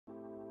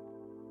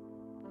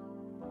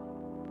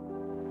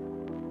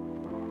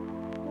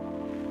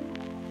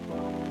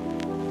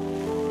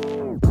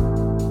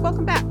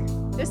Welcome back.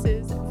 This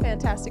is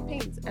Fantastic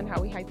Pains and How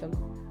We Hide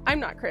Them. I'm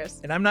not Chris,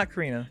 And I'm not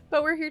Karina,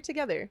 but we're here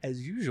together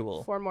as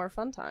usual. for more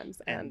fun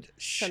times and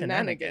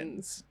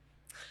shenanigans.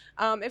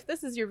 If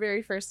this is your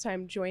very first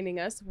time joining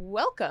us,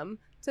 welcome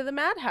to the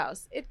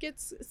Madhouse. It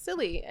gets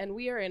silly, and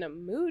we are in a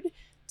mood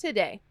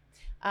today.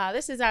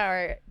 This is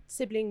our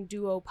sibling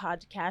duo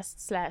podcast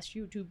 /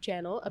 YouTube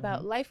channel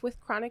about life with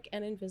chronic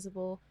and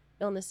invisible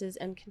illnesses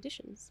and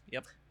conditions.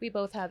 Yep. We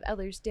both have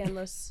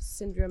Ehlers-Danlos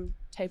syndrome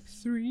type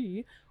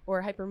 3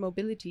 or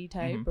hypermobility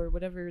type or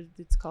whatever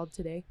it's called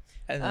today.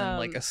 And then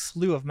like a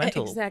slew of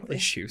mental exactly.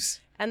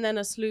 issues. And then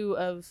a slew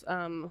of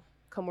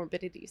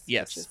comorbidities,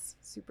 Yes. which is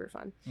super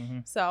fun. Mm-hmm.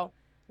 So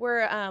we're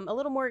a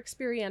little more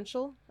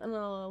experiential and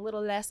a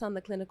little less on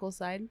the clinical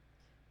side,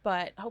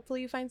 but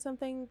hopefully you find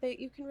something that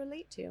you can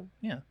relate to.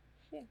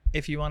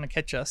 If you want to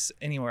catch us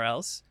anywhere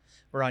else,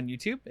 we're on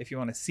YouTube. If you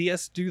want to see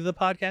us do the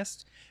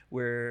podcast,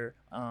 we're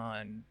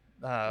on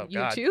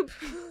YouTube.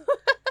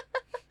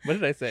 What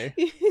did I say?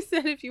 You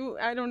said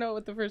I don't know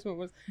what the first one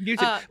was.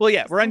 YouTube. Well,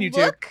 yeah, we're on YouTube.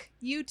 Look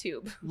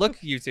YouTube.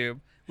 YouTube.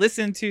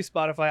 Listen to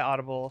Spotify,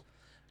 Audible,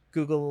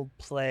 Google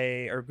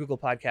Play or Google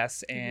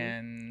Podcasts,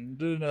 and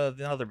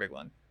the other big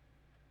one.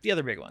 The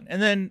other big one. And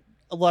then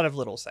a lot of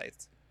little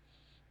sites.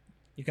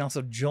 You can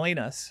also join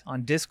us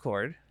on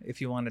Discord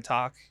if you want to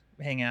talk,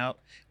 hang out.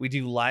 We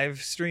do live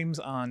streams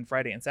on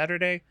Friday and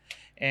Saturday,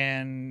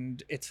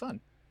 and it's fun.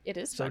 It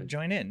is So fun.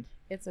 join in.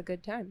 It's a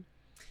good time.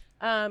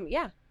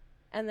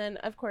 And then,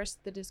 of course,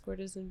 the Discord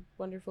is a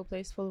wonderful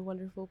place full of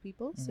wonderful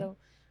people. So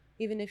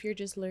even if you're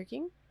just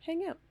lurking,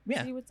 hang out.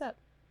 Yeah. See what's up.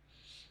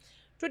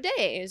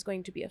 Today is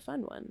going to be a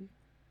fun one.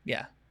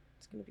 Yeah.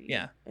 It's going to be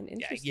Yeah. an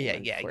interesting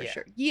one for yeah.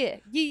 sure.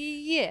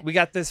 Yeah. We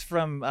got this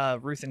from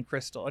Ruth and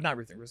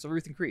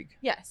Krieg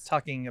Yes.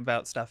 talking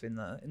about stuff in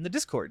the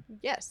Discord.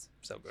 Yes.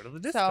 So go to the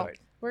Discord.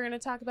 So we're going to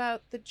talk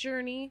about the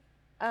journey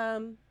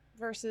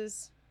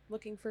versus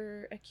looking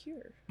for a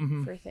cure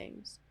for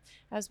things,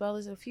 as well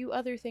as a few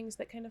other things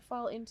that kind of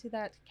fall into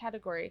that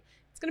category.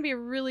 It's going to be a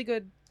really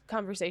good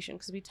conversation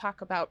because we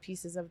talk about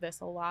pieces of this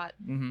a lot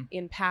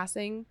in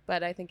passing,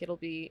 but I think it'll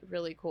be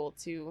really cool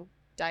to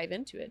dive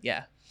into it.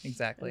 Yeah,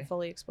 exactly. And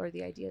fully explore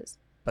the ideas.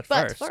 But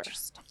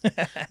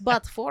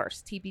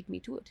first, he beat me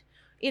to it.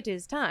 It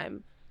is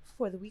time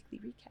for the weekly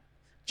recap.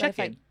 Check but if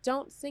in. I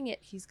don't sing it,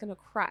 he's going to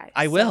cry.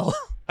 I will.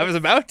 I was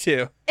about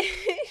to.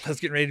 I was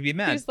getting ready to be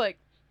mad. He's like,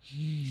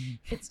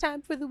 it's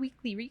time for the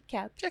weekly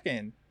recap. Check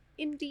in.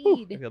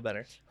 Indeed. I feel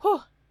better.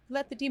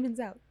 Let the demons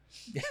out.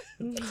 Yeah.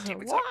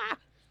 Demons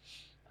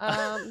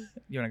Wah!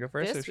 You want to go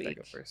first, or This should I week.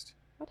 go first?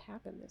 What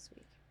happened this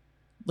week?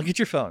 Look at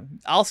your phone.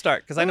 I'll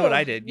start because I know what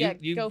I did. Yeah,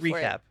 You go for it.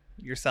 recap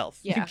yourself.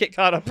 Yeah. You get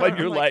caught up on I'm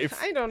your like, life.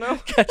 I don't know.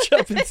 Catch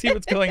up and see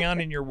what's going on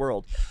in your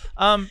world.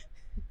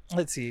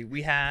 Let's see.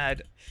 We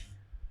had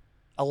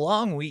a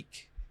long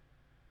week.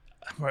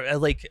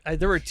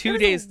 There were 2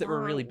 days that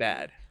were really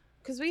bad.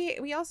 Because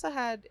we also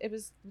had, it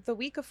was the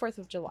week of 4th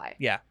of July.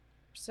 Yeah.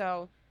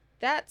 So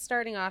that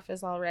starting off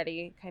is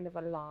already kind of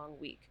a long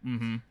week.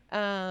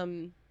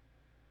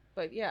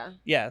 But yeah.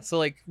 Yeah.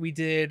 So we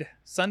did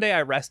Sunday.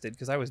 I rested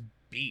because I was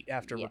beat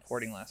after Yes.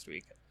 recording last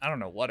week. I don't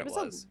know what it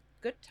was.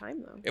 A good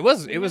time though. It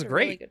was We it was had a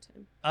great. Really good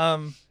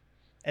time.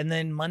 And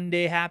then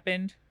Monday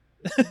happened.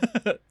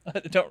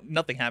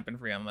 Nothing happened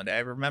for me on Monday. I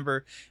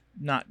remember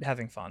not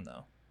having fun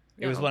though.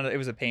 It was No. it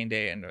was a pain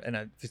day and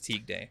a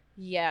fatigue day.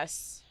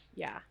 Yes.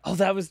 Yeah. Oh,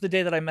 that was the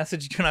day that I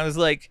messaged you and I was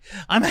like,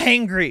 I'm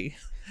hangry.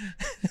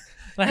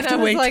 I have And to I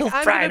was wait like, till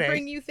I'm Friday. gonna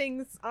bring you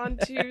things on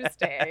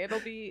Tuesday.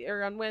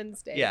 or on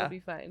Wednesday. Yeah. It'll be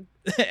fine.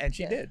 And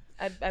she did.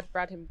 I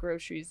brought him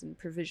groceries and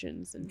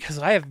provisions, and Because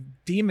I have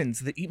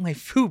demons that eat my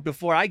food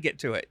before I get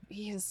to it.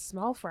 he has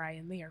small fry,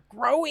 and they are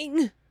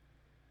growing,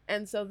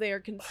 and so they are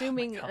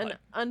consuming an God.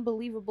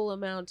 unbelievable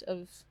amount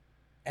of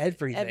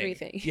Everything.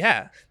 everything.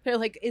 Yeah. They're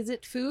like, "Is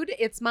it food?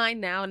 It's mine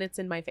now, and it's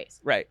in my face.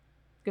 Right.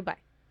 Goodbye."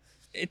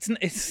 It's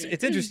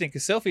interesting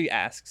because Sophie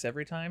asks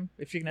every time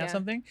if she can have Yeah.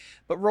 something,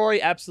 but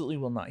Rory absolutely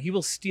will not. He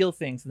will steal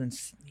things and then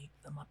sneak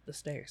them up the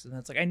stairs, and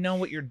then it's like, I know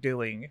what you're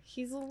doing.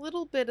 He's a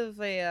little bit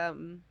of a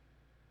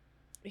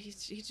he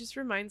just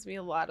reminds me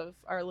a lot of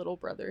our little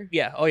brother.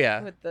 Yeah. Oh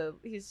yeah.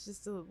 He's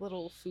just a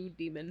little food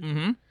demon,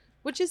 Mm-hmm.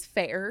 which is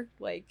fair.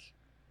 Like,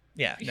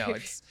 Yeah. No,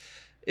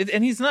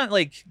 and he's not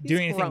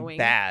doing anything growing.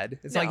 bad.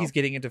 It's not like No. he's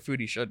getting into food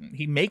he shouldn't.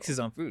 He makes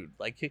his own food.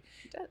 he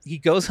does. He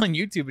goes on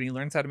YouTube and he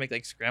learns how to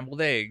make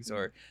scrambled eggs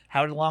or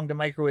how long to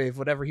microwave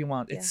whatever he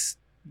wants.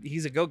 Yeah.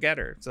 He's a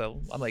go-getter.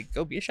 So I'm like,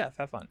 go be a chef,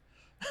 have fun.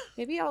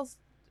 Maybe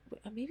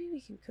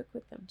we can cook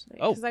with them tonight.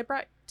 Oh. Because I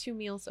brought 2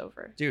 meals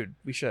over. Dude,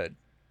 we should.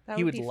 That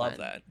He would be love fun.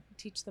 that.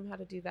 Teach them how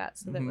to do that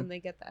so that Mhm. when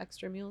they get the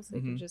extra meals, they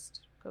can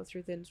just go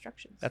through the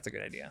instructions. That's a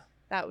good idea.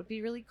 That would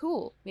be really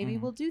cool. Maybe Mhm.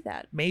 we'll do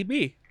that.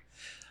 Maybe.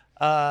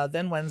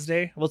 Then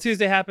Wednesday. Well,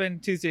 Tuesday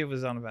happened. Tuesday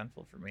was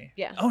uneventful for me.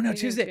 Yeah. Oh no, we didn't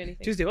do Tuesday.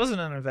 anything. Tuesday wasn't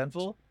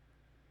uneventful.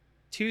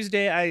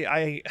 Tuesday,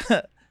 I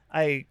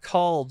I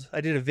called.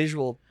 I did a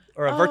virtual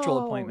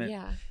appointment.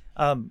 Yeah.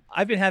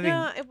 I've been having.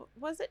 No,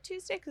 Was it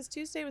Tuesday? Because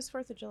Tuesday was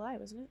 4th of July,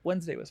 wasn't it?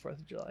 Wednesday was 4th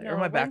of July. No, or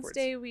am I backwards?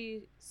 Wednesday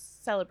we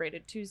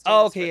celebrated. Tuesday.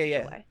 Oh, was 4th okay, of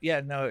yeah. July.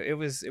 Yeah, no, it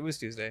was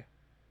Tuesday.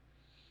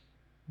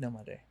 No,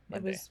 Monday.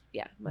 It was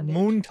Monday.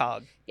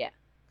 Moontag. Yeah,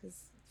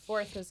 because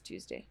 4th was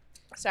Tuesday.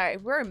 Sorry,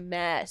 we're a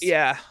mess.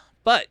 Yeah,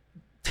 but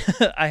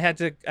I had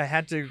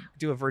to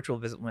do a virtual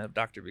visit with my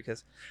doctor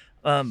because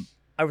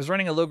I was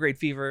running a low grade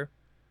fever,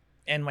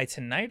 and my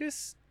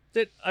tinnitus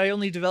that I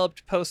only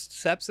developed post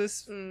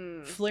sepsis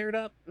flared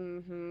up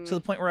to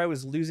the point where I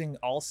was losing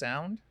all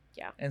sound.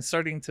 Yeah. And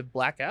starting to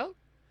black out,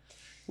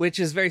 which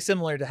is very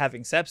similar to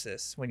having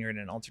sepsis when you're in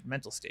an altered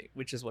mental state,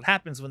 which is what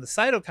happens when the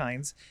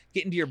cytokines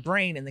get into your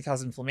brain and they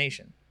cause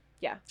inflammation.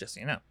 Yeah. Just so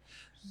you know.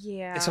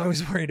 Yeah. And so I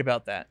was worried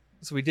about that.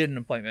 So we did an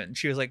appointment, and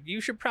she was like,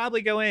 "You should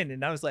probably go in."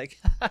 And I was like,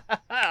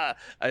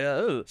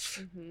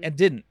 and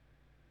didn't.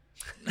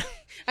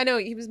 I know,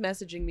 he was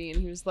messaging me,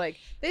 and he was like,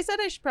 "They said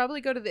I should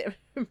probably go to the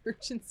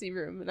emergency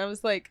room." And I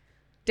was like,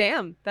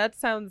 "Damn, that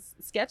sounds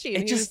sketchy."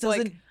 And It he just was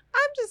doesn't. like,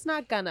 "I'm just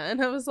not gonna."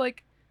 And I was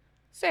like,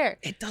 fair.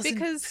 It doesn't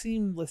because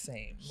seem the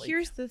same. Like,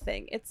 here's the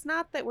thing. It's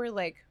not that we're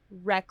like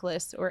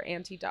reckless or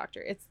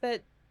anti-doctor. It's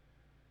that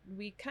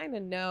we kind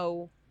of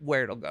know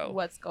where it'll go.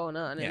 what's going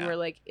on. And Yeah. we're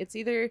like, it's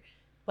either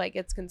like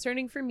it's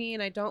concerning for me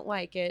and I don't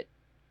like it,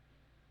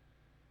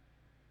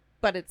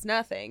 but it's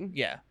nothing.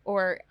 Yeah.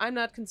 Or I'm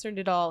not concerned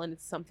at all and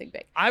it's something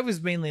big. I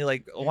was mainly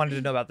like wanted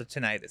to know about the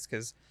tinnitus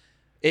because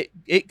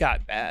it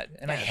got bad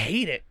and I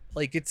hate it.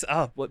 Like it's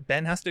what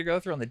Ben has to go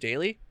through on the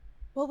daily.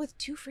 Well, with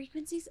 2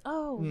 frequencies?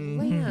 Oh, Mhm.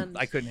 land.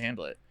 I couldn't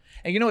handle it.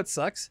 And you know what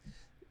sucks?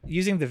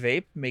 Using the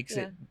vape makes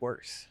it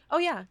worse. Oh,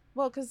 yeah.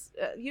 Well, because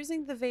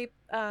using the vape,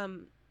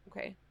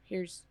 okay,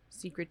 here's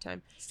secret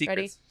time.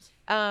 Secrets.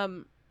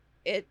 Ready?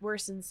 It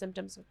worsens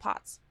symptoms of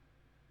POTS.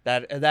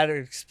 That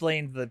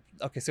explained the.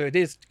 Okay, so it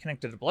is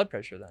connected to blood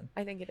pressure then.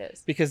 I think it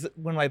is. Because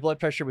when my blood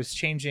pressure was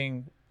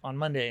changing on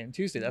Monday and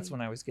Tuesday, that's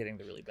when I was getting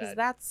the really Because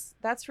bad.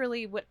 that's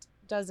really what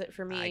does it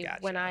for me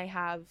when I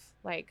have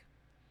like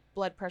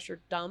blood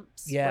pressure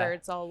dumps where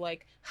it's all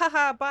like,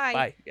 haha, bye.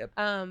 Bye. Yep.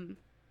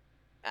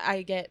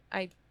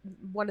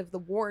 One of the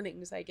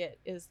warnings I get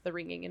is the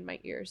ringing in my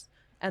ears,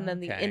 and then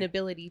the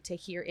inability to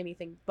hear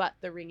anything but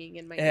the ringing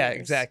in my ears. Yeah,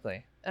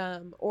 exactly.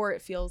 Or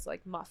it feels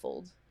like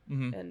muffled,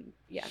 Mhm. and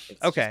yeah.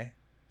 It's Okay.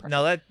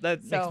 No, that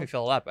makes me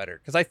feel a lot better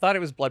because I thought it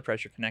was blood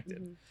pressure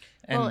connected.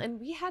 And and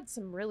we had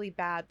some really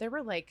bad. There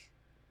were like,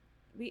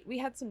 we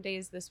had some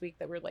days this week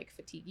that were like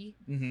fatiguey.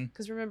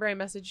 Because remember I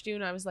messaged you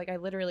and I was like, I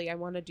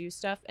want to do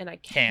stuff and I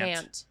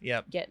can't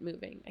get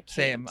moving. I can't.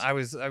 Same. I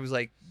was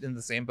like in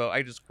the same boat.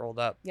 I just curled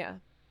up. Yeah.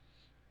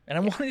 And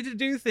I wanted to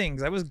do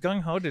things. I was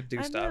gung ho to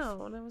do stuff. I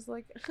know, and I was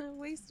like, I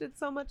wasted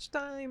so much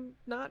time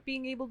not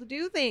being able to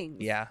do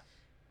things. Yeah.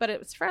 But it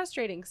was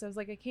frustrating because I was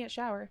like, I can't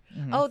shower.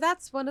 Oh,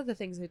 that's one of the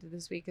things I did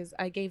this week is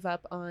I gave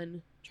up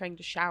on trying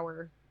to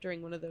shower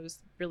during one of those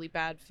really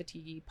bad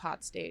fatiguey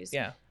POTS days.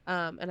 Yeah.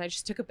 And I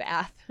just took a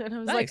bath, and I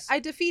was like, I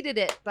defeated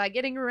it by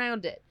getting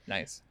around it.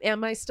 Nice.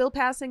 Am I still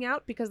passing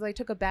out because I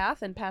took a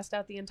bath and passed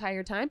out the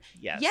entire time?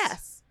 Yes.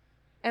 Yes.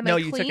 Am no, I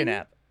you clean? took a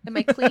nap. Am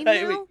I clean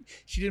now?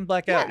 She didn't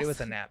black out. Yes. It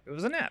was a nap. It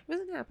was a nap. It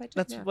was a nap. I took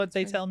That's a nap. what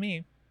they It's fine. tell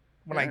me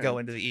when I go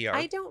into the ER.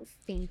 I don't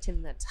faint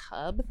in the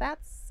tub.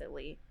 That's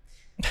silly.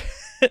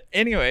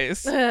 Anyways,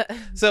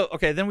 so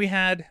okay, then we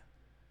had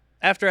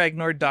after I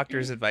ignored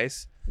doctor's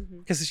advice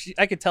because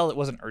I could tell it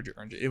wasn't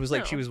urgent. It was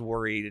like she was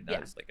worried, and I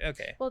was like,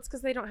 okay. Well, it's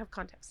because they don't have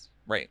context.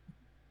 Right.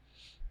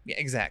 Yeah,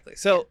 exactly.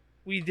 So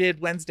we did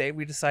Wednesday.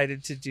 We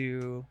decided to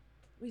do.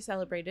 We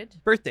celebrated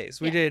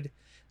birthdays. We did.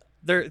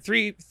 There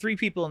three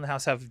people in the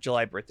house have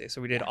July birthdays,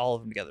 so we did all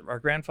of them together. Our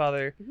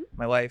grandfather,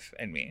 my wife,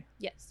 and me.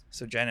 Yes.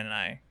 So Jen and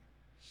I,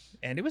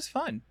 and it was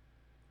fun.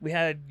 We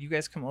had you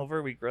guys come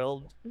over. We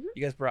grilled.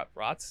 You guys brought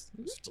brats.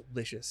 It was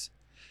delicious.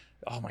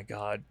 Oh my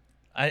god!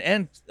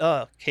 And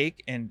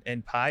cake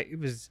and pie. It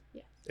was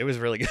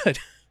really good,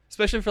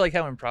 especially for like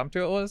how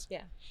impromptu it was.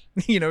 Yeah.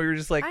 You know, we were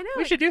just like, I know,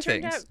 we should do it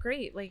things. turned out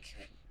great. Like,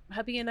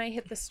 hubby and I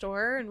hit the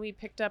store and we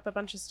picked up a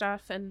bunch of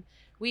stuff, and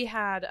we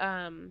had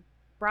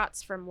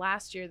brats from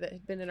last year that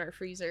had been in our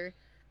freezer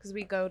because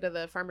we go to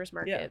the farmer's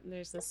market and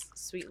there's this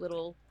sweet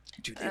little.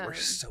 Dude, they were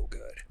so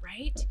good.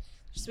 Right?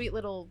 Sweet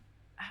little.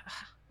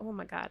 Oh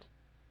my god.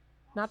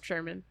 Not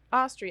German.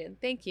 Austrian.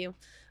 Thank you.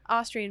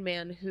 Austrian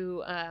man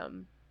who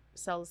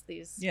sells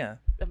these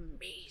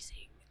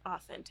amazing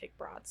authentic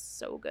brats.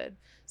 So good.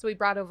 So we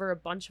brought over a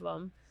bunch of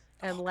them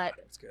and let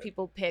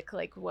people pick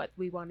like what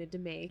we wanted to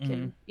make,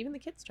 and even the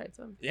kids tried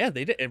some. Yeah,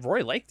 they did. And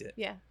Roy liked it.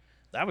 Yeah.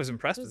 I was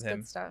impressed with him.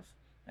 Good stuff.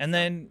 And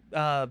then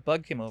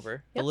Bug came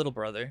over, the little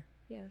brother.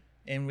 Yeah.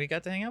 And we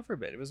got to hang out for a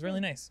bit. It was really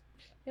nice.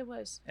 It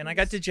was. And I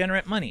got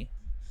degenerate money.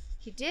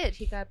 He did.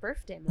 He got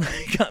birthday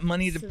money. Got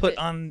money to put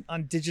on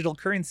digital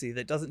currency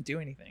that doesn't do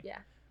anything. Yeah.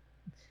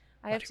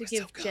 I have to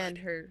give Jen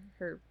her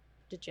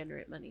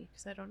degenerate money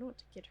because I don't know what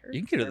to get her. You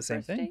can get her the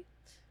same thing.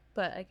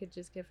 But I could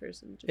just give her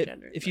some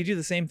degenerate. If you do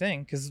the same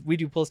thing, because we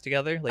do pulls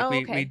together, like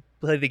we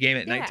play the game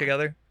at night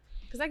together.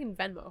 Because I can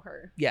Venmo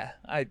her. Yeah,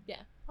 I'll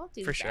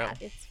do for that. sure.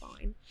 It's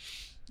fine.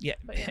 Yeah.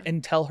 But yeah.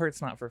 And tell her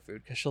it's not for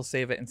food because she'll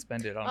save it and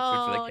spend it on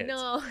food for the kids.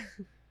 No.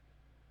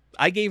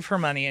 I gave her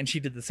money and she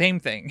did the same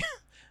thing.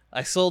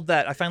 I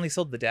finally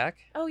sold the deck.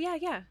 Oh,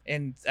 yeah.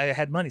 And I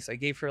had money, so I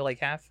gave her like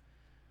half.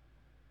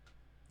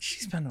 She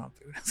spent it on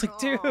food. I was like,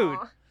 dude.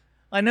 Aw.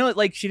 I know it,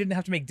 like, she didn't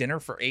have to make dinner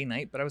for a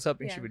night, but I was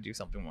hoping Yeah. she would do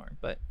something more.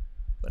 But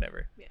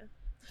whatever. Yeah.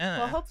 Uh,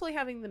 Well, hopefully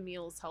having the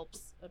meals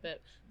helps a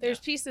bit. There's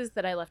pieces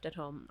that I left at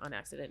home on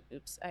accident.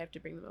 Oops, I have to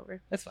bring them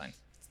over. That's fine.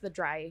 It's the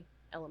dry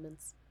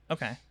elements.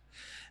 Okay.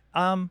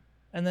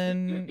 And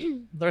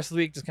then the rest of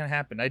the week just kind of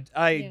happened.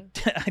 I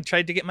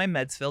tried to get my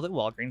meds filled at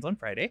Walgreens on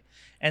Friday,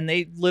 and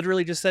they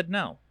literally just said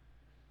no.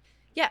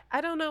 Yeah,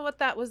 I don't know what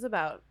that was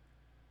about.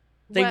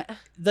 I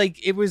think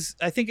it was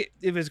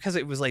because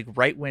it was like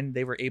right when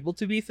they were able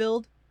to be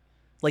filled.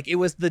 Like it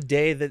was the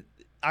day that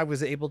I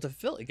was able to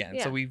fill again.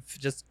 Yeah. So we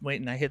just wait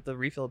and I hit the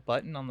refill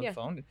button on the Yeah.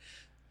 phone.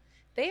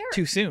 They are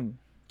Too soon,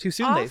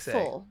 awful. they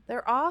say.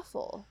 They're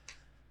awful.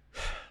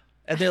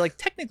 And they're like,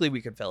 technically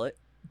we could fill it,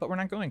 but we're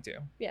not going to.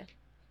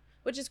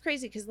 Which is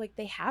crazy because, like,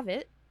 they have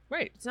it.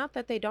 Right. It's not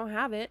that they don't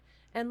have it.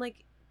 And,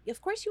 like, of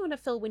course you want to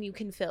fill when you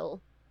can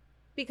fill.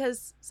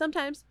 Because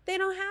sometimes they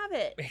don't have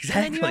it. And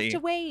then you have Exactly. to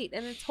wait,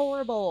 and it's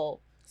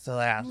horrible. So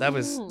yeah, that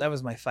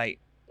was my fight.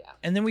 Yeah.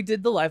 And then we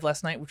did the live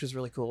last night, which was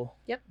really cool.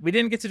 Yep. We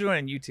didn't get to do it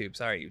on YouTube.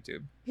 Sorry,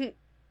 YouTube.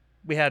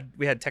 we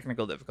had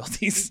technical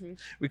difficulties. Mhm.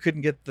 We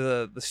couldn't get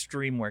the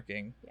stream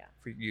working Yeah.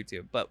 for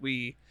YouTube, but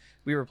we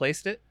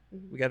replaced it.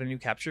 Mhm. We got a new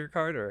capture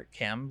card, or a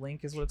cam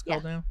link is what it's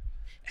called now.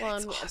 Well,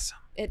 It's and awesome.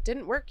 it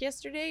didn't work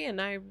yesterday,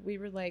 and we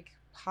were like,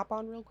 hop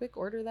on real quick,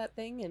 order that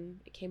thing, and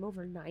it came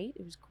overnight.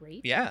 It was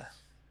great. Yeah.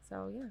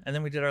 So, yeah. And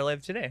then we did our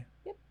live today.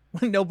 Yep.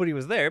 When nobody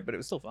was there, but it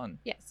was still fun.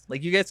 Yes.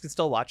 Like you guys could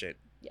still watch it.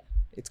 Yeah.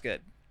 It's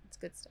good. It's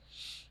good stuff.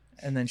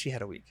 And then she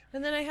had a week.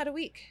 And then I had a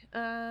week.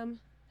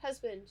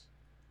 Husband.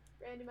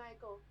 Randy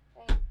Michael.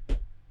 Hey.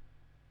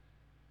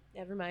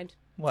 Never mind.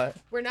 What?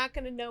 We're not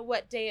going to know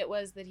what day it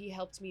was that he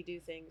helped me do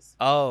things.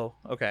 Oh,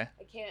 okay.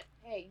 I can't.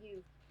 Hey,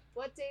 you.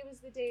 What day was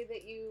the day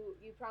that you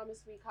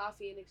promised me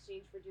coffee in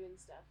exchange for doing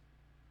stuff?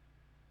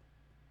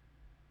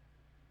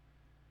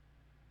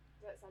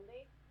 Was that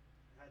Sunday?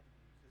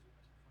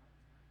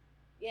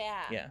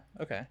 Yeah. Yeah.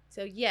 Okay.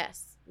 So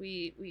yes,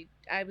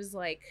 I was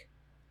like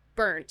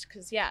burnt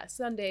because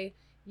Sunday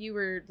you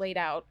were laid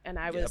out and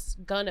I was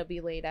gonna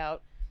be laid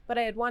out, but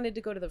I had wanted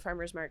to go to the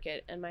farmer's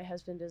market, and my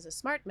husband is a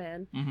smart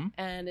man Mm-hmm.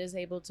 and is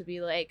able to be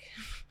like,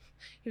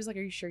 he was like,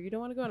 "Are you sure you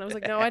don't want to go?" And I was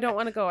like, "No, I don't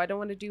want to go. I don't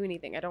want to do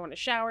anything. I don't want to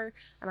shower,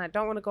 and I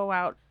don't want to go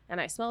out,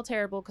 and I smell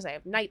terrible because I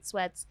have night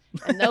sweats,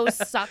 and those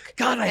suck."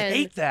 God, I And-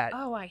 hate that.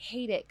 Oh, I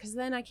hate it because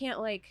then I can't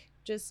like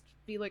just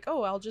be like,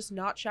 "Oh, I'll just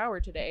not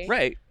shower today."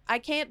 Right. I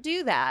can't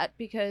do that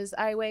because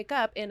I wake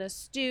up in a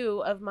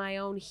stew of my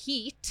own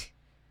heat,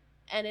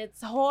 and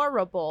it's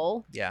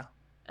horrible, Yeah.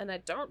 and I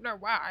don't know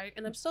why.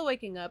 And I'm still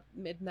waking up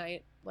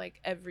midnight, like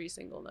every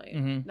single night.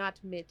 Mhm. Not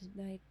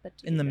midnight, but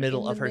In the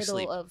middle of her middle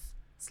sleep. of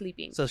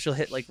sleeping. So she'll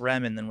hit like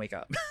REM and then wake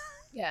up.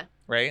 Yeah,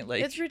 Right.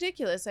 Like it's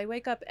ridiculous. I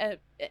wake up at.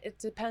 It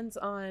depends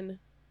on.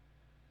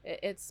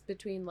 It's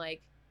between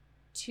like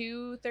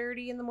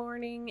 2:30 in the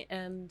morning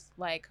and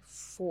like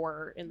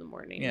 4 in the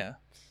morning. yeah.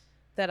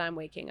 That I'm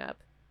waking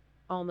up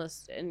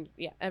almost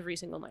every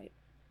single night,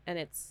 and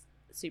it's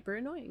super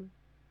annoying,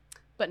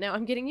 but now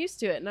I'm getting used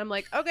to it, and I'm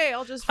like, okay,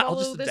 I'll just I'll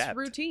follow just this adapt.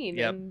 routine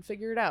Yep. and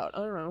figure it out. I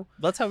don't know.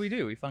 That's how we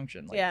do. We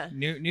function. Like, Yeah.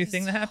 New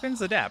thing that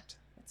happens, adapt.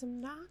 It's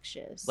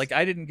obnoxious. Like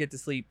I didn't get to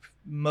sleep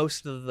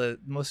most of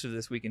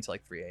this week until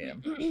like 3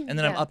 a.m. and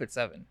then I'm Yeah. up at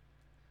 7.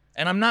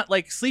 And I'm not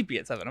like sleepy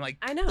at 7. I'm like,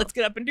 I know. let's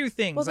get up and do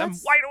things. Well, I'm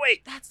that's- wide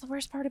awake. That's the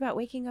worst part about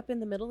waking up in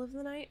the middle of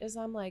the night is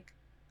I'm like,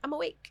 I'm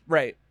awake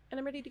Right. and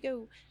I'm ready to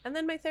go. And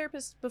then my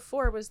therapist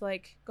before was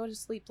like, go to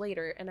sleep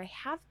later, and I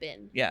have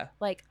been. Yeah.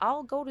 Like,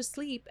 I'll go to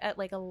sleep at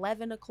like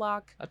 11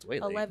 o'clock, That's way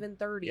late.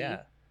 11:30.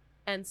 Yeah.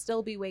 And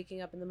still be waking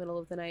up in the middle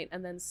of the night,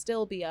 and then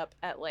still be up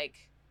at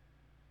like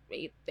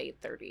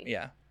 8:30.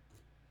 Yeah.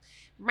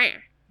 Meh.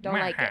 Don't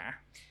like it.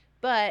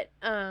 But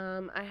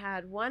I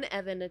had one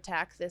Evan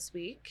attack this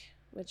week,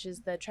 which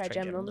is the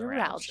trigeminal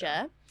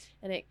neuralgia,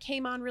 and it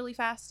came on really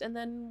fast and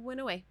then went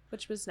away,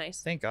 which was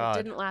nice. Thank God.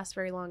 It didn't last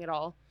very long at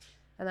all,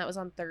 and that was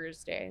on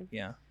Thursday.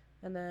 Yeah.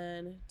 And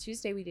then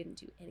Tuesday we didn't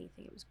do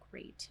anything. It was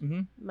great.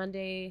 Mhm.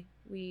 Monday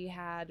we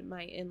had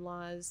my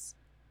in-laws'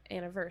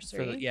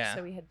 anniversary, yeah.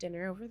 so we had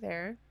dinner over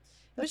there. It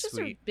That's was just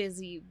sweet. a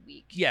busy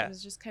week. Yeah. It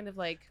was just kind of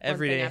like one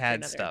Every thing day after had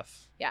another.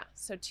 stuff. Yeah.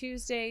 So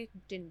Tuesday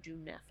didn't do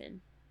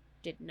nothing.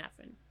 Did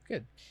nothing.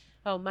 Good.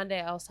 Oh,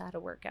 Monday I also had a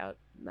workout,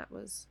 and that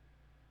was.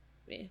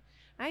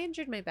 I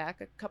injured my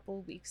back a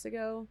couple weeks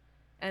ago,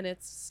 and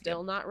it's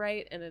still not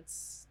right, and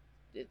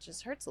it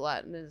just hurts a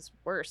lot and is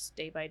worse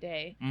day by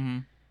day, Mm-hmm.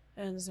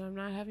 and so I'm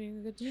not having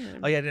a good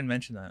time. Oh yeah, I didn't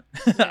mention that.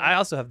 Yeah. I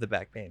also have the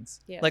back pains.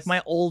 Yes. Like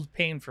my old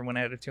pain from when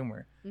I had a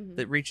tumor Mhm.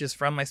 that reaches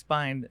from my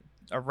spine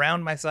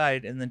around my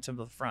side and then to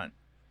the front,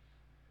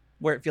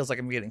 where it feels like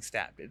I'm getting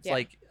stabbed. It's Yeah.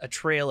 like a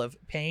trail of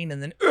pain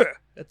and then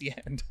at the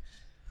end.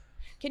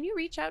 Can you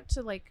reach out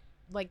to like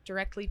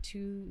directly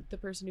to the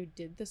person who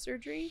did the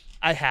surgery?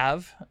 I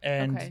have,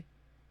 and Okay.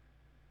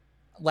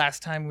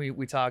 last time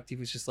we talked, he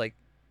was just like,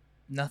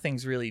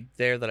 nothing's really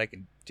there that I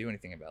can do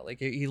anything about. Like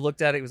he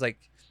looked at it, he was like,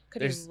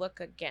 could you look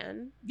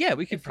again? Yeah,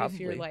 we could if probably.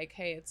 you're like,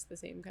 hey, it's the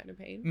same kind of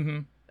pain.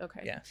 Mm-hmm.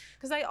 Okay. Yeah.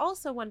 Because I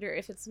also wonder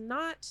if it's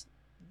not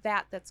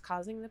that's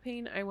causing the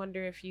pain. I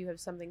wonder if you have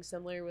something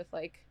similar with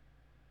like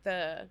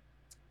the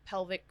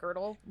pelvic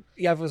girdle.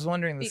 Yeah, I was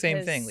wondering the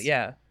same thing.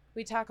 Yeah.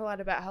 We talk a lot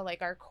about how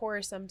like our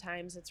core,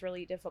 sometimes it's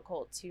really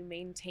difficult to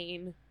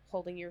maintain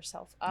holding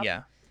yourself up.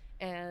 Yeah.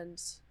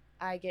 And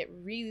I get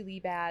really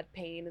bad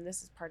pain, and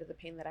this is part of the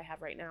pain that I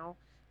have right now,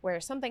 where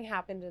something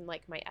happened in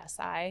like my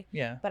SI.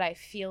 Yeah. But I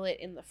feel it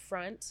in the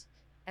front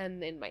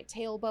and in my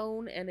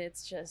tailbone, and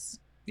it's just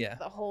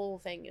the whole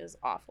thing is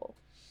awful.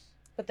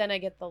 But then I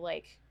get the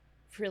like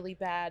really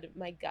bad,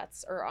 my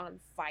guts are on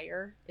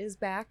fire is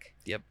back.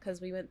 Yep.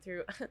 Because we went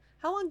through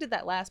how long did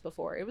that last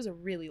before? It was a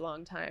really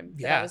long time.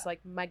 Yeah. I was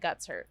like, my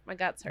guts hurt, my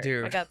guts hurt,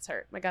 Dude. my guts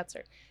hurt, my guts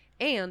hurt.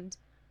 And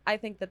I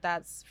think that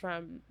that's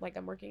from like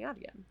I'm working out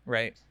again.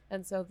 Right.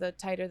 And so the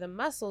tighter the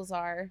muscles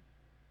are,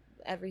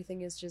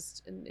 everything is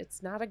just, and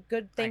it's not a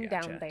good thing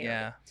down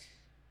there.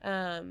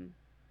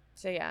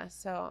 Yeah.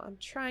 So I'm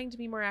trying to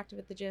be more active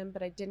at the gym,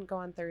 but I didn't go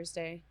on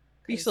Thursday.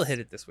 You still hit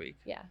it this week.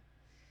 Yeah.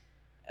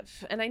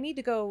 And I need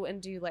to go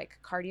and do like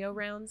cardio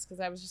rounds,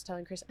 because I was just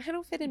telling Chris, I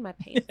don't fit in my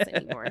pants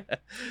anymore.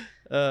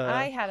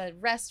 I had a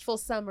restful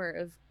summer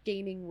of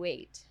gaining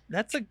weight.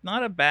 That's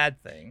not a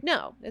bad thing.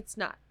 No, it's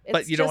not.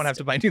 But you don't want to have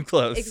to buy new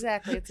clothes.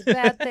 Exactly. It's a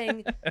bad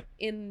thing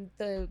in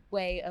the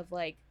way of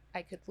like,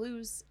 I could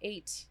lose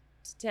 8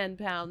 to 10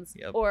 pounds,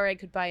 or I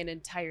could buy an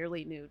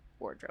entirely new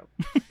wardrobe.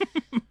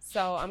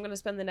 So I'm going to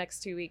spend the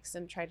next 2 weeks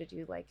and try to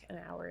do like an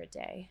hour a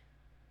day.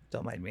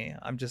 Don't mind me.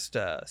 I'm just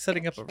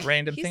setting up a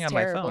random thing on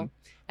terrible. my phone.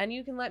 And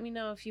you can let me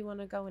know if you want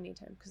to go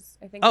anytime, because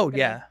I think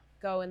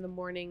go in the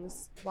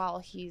mornings while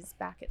he's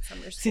back at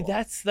summer school. See,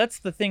 that's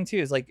the thing too,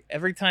 is like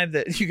every time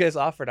that you guys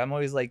offered, I'm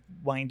always like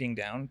winding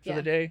down for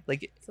the day.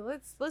 Like, so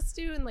let's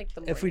do in like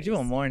the mornings. If we do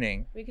a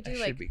morning, we could do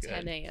like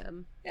 10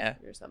 a.m.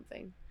 or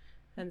something,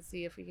 and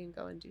see if we can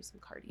go and do some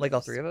cardio. Like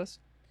all three of us?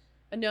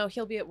 No,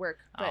 he'll be at work,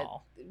 but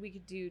we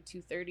could do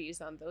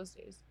 2:30s on those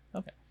days.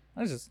 Okay.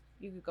 I was just,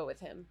 you could go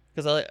with him,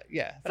 because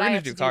but I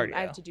have to do cardio.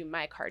 I have to do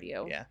my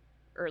cardio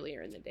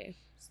earlier in the day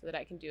so that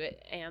I can do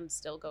it and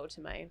still go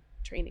to my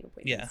training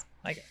appointments.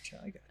 Yeah, I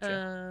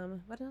gotcha.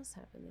 What else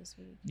happened this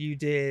week? You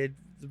did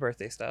the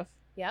birthday stuff.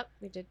 Yep,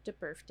 we did the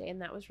birthday,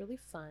 and that was really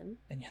fun.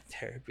 And you had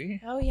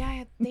therapy. Oh yeah, I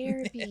had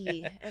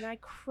therapy, and I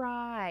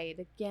cried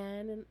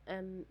again,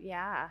 and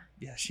yeah.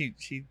 Yeah, she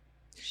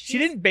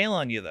didn't bail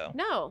on you though.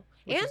 No.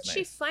 And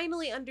she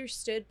finally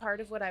understood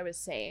part of what I was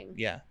saying.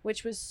 Yeah.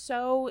 Which was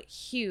so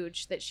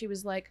huge that she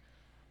was like,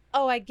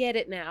 oh, I get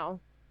it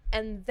now.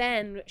 And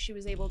then she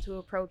was able to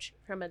approach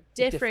from a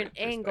different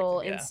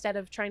angle instead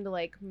of trying to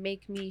like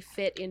make me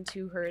fit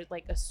into her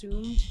like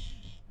assumed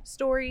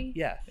story.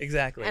 Yeah,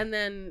 exactly. And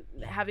then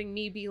having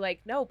me be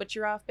like, no, but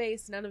you're off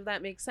base. None of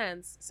that makes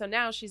sense. So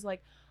now she's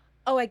like,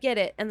 oh, I get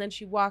it. And then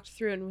she walked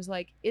through and was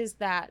like, is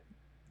that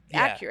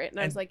accurate? And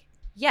I was like,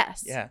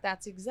 yes,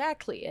 that's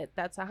exactly it.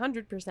 That's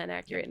 100%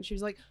 accurate. And she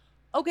was like,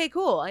 okay,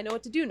 cool. I know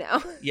what to do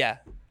now. Yeah.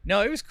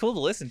 No, it was cool to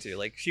listen to.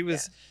 Like you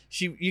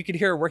could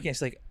hear her working.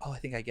 She's like, oh, I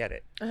think I get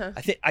it. I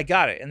think I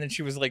got it. And then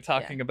she was like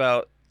talking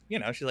about,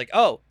 she's like,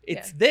 oh,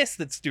 it's this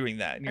that's doing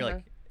that. And you're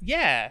like,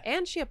 yeah.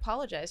 And she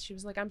apologized. She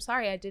was like, I'm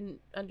sorry, I didn't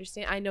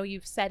understand. I know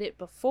you've said it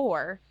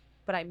before,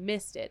 but I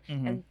missed it.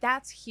 Mm-hmm. And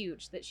that's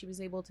huge that she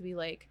was able to be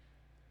like,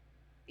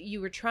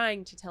 you were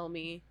trying to tell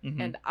me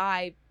and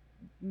I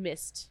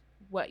missed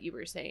what you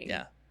were saying.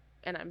 Yeah.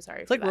 And I'm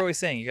sorry. It's like we're always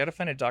saying, you got to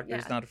find a doctor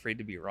who's not afraid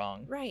to be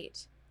wrong. Right.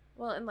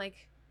 Well, and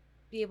like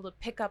be able to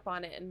pick up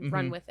on it and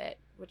run with it,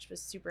 which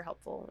was super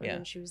helpful. And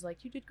then she was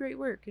like, you did great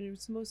work and it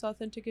was the most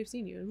authentic I've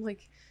seen you. And I'm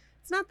like,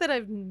 it's not that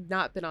I've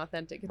not been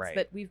authentic. It's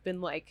that we've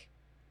been like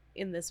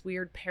in this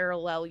weird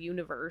parallel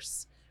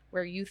universe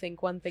where you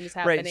think one thing's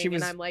happening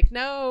and I'm like,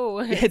 no,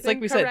 it's like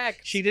incorrect. We said,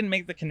 she didn't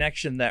make the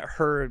connection that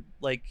her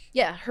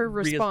her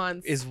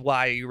response is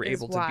why you were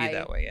able to be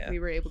that way. Yeah, we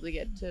were able to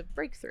get to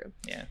breakthrough.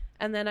 Yeah.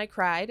 And then I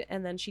cried,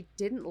 and then she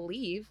didn't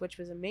leave, which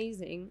was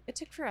amazing. It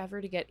took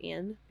forever to get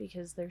in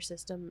because their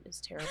system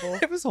is terrible.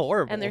 It was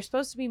horrible. And they're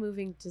supposed to be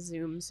moving to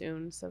Zoom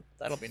soon, so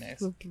that'll be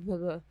nice.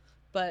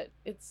 But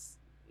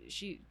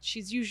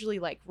she's usually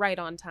like right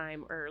on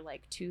time or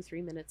like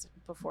 2-3 minutes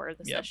before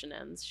the session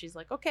ends. She's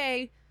like,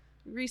 okay,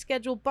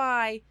 reschedule,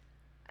 bye.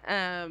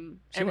 And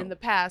in the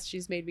past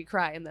she's made me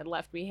cry and then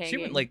left me hanging. She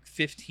went like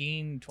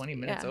 15-20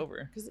 minutes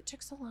over because it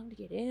took so long to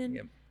get in.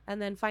 Yep.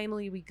 And then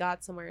finally we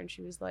got somewhere and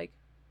she was like,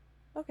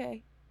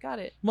 okay, got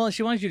it. Well,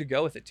 she wanted you to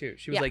go with it too.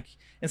 She was like,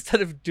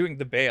 instead of doing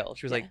the bail,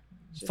 she was like,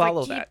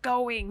 follow that. Keep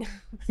going.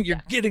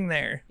 You're getting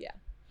there. Yeah.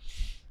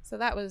 So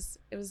it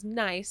was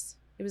nice.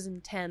 It was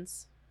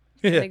intense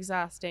and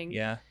exhausting.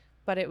 Yeah.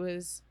 But it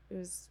was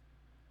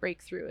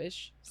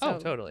breakthrough-ish. So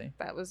totally.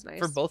 That was nice.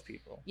 For both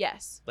people.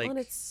 Yes. And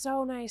it's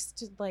so nice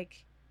to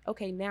like,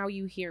 okay, now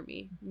you hear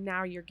me.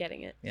 Now you're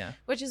getting it. Yeah.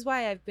 Which is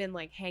why I've been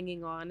like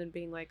hanging on and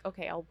being like,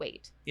 okay, I'll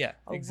wait. Yeah,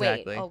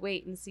 I'll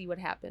wait and see what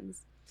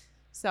happens.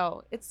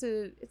 So it's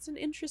an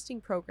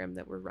interesting program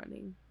that we're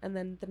running. And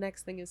then the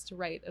next thing is to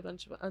write a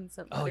bunch of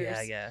unsent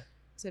letters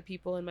to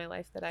people in my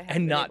life that I haven't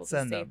and been not able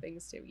send to say them.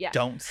 things to. Yeah.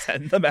 Don't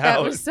send them out.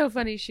 That was so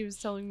funny. She was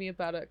telling me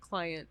about a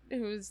client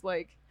who was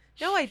like,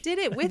 no, I did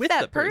it with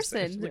that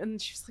person. Like,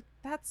 and she's like,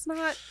 that's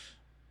not,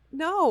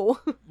 no.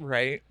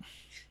 Right.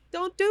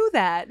 Don't do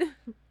that.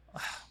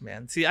 Oh,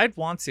 man, see, I'd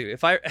want to.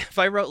 If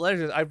I wrote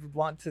letters, I'd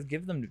want to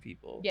give them to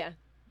people. Yeah.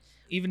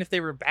 Even if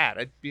they were bad,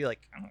 I'd be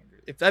like,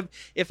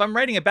 if I'm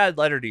writing a bad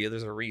letter to you,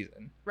 there's a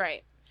reason.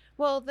 Right.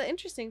 Well, the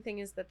interesting thing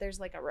is that there's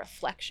like a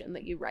reflection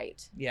that you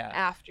write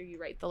after you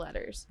write the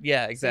letters.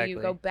 Yeah, exactly. So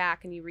you go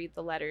back and you read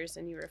the letters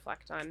and you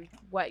reflect on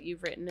what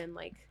you've written and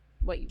like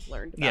what you've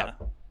learned about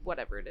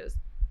whatever it is.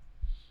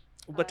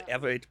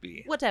 Whatever it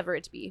be. Whatever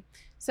it be.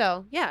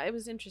 So, yeah, it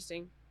was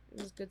interesting.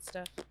 It was good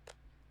stuff.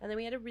 And then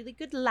we had a really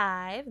good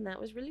live, and that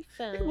was really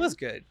fun. It was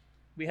good.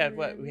 We had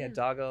We had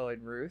Doggo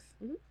and Ruth.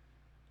 Mm-hmm.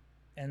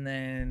 And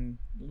then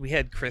we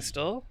had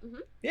Crystal. Mm-hmm.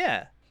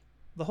 Yeah.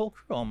 The whole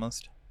crew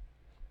almost.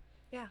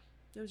 Yeah.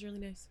 It was really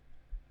nice.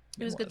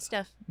 It was good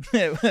stuff.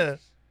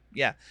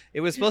 Yeah.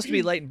 It was supposed to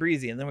be light and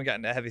breezy, and then we got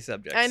into heavy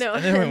subjects. I know.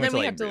 And then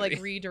we had to like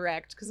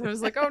redirect because I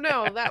was like, oh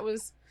no, that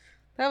was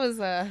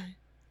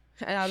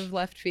out of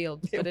left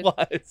field. But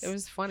it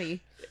was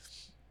funny.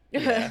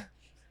 Yeah.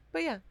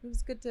 But yeah, it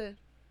was good to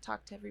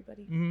talk to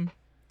everybody. Mm-hmm.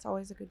 It's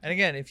always a good time. And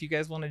again, if you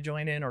guys want to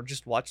join in or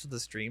just watch the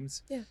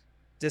streams,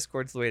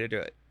 Discord's the way to do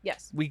it.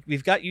 Yes.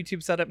 We've got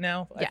YouTube set up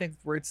now. I think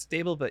where it's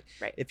stable, but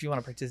if you want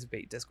to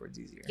participate, Discord's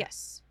easier.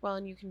 Yes. Well,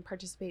 and you can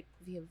participate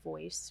via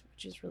voice,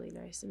 which is really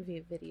nice, and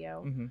via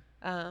video,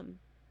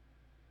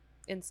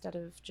 instead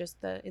of just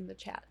in the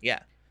chat. Yeah.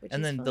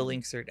 And then the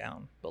links are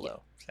down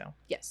below. Yeah. So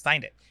yes,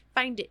 find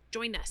it.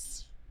 Join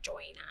us.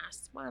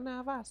 One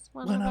of us.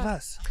 One of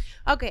us.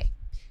 Okay.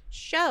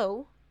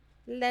 So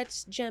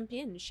let's jump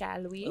in,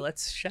 shall we?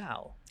 Let's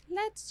shall.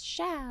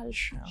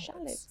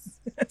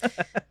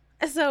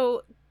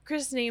 So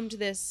Chris named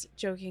this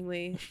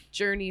jokingly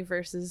Journey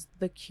versus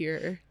The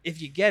Cure. If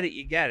you get it,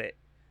 you get it.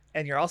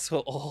 And you're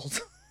also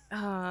old.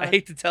 I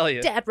hate to tell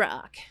you. Dad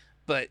rock.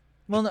 But,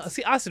 well, no.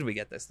 See, Austin, we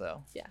get this,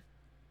 though. Yeah.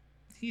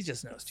 He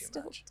just knows too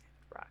much. Dad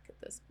rock at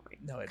this point.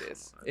 No, it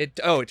is. It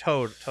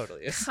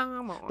totally is.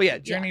 Come on. But yeah,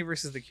 Journey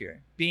versus The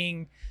Cure.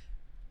 Being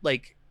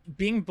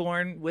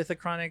born with a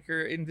chronic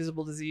or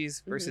invisible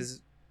disease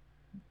versus,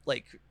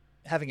 like,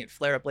 having it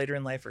flare up later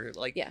in life or,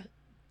 like... Yeah.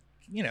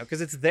 You know,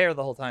 because it's there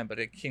the whole time, but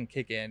it can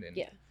kick in and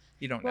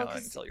you don't know it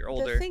until you're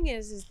older. The thing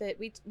is that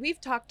we've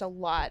talked a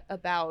lot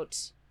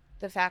about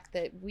the fact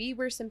that we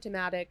were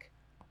symptomatic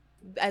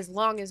as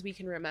long as we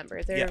can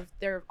remember. There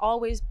have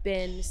always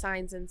been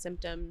signs and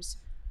symptoms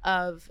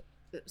of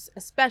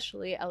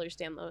especially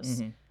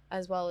Ehlers-Danlos,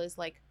 as well as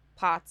like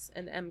POTS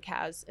and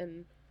MCAS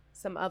and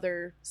some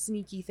other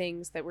sneaky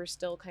things that we're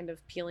still kind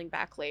of peeling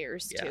back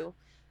layers to.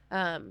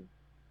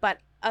 But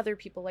other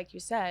people, like you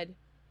said,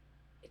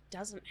 it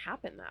doesn't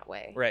happen that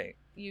way. Right.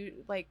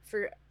 You like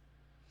for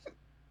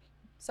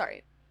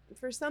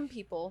some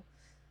people,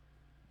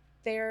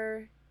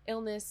 their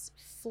illness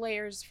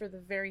flares for the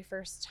very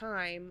first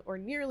time or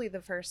nearly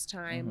the first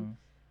time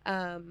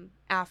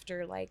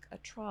after like a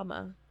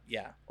trauma.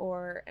 Yeah.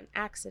 Or an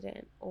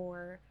accident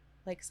or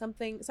like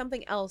something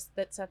else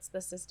that sets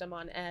the system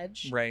on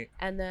edge. Right.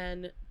 And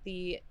then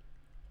the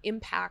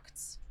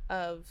impacts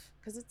of,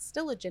 because it's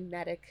still a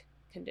genetic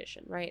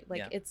condition, right?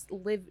 Like it's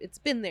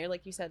been there,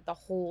 like you said, the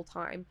whole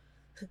time.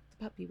 The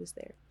puppy was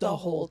there the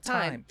whole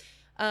time.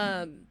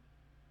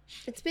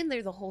 It's been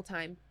there the whole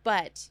time,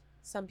 but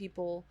some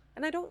people,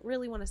 and I don't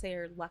really want to say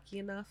are lucky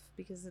enough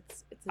because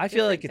it's I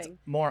feel like it's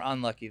more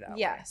unlucky that way.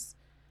 Yes.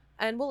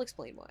 And we'll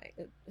explain why.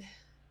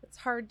 It's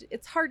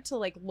hard to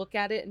like look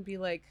at it and be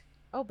like,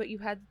 oh, but you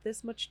had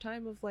this much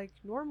time of like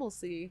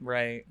normalcy.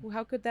 Right. Well,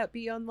 how could that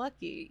be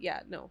unlucky?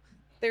 Yeah, no.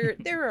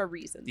 There are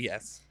reasons.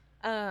 Yes.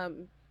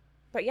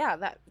 But yeah,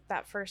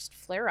 that first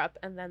flare up,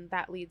 and then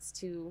that leads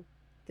to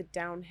the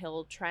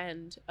downhill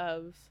trend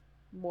of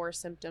more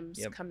symptoms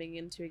coming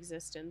into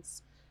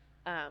existence,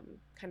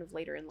 kind of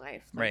later in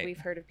life. Like right. We've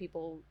heard of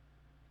people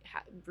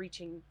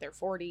reaching their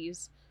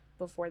 40s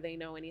before they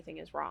know anything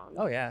is wrong.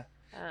 Oh yeah.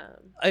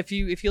 If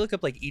you look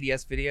up like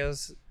EDS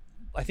videos,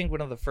 I think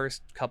one of the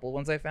first couple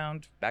ones I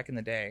found back in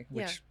the day,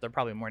 which there are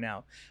probably more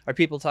now, are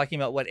people talking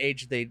about what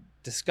age they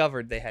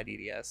discovered they had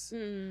EDS.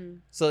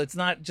 So it's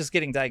not just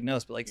getting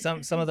diagnosed, but like some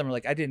of them are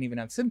like, I didn't even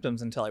have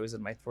symptoms until I was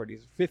in my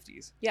 40s or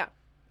 50s. Yeah.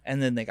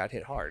 And then they got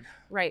hit hard.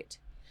 Right.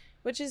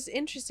 Which is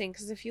interesting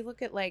because if you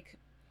look at like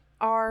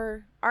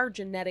our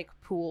genetic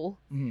pool,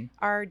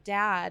 our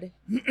dad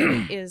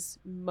is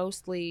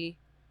mostly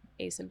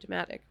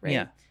asymptomatic, right?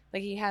 Yeah.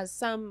 Like he has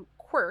some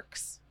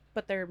quirks,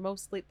 but they're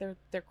mostly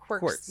they're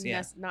quirks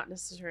not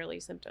necessarily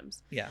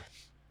symptoms. Yeah.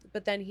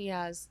 But then he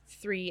has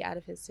 3 out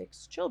of his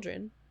 6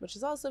 children, which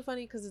is also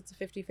funny because it's a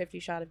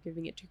 50-50 shot of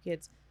giving it to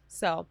kids.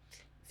 So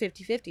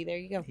 50-50, there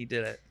you go. He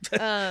did it.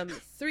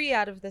 3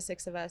 out of the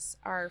 6 of us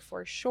are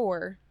for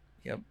sure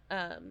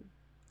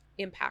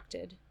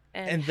impacted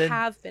and then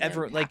have been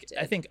impacted. Like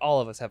I think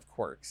all of us have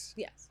quirks.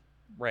 Yes.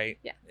 Right?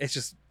 Yeah. It's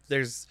just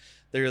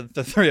there are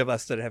the three of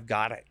us that have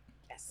got it.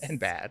 Yes. And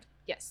bad.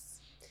 Yes.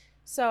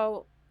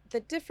 So the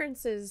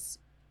differences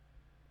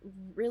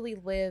really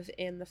live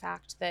in the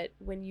fact that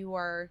when you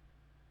are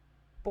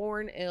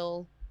born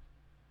ill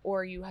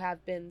or you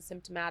have been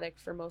symptomatic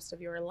for most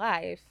of your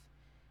life,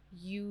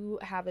 you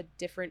have a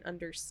different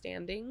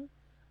understanding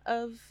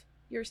of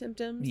your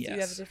symptoms. Yes. You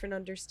have a different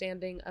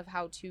understanding of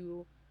how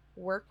to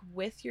work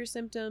with your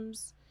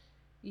symptoms.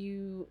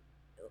 It's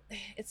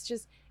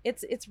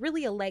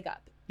really a leg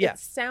up. Yeah. It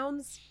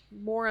sounds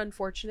more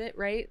unfortunate,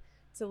 right?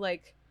 To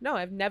like, no,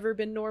 I've never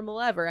been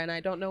normal ever and I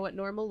don't know what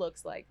normal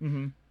looks like.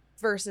 Mm-hmm.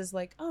 Versus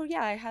like, oh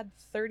yeah, I had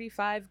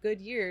 35 good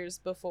years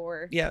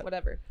before. Yeah.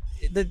 Whatever.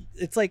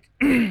 It's like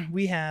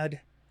we had,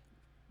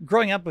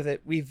 growing up with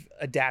it, we've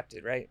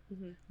adapted, right?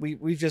 Mm-hmm.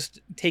 We've just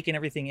taken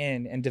everything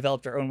in and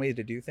developed our own way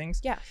to do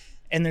things. Yeah.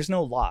 And there's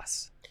no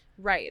loss.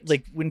 Right.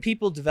 Like when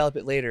people develop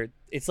it later,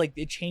 it's like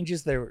it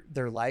changes their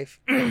life,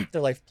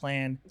 their life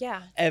plan,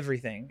 yeah.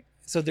 everything.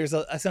 So there's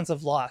a sense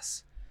of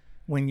loss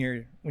when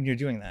you're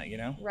doing that, you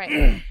know?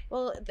 Right.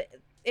 Well,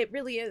 it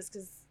really is,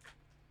 because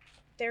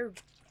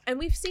and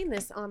we've seen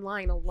this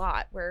online a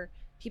lot where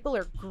people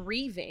are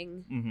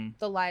grieving Mm-hmm.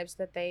 the lives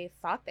that they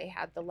thought they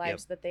had, the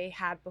lives that they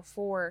had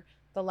before,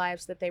 the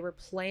lives that they were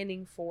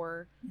planning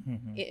for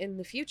Mm-hmm. in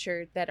the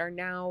future that are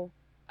now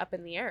up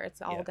in the air.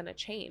 It's all going to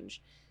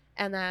change.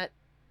 And that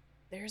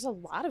there's a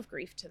lot of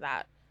grief to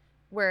that,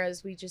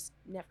 whereas we just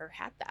never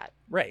had that.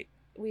 Right.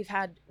 We've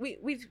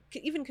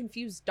even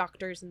confused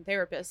doctors and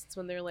therapists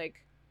when they're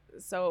like,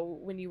 so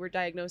when you were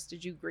diagnosed,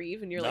 did you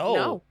grieve? And you're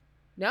like,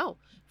 no.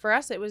 For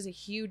us, it was a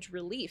huge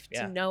relief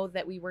to know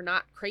that we were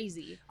not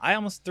crazy. I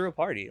almost threw a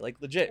party, like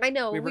legit. I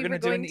know. We were going to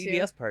do an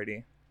EDS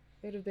party.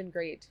 It would have been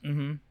great.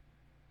 Mm-hmm.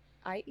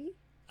 IE?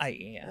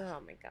 IE, yeah.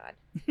 Oh my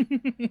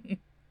God.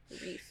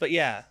 Relief. But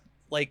yeah,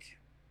 like,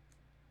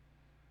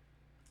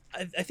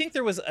 I think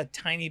there was a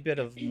tiny bit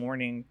of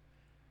mourning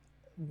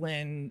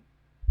when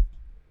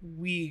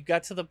we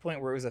got to the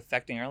point where it was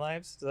affecting our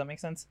lives. Does that make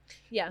sense?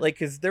 Yeah. Like,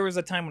 because there was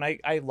a time when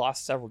I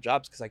lost several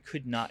jobs because I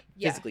could not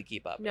physically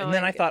keep up. No, and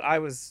then I thought I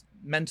was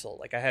mental.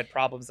 Like, I had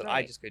problems that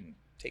I just couldn't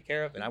take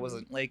care of. And I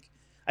wasn't like,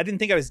 I didn't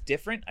think I was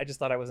different. I just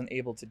thought I wasn't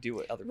able to do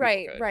what other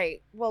people could.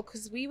 Right. Well,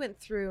 because we went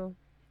through,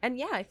 and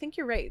yeah, I think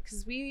you're right.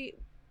 Because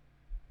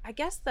I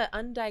guess the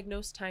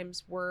undiagnosed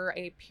times were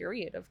a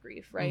period of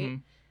grief, right? Mm-hmm.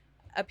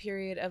 A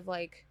period of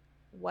like,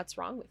 what's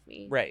wrong with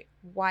me? Right.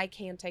 Why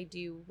can't I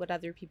do what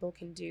other people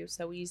can do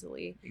so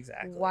easily?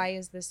 Exactly. Why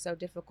is this so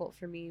difficult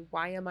for me?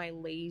 Why am I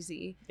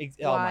lazy?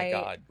 Oh my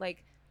God.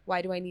 Like,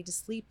 why do I need to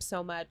sleep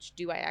so much?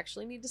 Do I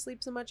actually need to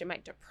sleep so much? Am I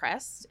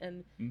depressed?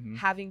 And Mm-hmm.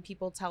 having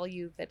people tell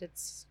you that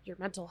it's your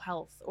mental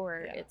health,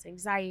 or it's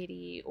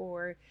anxiety,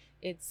 or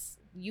it's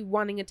you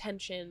wanting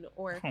attention,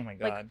 or oh my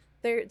God.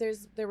 Like,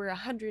 there were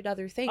 100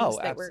 other things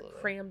that were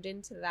crammed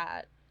into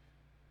that.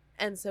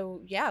 And so,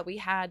 yeah, we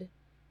had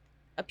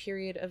a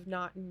period of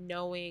not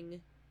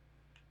knowing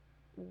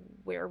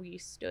where we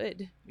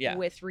stood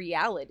with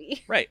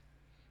reality. Right.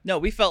 No,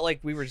 we felt like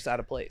we were just out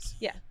of place.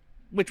 Yeah.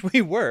 Which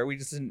we were. We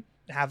just didn't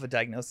have a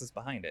diagnosis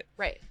behind it.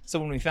 Right. So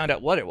when we found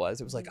out what it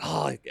was like,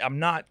 oh, I'm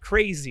not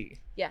crazy.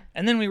 Yeah.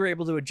 And then we were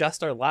able to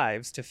adjust our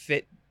lives to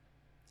fit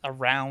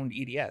around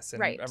EDS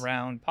and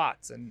around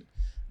POTS. And,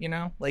 you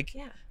know, like,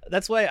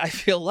 that's why I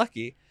feel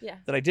lucky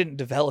that I didn't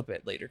develop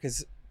it later,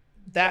 because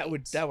that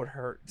would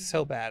hurt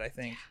so bad, I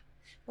think. Yeah.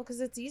 Well,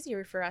 because it's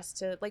easier for us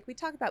to, like, we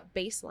talk about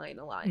baseline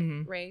a lot,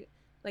 right?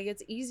 Like,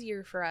 it's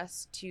easier for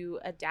us to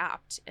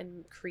adapt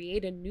and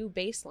create a new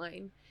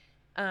baseline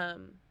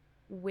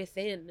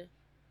within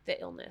the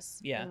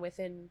illness and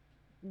within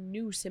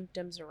new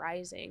symptoms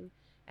arising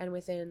and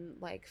within,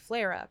 like,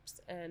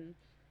 flare-ups and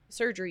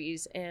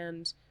surgeries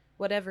and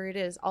whatever it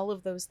is. All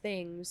of those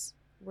things,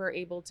 we're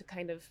able to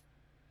kind of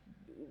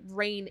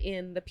rein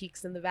in the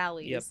peaks and the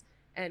valleys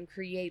and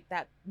create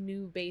that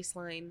new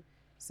baseline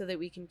so that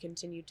we can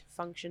continue to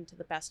function to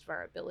the best of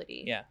our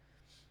ability. Yeah.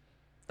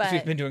 But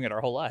we've been doing it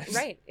our whole lives.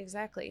 Right,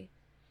 exactly.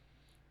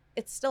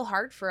 It's still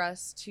hard for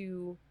us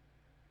to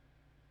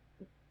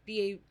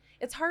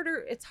it's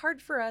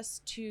hard for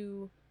us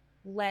to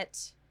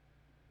let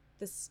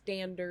the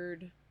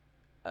standard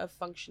of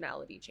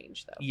functionality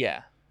change, though.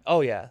 Yeah. Oh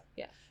yeah.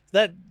 Yeah.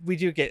 That we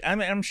do get. I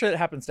mean, I'm sure it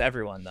happens to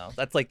everyone, though.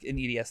 That's like an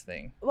EDS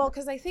thing. Well,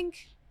 because I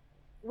think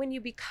when you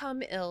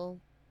become ill,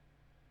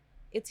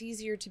 it's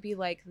easier to be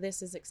like,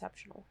 this is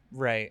exceptional.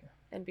 Right.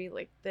 And be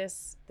like,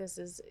 this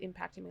is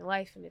impacting my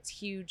life, and it's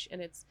huge,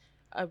 and it's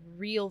a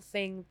real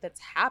thing that's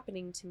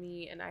happening to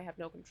me, and I have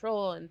no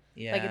control. And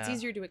like, it's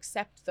easier to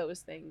accept those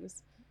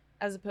things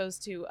as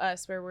opposed to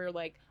us, where we're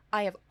like,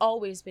 I have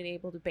always been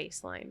able to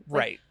baseline.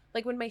 Right.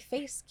 Like when my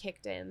face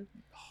kicked in,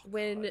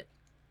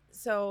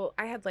 so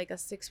I had like a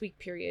 6-week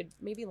period,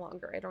 maybe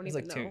longer. I don't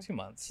even know. 2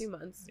 months. 2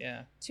 months.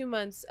 Yeah. 2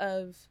 months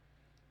of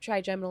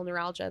trigeminal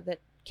neuralgia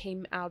that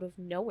came out of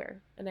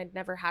nowhere, and I'd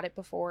never had it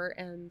before,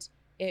 and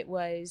it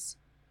was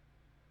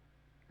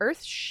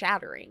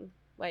earth-shattering.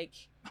 Like,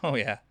 oh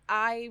yeah,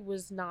 I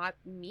was not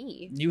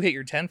me. You hit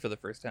your 10 for the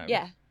first time.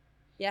 Yeah.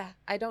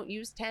 I don't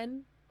use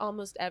 10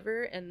 almost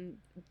ever, and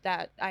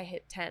that I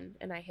hit 10,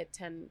 and I hit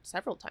 10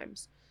 several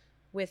times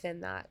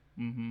within that.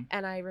 Mm-hmm.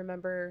 And I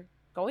remember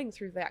going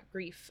through that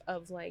grief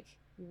of like,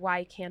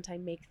 why can't I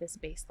make this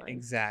baseline?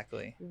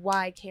 Exactly.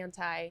 Why can't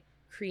I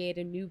create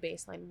a new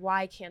baseline?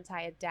 Why can't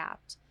I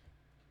adapt?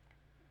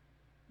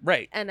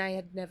 Right. And I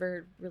had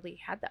never really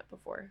had that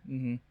before.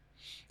 Mm-hmm.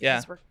 Yeah.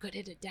 Because we're good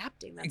at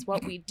adapting. That's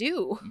what we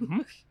do.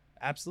 Mm-hmm.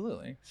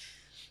 Absolutely.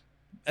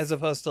 As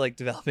opposed to like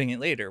developing it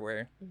later,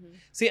 where Mm-hmm.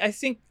 see, I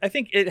think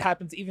it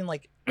happens even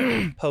like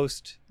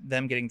post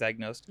them getting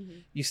diagnosed. Mm-hmm.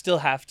 You still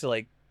have to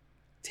like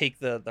take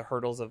the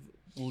hurdles of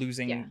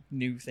losing Yeah.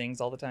 new things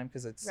all the time,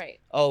 because it's Right.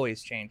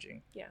 always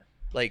changing. Yeah.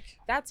 Like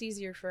That's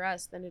easier for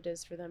us than it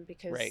is for them,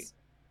 because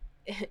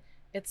Right.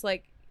 it's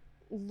like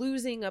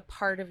losing a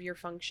part of your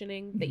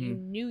functioning that you Mhm.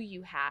 knew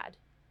you had.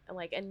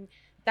 And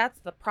that's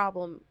the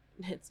problem.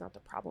 It's not the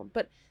problem,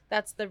 but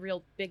that's the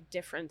real big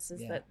difference,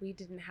 is Yeah. that we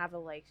didn't have a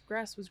like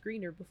grass was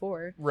greener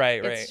before.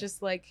 right. It's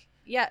just like,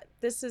 yeah,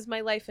 this is my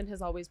life and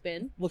has always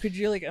been. Well, could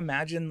you like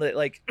imagine that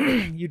like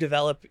you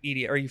develop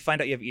EDS, or you find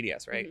out you have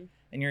EDS, right? Mhm.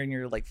 And you're in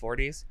your like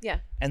 40s. Yeah.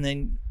 And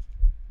then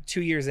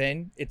 2 years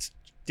in, it's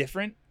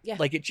different. Yeah.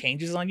 Like it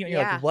changes on you. And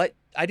you're Yeah. like, what?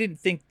 I didn't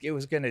think it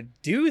was gonna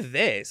do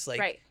this. Like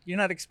Right. you're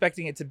not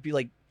expecting it to be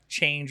like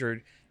change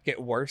or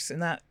get worse in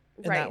that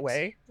Right.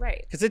 way.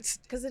 Right.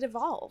 Because It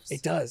evolves.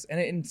 it does, and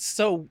it's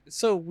so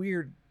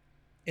weird,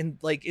 and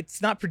like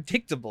it's not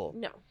predictable.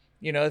 No.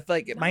 You know, if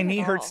like Not my at knee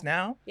hurts all.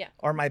 now, Yeah.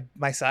 or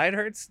my side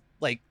hurts,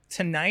 like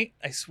tonight,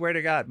 I swear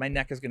to God, my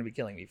neck is gonna be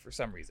killing me for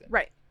some reason.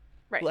 Right.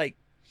 Right. Like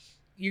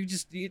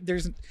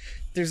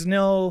there's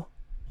no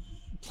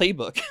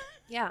playbook.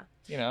 Yeah.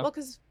 You know. Well,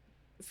 because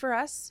for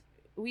us,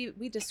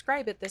 we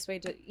describe it this way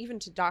to even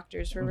to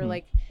doctors, where we're Mhm.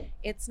 like,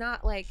 it's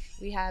not like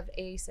we have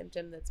a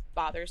symptom that's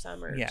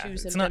bothersome, or Yeah, two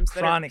it's not symptoms that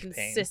are chronic pain.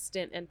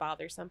 consistent and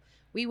bothersome.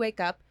 We wake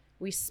up,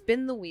 we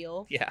spin the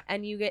wheel, Yeah.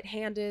 and you get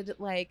handed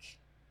like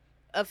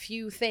a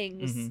few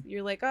things. Mhm.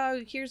 You're like,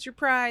 oh, here's your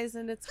prize,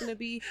 and it's gonna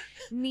be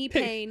knee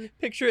pain.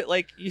 Picture it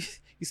like you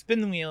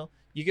spin the wheel,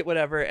 you get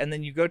whatever, and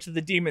then you go to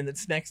the demon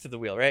that's next to the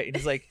wheel, right? And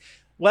he's like,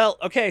 well,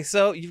 okay,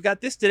 so you've got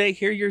this today.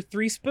 Here are your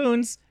 3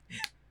 spoons.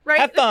 Right.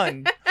 Have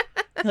fun.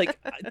 Like,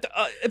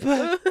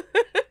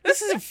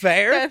 this isn't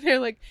fair. And they're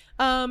like,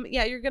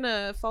 yeah, you're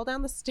gonna fall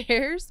down the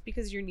stairs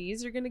because your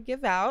knees are gonna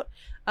give out,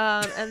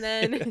 and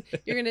then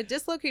you're gonna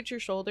dislocate your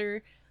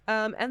shoulder,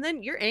 and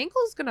then your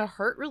ankle is gonna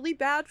hurt really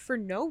bad for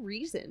no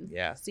reason.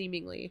 Yeah.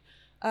 Seemingly.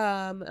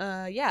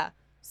 Yeah.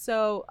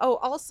 So, oh,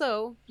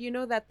 also, you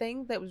know that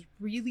thing that was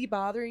really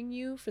bothering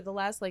you for the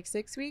last like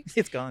 6 weeks?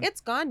 It's gone. It's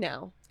gone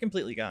now. It's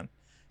completely gone.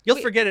 You'll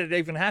Wait. forget it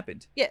even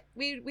happened. Yeah,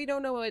 we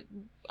don't know what.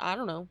 I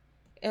don't know.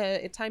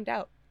 It timed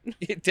out.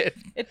 It did.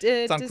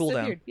 It on cooldown.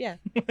 disappeared. Yeah.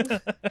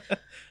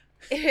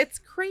 It's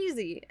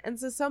crazy. And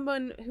so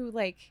someone who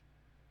like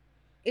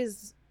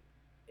is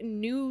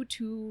new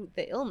to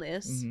the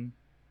illness, Mhm.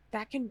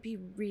 that can be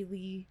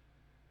really,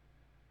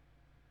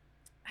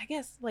 I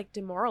guess, like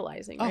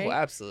demoralizing, right? Oh,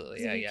 absolutely.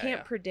 'Cause Yeah, if you yeah, can't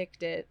yeah.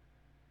 predict it,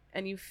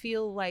 and you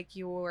feel like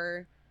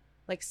you're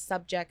like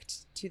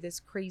subject to this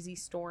crazy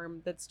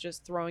storm that's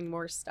just throwing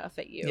more stuff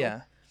at you.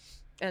 Yeah.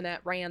 And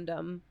at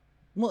random.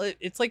 Well,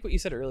 it's like what you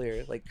said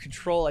earlier. Like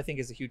control, I think,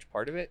 is a huge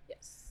part of it,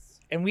 Yes.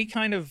 and we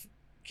kind of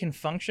can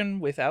function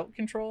without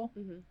control,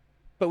 Hmm.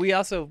 but we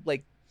also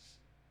like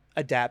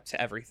adapt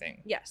to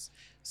everything. Yes.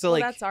 So Well,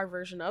 like that's our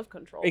version of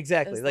control.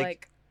 Exactly, Is,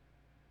 like-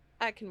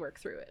 I can work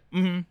through it.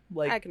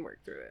 like I can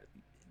work through it.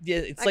 yeah,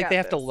 it's I like got they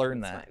have to this. learn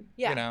It's that. fine.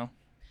 Yeah. You know.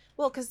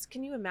 Well, because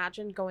can you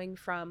imagine going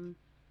from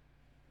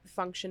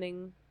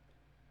functioning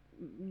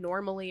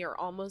normally or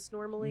almost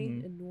normally,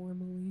 Mhm. and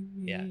normally,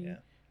 Yeah.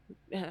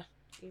 yeah,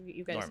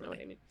 you guys know what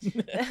I Normally.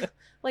 mean.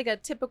 Like a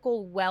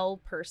typical well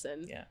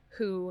person, Yeah.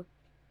 who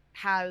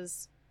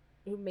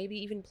maybe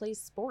even plays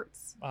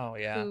sports, Oh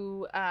yeah.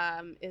 who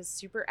is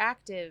super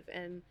active,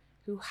 and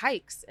who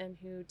hikes, and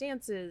who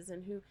dances,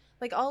 and who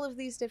like all of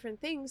these different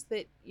things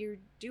that you're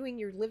doing,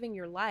 you're living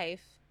your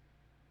life,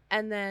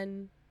 and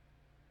then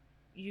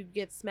you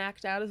get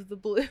smacked out of the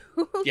blue.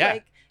 Yeah.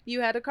 Like you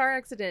had a car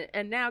accident,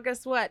 and now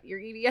guess what, your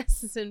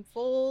EDS is in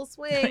full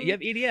swing. You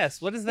have EDS.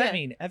 What does that Yeah.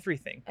 mean?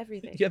 Everything.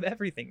 Everything. You have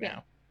everything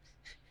Yeah.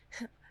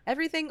 now.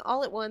 Everything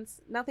all at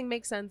once, nothing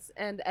makes sense,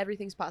 and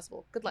everything's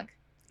possible. Good luck.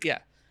 Yeah.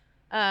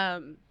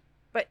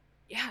 But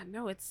yeah,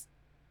 no, it's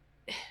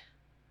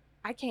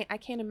I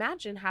can't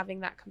imagine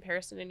having that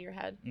comparison in your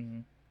head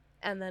Hmm.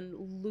 and then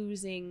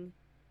losing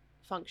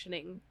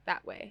functioning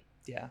that way.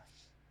 Yeah.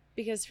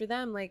 Because for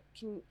them, like,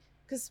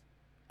 because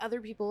other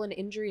people, an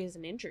injury is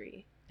an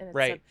injury, and it's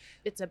Right.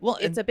 it's a Well,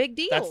 it's a big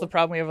deal. That's the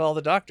problem we have with all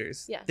the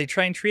doctors. Yeah. They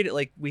try and treat it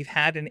like we've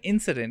had an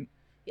incident,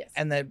 Yes.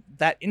 and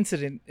that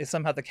incident is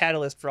somehow the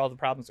catalyst for all the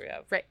problems we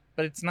have. Right.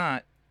 But it's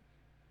not.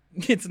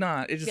 It's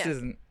not. It just Yeah.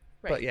 isn't.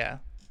 Right. But yeah.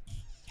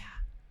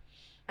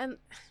 And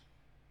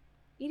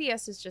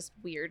EDS is just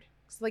weird.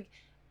 'Cause, like,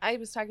 I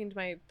was talking to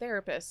my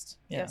therapist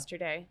Yeah.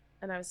 yesterday,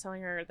 and I was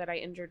telling her that I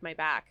injured my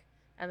back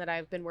and that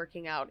I've been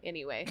working out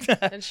anyway.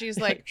 And she's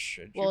like,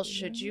 should well, be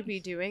should doing you that? be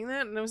doing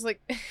that? And I was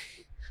like,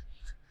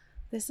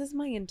 this is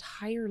my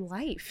entire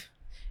life.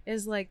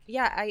 is like,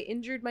 yeah, I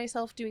injured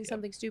myself doing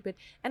something stupid,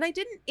 and I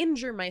didn't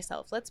injure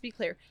myself. Let's be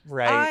clear.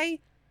 Right. I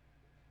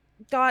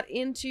got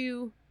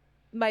into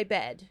my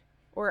bed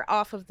or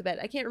off of the bed.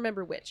 I can't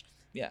remember which.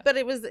 Yeah. But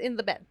it was in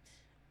the bed.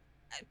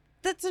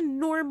 That's a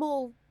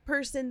normal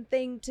person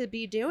thing to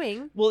be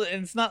doing. Well,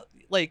 and it's not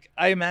like,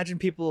 I imagine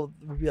people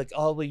would be like,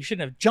 oh, well, you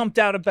shouldn't have jumped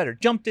out of bed or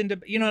jumped into,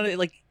 you know,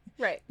 like,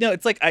 Right. no,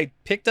 it's like I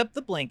picked up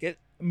the blanket,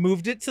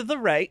 moved it to the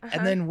right,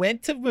 and then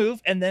went to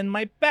move, and then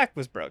my back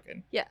was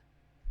broken. Yeah.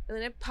 And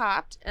then it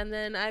popped, and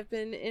then I've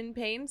been in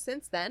pain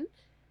since then.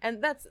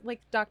 And that's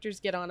like, doctors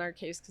get on our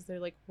case because they're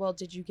like, well,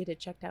 did you get it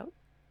checked out?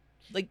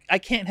 Like, I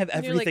can't have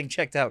And you're everything like,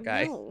 checked out,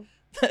 guy. No.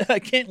 I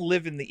can't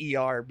live in the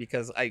ER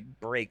because I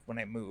break when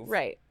I move.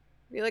 Right.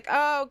 You're like,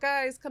 oh,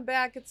 guys, come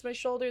back. It's my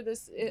shoulder.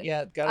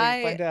 Yeah,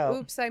 gotta find out.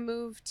 Oops, I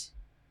moved.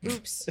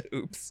 Oops.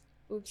 Oops.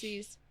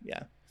 Oopsies.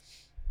 Yeah.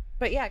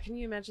 But yeah, can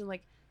you imagine,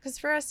 like, because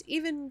for us,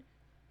 even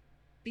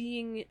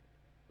being,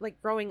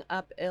 like, growing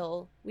up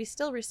ill, we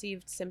still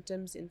received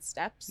symptoms in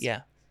steps.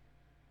 Yeah.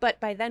 But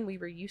by then we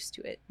were used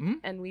to it. Mm-hmm.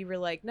 And we were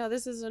like, no,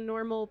 this is a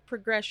normal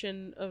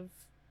progression of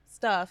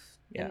stuff.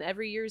 Yeah. And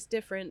every year's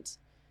different.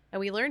 And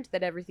we learned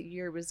that every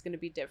year was going to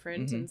be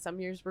different. Mm-hmm. And some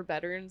years were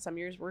better and some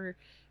years were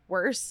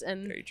worse.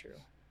 And very true.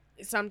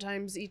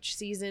 Sometimes each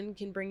season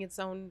can bring its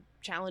own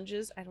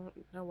challenges. I don't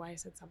know why I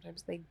said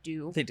sometimes. They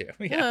do. They do.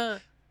 Yeah.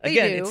 They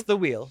Again, do. it's the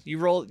wheel.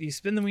 You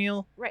spin the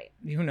wheel. Right.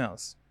 Who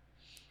knows?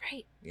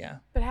 Right. Yeah.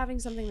 But having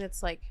something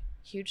that's like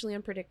hugely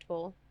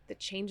unpredictable, that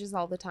changes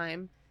all the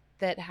time,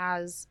 that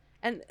has,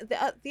 and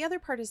the other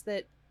part is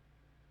that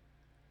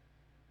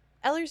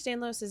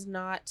Ehlers-Danlos is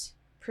not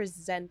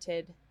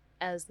presented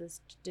as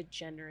this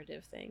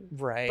degenerative thing.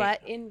 Right.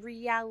 But in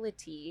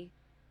reality,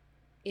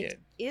 it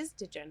is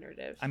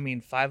degenerative. I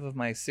mean, 5 of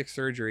my 6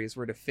 surgeries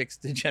were to fix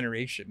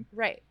degeneration.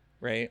 Right.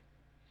 Right.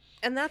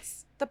 And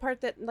that's the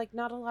part that, like,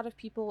 not a lot of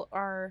people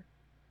are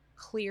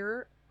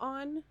clear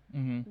on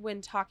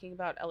when talking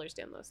about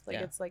Ehlers-Danlos. Like,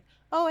 it's like,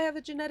 oh, I have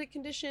a genetic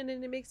condition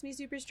and it makes me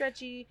super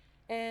stretchy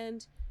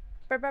and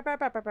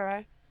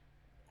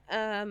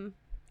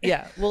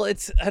yeah, well,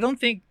 I don't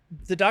think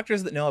the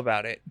doctors that know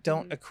about it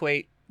don't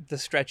equate the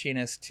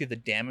stretchiness to the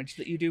damage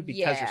that you do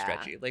because you're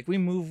stretchy. Like, we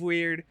move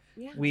weird,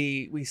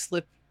 we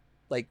slip,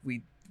 like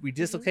we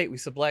dislocate, we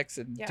sublux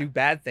and do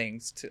bad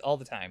things all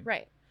the time.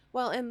 Right.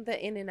 Well, and the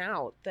in and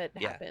out that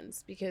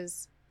happens,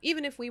 because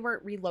even if we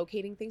weren't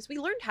relocating things, we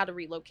learned how to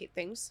relocate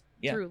things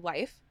through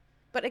life.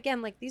 But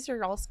again, like, these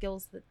are all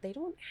skills that they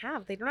don't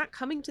have. They're not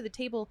coming to the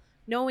table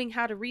knowing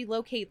how to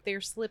relocate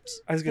their slipped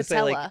I was gonna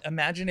patella. say, like,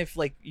 imagine if,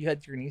 like, you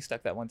had your knee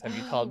stuck that one time.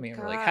 You called me and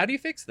were like, "How do you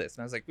fix this?"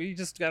 And I was like, "Well, you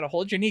just gotta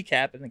hold your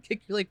kneecap and then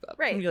kick your leg up."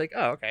 Right. And you're like,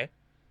 "Oh, okay."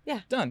 Yeah.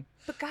 Done.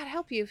 But God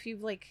help you if you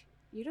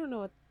you don't know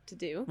what to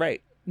do.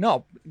 Right.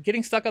 No,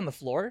 getting stuck on the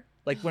floor,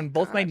 like when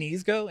both my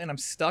knees go and I'm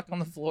stuck on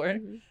the floor,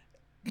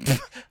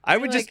 I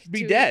would just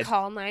be dead.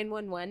 Call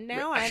 911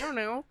 now. I don't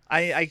know.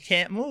 I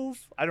can't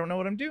move. I don't know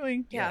what I'm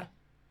doing. Yeah.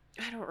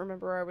 I don't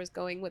remember where I was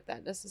going with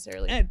that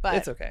necessarily. But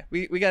it's okay.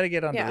 We got to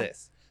get onto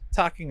this.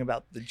 Talking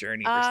about the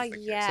journey versus the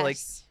cure. Yes.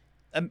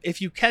 So, like,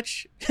 if you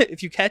catch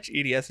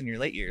EDS in your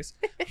late years,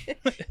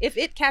 if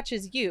it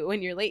catches you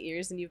in your late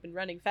years and you've been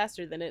running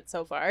faster than it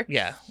so far,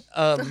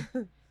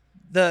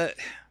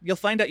 you'll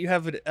find out you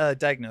have a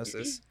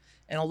diagnosis,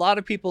 and a lot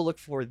of people look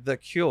for the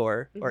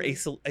cure or a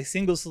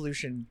single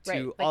solution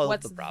to all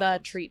of the problems.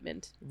 What's the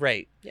treatment?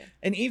 Right. Yeah.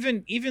 And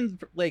even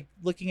like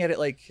looking at it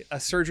like a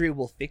surgery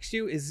will fix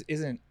you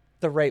isn't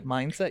the right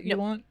mindset you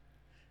want.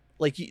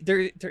 Like,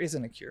 there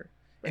isn't a cure.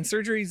 Right. And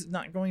surgery is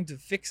not going to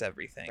fix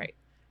everything. Right.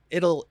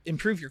 It'll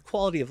improve your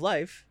quality of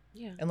life.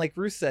 Yeah. And like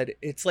Ruth said,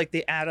 it's like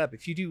they add up.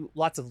 If you do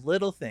lots of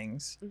little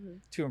things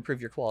to improve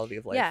your quality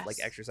of life, like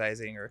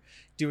exercising or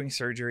doing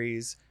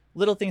surgeries,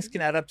 little things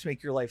can add up to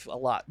make your life a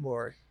lot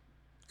more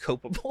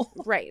copable.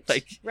 Right.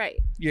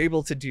 You're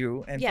able to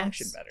do and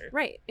function better.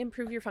 Right.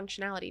 Improve your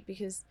functionality,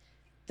 because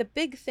the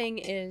big thing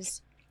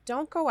is,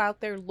 don't go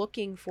out there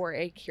looking for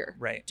a cure.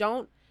 Right.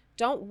 Don't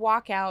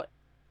walk out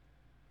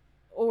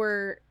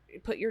or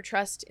put your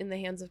trust in the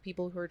hands of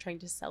people who are trying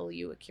to sell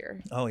you a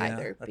cure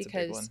either, that's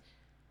because a big one.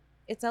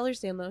 It's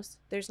Ehlers-Danlos.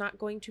 There's not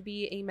going to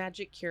be a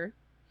magic cure.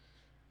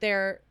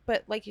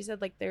 But like you said,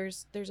 like,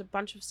 there's a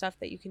bunch of stuff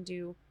that you can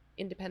do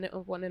independent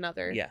of one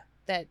another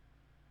that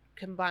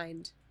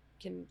combined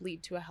can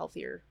lead to a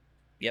healthier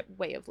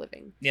way of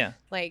living. Yeah.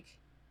 Like,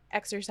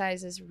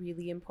 exercise is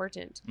really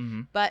important.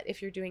 But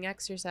if you're doing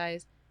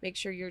exercise, make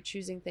sure you're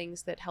choosing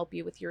things that help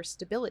you with your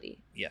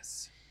stability.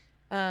 Yes.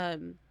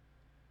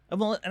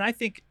 Well, and I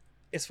think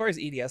as far as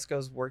EDS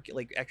goes,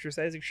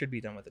 exercising should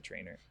be done with a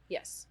trainer.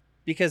 Yes.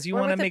 Because you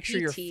want to make sure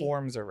your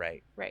forms are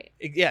right. Right.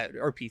 Yeah,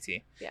 or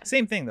PT. Yeah.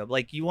 Same thing, though.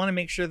 Like, you want to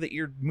make sure that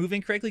you're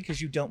moving correctly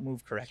because you don't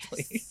move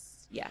correctly.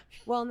 Yes. Yeah.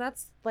 Well, and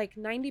that's like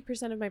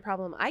 90% of my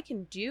problem. I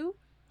can do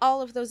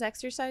all of those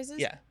exercises.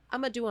 Yeah.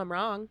 I'm going to do them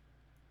wrong.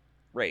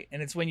 Right.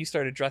 And it's when you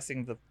start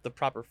addressing the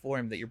proper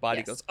form that your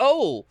body goes,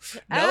 oh,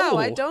 no. Oh,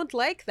 I don't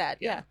like that.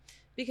 Yeah.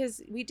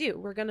 Because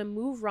we're going to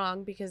move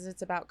wrong because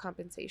it's about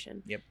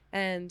compensation. Yep.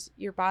 And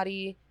your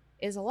body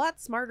is a lot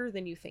smarter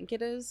than you think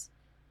it is.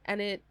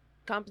 and it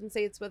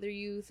compensates whether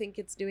you think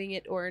it's doing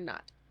it or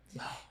not.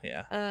 Oh,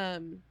 yeah.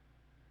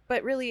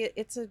 But really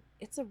it's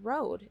a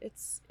road.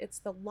 It's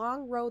the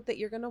long road that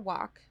you're going to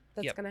walk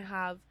that's Yep. going to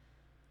have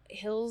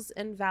hills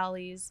and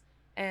valleys,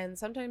 and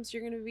sometimes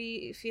you're going to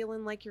be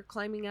feeling like you're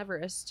climbing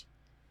Everest.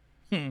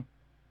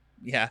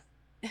 Yeah.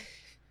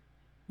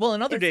 Well,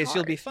 in other It's days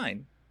you'll hard. be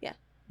fine. Yeah.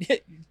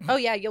 Oh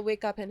yeah, you'll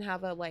wake up and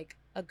have a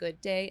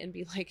good day and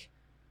be like,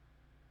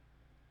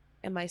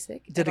 am I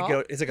sick? Did at it go?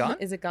 all? Is it gone?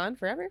 Is it gone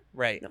forever?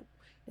 Right. No.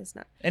 It's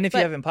not. And if But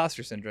you have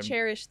imposter syndrome,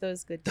 Cherish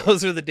those good days.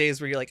 those are the days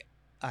where you're like,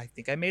 I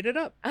think I made it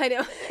up. I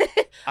know.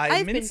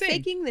 I've been insane.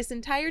 faking this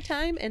entire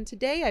time, and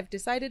today I've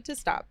decided to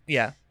stop.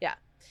 Yeah.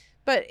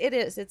 But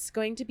it's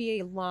going to be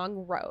a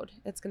long road.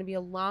 It's going to be a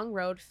long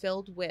road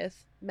filled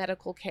with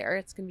medical care.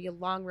 It's going to be a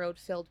long road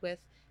filled with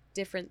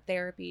different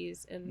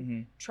therapies and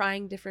Hmm.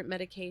 trying different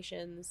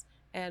medications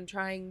and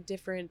trying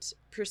different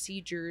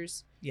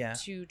procedures Yeah.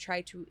 to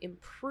try to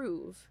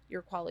improve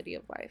your quality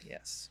of life.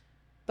 Yes.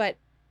 But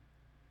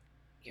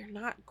you're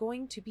not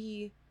going to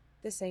be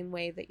the same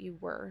way that you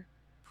were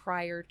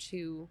prior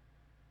to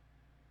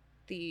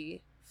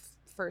the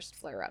first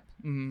flare up.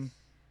 Hmm.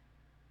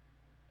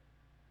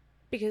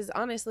 Because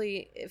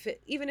honestly,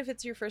 even if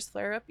it's your first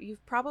flare up,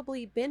 you've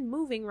probably been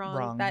moving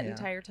wrong that yeah.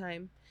 entire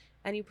time,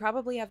 and you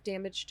probably have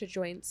damage to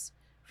joints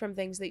from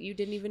things that you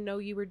didn't even know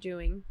you were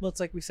doing. Well, it's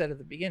like we said at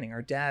the beginning.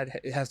 Our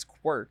dad has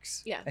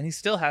quirks. Yeah. And he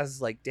still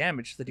has like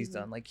damage that he's Mhm.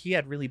 done. Like he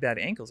had really bad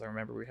ankles. I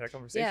remember we had a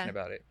conversation Yeah.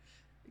 about it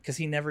because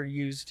he never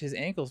used his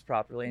ankles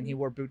properly, and he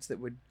wore boots that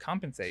would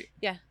compensate.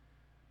 Yeah.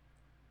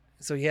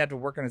 So he had to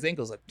work on his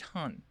ankles a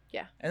ton.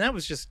 Yeah. And that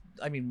was just,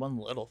 I mean, one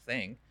little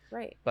thing,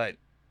 Right. but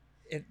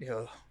it,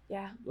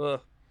 Yeah.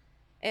 it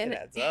And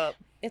adds up.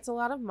 it's a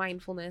lot of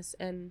mindfulness,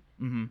 and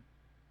Hmm.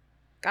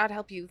 God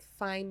help you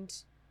find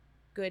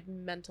good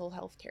mental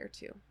health care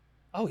too.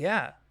 Oh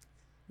yeah,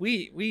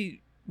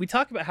 we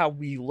talk about how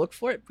we look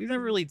for it. We've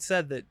never really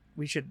said that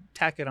we should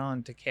tack it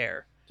on to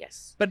care,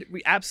 Yes. but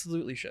we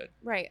absolutely should.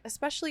 Right.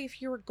 Especially if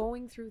you're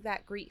going through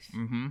that grief.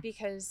 Mm-hmm.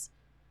 Because,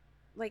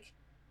 like,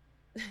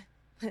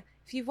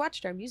 if you've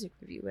watched our music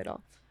review at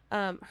all,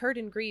 hurt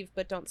and grieve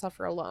but don't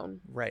suffer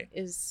alone Right.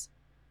 is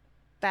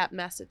that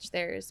message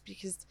there, is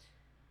because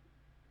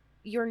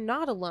you're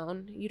not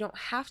alone. You don't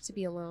have to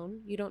be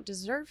alone. You don't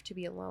deserve to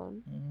be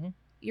alone. Mm-hmm.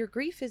 Your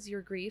grief is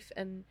your grief,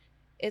 and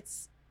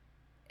it's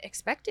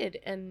expected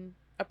and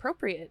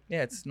appropriate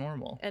Yeah, it's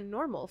normal. and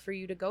normal for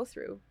you to go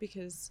through,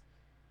 because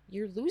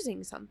you're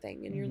losing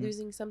something, and you're Mhm.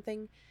 losing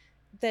something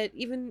that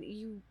even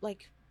you,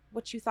 like,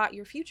 what you thought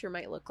your future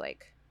might look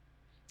like.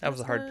 That was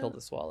a That's hard not- pill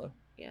to swallow.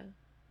 Yeah.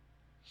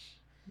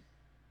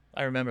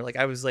 I remember, like,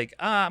 I was like,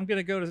 I'm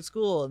gonna go to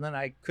school, and then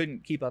I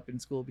couldn't keep up in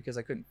school because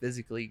I couldn't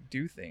physically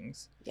do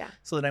things. Yeah.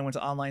 So then I went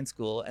to online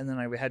school, and then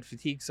I had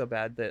fatigue so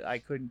bad that I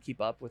couldn't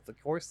keep up with the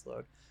course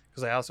load,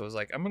 because I also was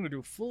like, I'm gonna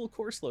do full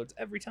course loads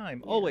every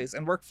time, Yeah. always,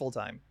 and work full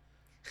time.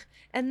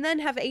 And then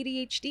have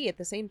ADHD at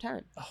the same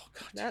time. Oh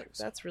god, dude, it was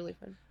so That's really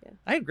fun. Yeah.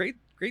 I had great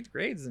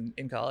grades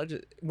in college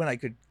when I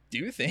could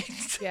do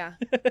things. Yeah.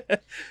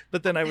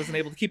 But then I wasn't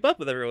able to keep up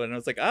with everyone, and I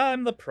was like,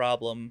 I'm the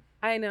problem.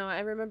 I know. I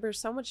remember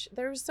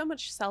there was so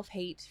much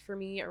self-hate for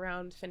me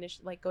around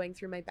going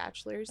through my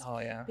bachelor's, Oh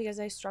yeah. because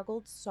I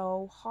struggled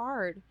so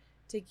hard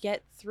to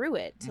get through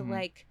it, to Mhm.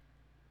 like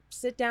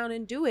sit down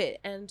and do it,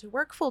 and to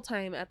work full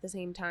time at the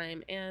same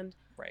time, and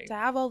Right. to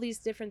have all these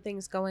different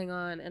things going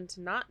on, and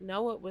to not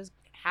know what was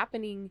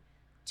happening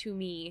to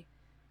me,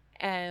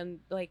 and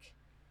like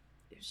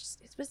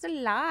it was a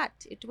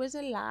lot. It was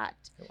a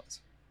lot. It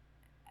was.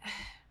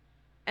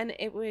 And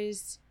it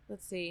was,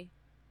 let's see,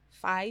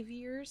 5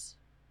 years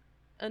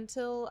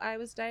until I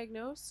was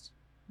diagnosed.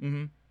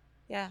 Mm-hmm.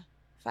 Yeah,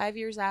 5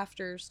 years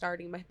after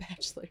starting my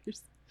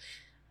bachelor's,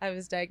 I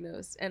was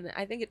diagnosed. And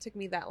I think it took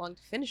me that long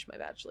to finish my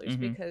bachelor's,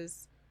 Mhm.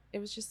 because it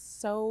was just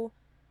so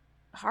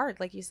hard,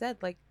 like you said,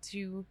 like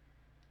to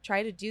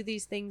try to do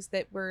these things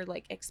that were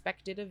like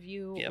expected of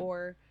you, Yep.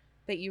 or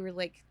that you were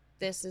like,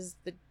 this is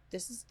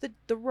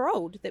the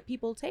road that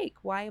people take.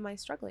 Why am I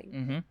struggling?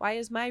 Mm-hmm. Why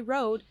is my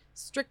road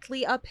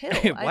strictly uphill?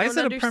 Why is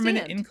it don't a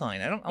permanent understand.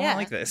 incline? I don't Yeah.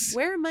 like this.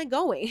 Where am I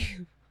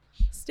going?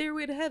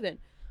 Stairway to heaven.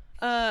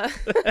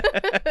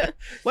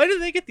 Why do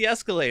they get the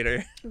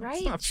escalator?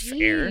 Right? not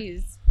fair.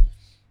 Jeez.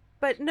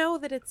 But know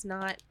that it's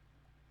not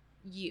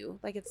you.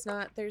 Like, it's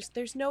not,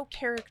 there's no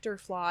character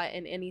flaw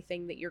in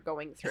anything that you're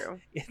going through.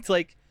 It's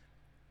like,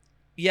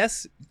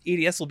 yes,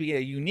 EDS will be a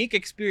unique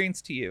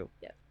experience to you.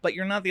 Yeah. But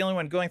you're not the only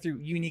one going through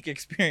unique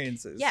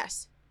experiences.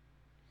 Yes.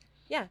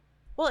 Yeah.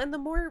 Well, and the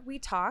more we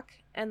talk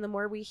and the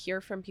more we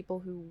hear from people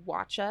who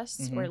watch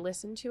us or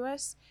listen to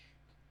us,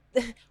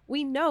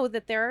 we know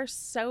that there are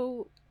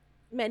so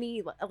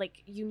many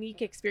like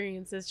unique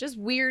experiences, just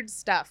weird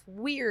stuff,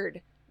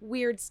 weird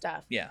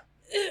stuff. Yeah.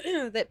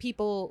 That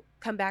people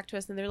come back to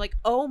us and they're like,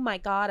 oh my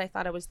God, I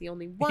thought I was the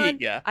only one.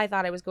 Yeah. I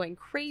thought I was going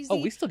crazy. Oh,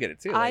 we still get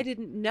it too. I like-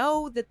 didn't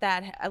know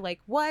that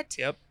like, what?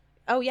 Yep.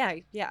 Oh yeah.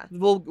 Yeah.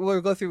 We'll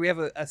go through. We have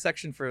a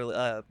section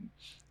for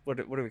what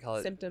do we call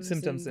it? Symptoms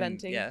and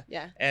venting. yeah.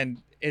 Yeah.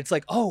 And it's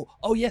like, oh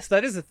yes,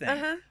 that is a thing.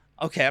 Uh-huh.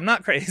 Okay, I'm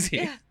not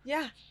crazy.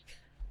 Yeah.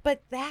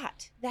 But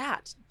that,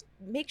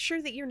 make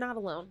sure that you're not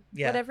alone.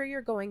 Yeah. Whatever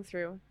you're going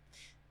through.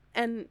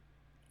 And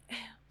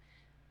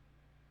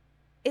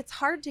it's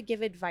hard to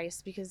give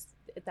advice because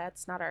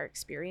that's not our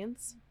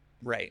experience.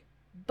 Right.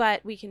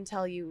 But we can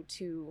tell you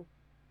to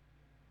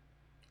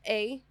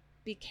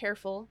be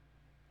careful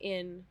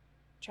in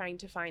trying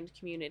to find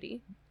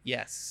community.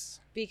 Yes.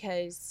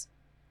 Because,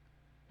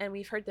 and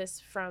we've heard this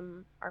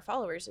from our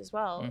followers as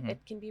well, Mhm.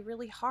 it can be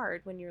really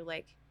hard when you're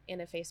like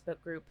in a Facebook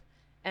group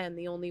and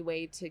the only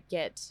way to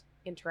get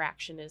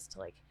interaction is to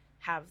like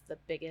have the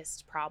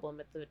biggest problem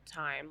at the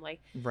time,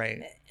 like,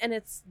 Right. and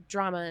it's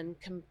drama and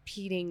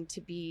competing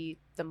to be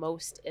the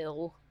most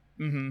ill,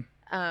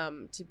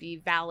 to be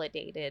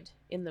validated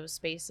in those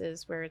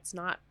spaces where it's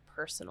not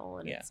personal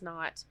and it's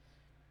not.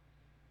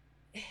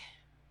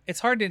 It's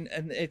hard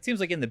and it seems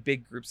like in the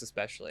big groups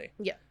especially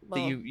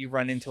Well, that you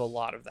run into a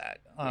lot of that.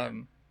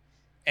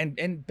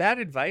 And bad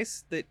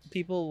advice that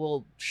people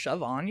will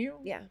shove on you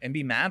and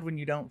be mad when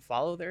you don't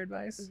follow their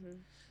advice.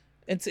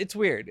 It's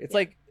weird. It's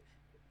like,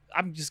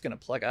 I'm just gonna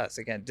plug us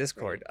again,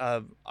 Discord.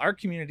 Right. Our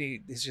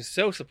community is just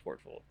so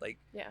supportful. Like,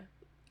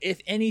 if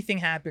anything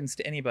happens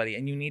to anybody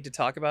and you need to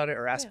talk about it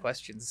or ask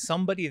questions,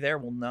 somebody there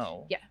will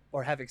know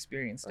or have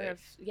experienced it.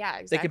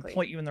 Exactly. They can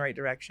point you in the right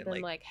direction.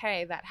 Then like,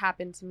 hey, that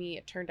happened to me.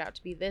 It turned out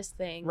to be this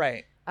thing.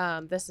 Right.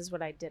 This is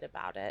what I did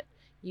about it.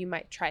 You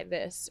might try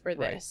this or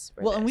this.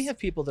 Or well, this. And we have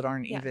people that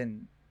aren't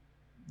even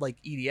like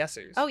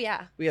EDSers. Oh,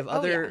 yeah. We have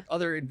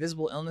other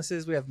invisible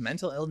illnesses. We have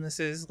mental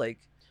illnesses. Like,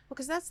 well,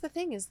 because that's the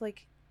thing is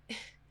like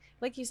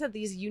you said,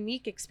 these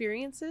unique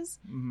experiences,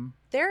 mm-hmm.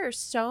 there are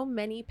so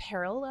many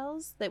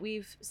parallels that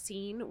we've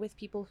seen with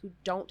people who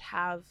don't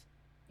have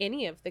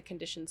any of the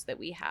conditions that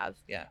we have.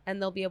 Yeah.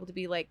 And they'll be able to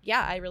be like,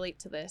 yeah, I relate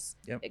to this.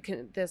 Yep.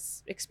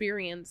 This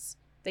experience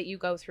that you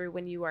go through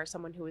when you are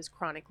someone who is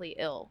chronically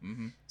ill.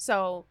 Mm-hmm.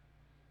 So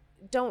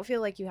don't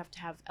feel like you have to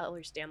have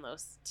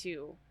Ehlers-Danlos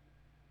to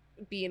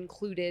be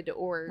included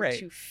or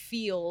to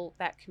feel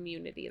that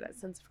community, that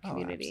sense of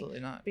community. Oh, absolutely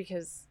not.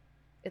 Because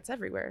it's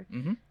everywhere.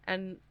 Mm-hmm.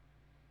 And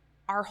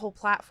our whole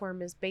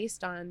platform is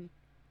based on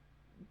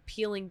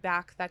peeling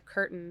back that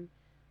curtain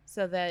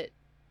so that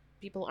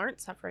people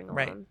aren't suffering alone.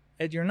 Right.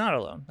 And you're not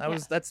alone.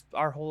 That's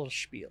our whole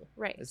spiel.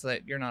 Right. Is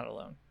that you're not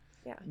alone.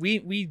 Yeah.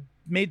 We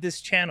made this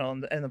channel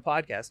and the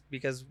podcast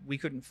because we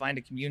couldn't find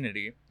a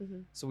community.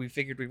 Mm-hmm. So we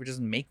figured we would just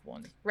make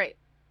one. Right.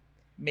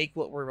 Make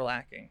what we're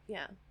lacking.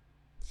 Yeah.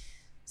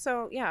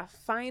 So,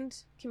 find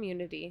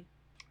community.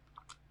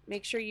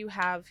 Make sure you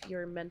have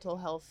your mental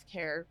health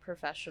care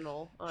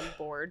professional on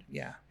board.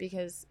 Yeah.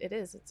 Because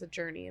it's a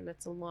journey and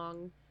it's a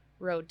long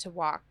road to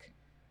walk,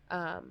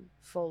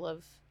 full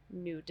of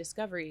new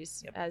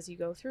discoveries as you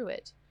go through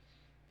it.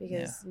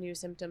 Because new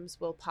symptoms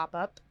will pop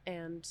up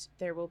and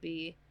there will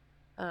be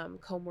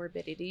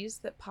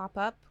comorbidities that pop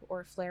up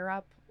or flare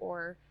up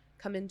or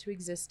come into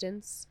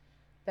existence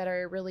that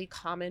are really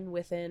common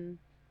within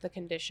the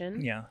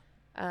condition. Yeah.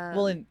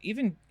 Well, and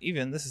even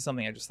this is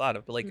something I just thought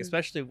of, but like,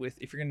 especially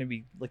if you're going to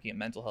be looking at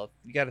mental health,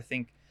 you got to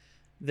think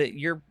that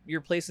your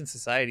place in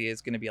society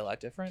is going to be a lot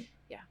different.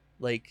 Yeah.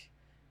 Like,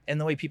 and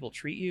the way people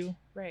treat you.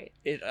 Right.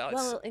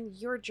 Well, and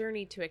your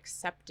journey to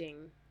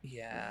accepting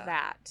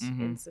that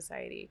in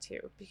society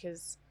too,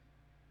 because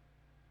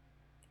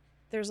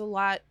there's a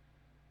lot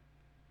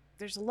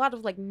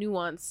of like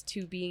nuance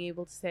to being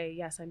able to say,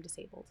 yes, I'm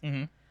disabled.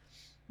 Mm-hmm.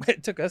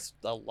 It took us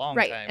a long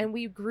time. Right. And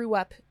we grew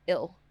up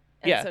ill.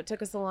 And so it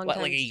took us a long time.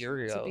 Like a year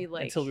ago, to be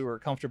like, until we were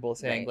comfortable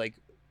saying like,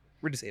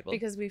 we're disabled.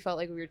 Because we felt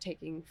like we were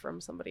taking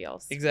from somebody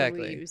else.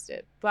 Exactly. When we used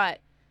it. But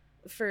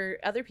for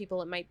other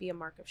people, it might be a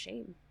mark of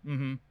shame.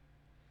 Mm-hmm.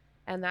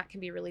 And that can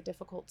be really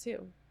difficult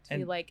too. To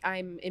be like,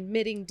 I'm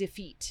admitting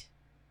defeat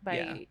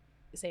by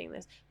saying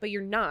this. But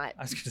you're not.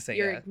 I was going to say,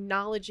 you're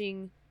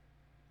acknowledging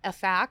a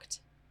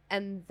fact,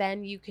 and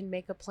then you can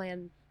make a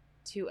plan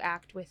to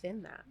act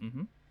within that.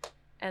 Mm-hmm.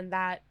 And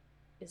that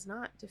is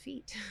not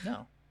defeat.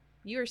 No.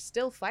 You're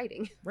still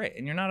fighting. Right.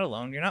 And you're not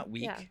alone. You're not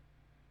weak. Yeah.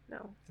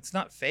 No. It's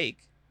not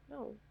fake.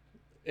 No.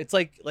 It's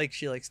like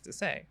she likes to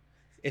say,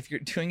 if you're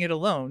doing it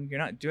alone, you're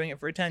not doing it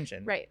for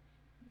attention. Right.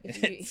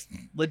 It's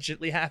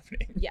legitimately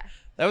happening. Yeah.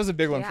 That was a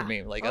big one for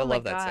me. Like, I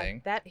love that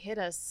saying. That hit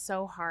us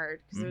so hard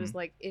because it was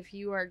like,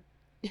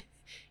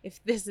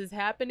 if this is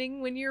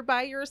happening when you're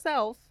by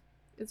yourself,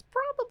 it's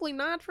probably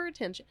not for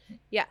attention.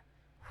 Yeah.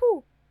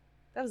 Whew.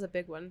 That was a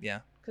big one. Yeah.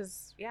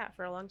 Because,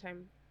 for a long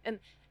time.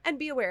 And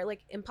be aware,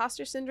 like,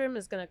 imposter syndrome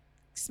is going to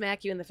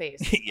smack you in the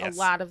face a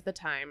lot of the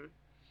time,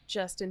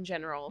 just in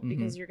general,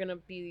 because you're going to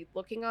be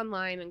looking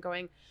online and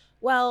going,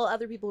 well,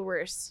 other people are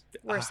worse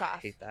off. I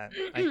hate that.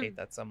 I hate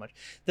that so much.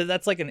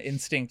 That's like an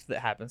instinct that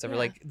happens.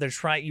 Like,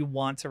 you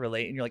want to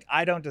relate, and you're like,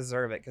 I don't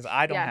deserve it because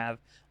I don't have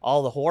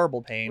all the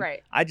horrible pain.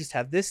 Right. I just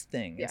have this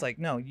thing. It's like,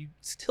 no, you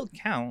still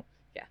count.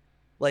 Yeah.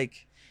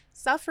 Like,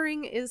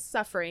 suffering is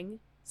suffering.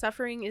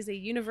 Suffering is a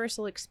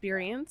universal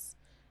experience.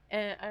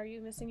 Are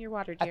you missing your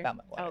water, dear? I found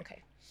my water. Oh,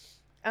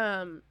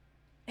 okay.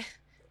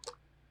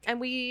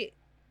 And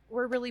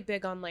we're really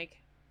big on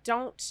like,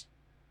 don't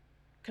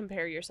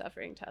compare your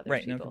suffering to other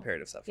right, people. no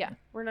comparative suffering. Yeah,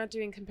 we're not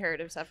doing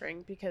comparative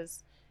suffering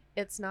because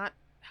it's not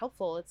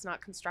helpful, it's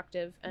not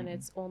constructive, and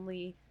it's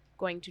only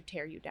going to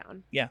tear you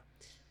down. Yeah.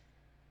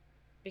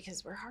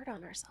 Because we're hard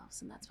on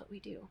ourselves, and that's what we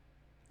do.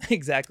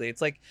 Exactly.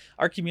 It's like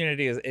our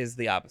community is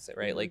the opposite,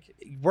 right? Like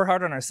we're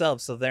hard on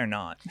ourselves, so they're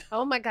not.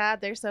 Oh my God,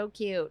 they're so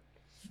cute.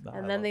 Oh,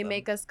 And then they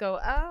make us go,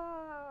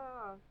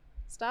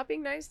 stop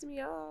being nice to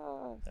me.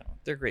 Oh. No,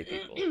 they're great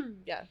people.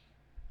 Yeah.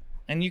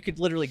 And you could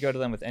literally go to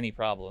them with any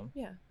problem.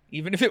 Yeah.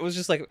 Even if it was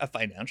just like a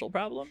financial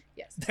problem.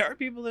 Yes. There are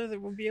people there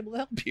that will be able to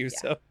help you. Yeah.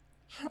 So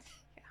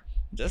Yeah.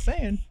 Just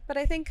saying. But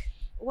I think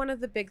one of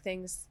the big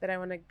things that I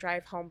want to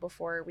drive home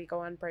before we go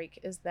on break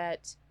is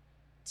that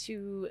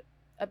to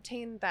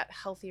obtain that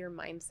healthier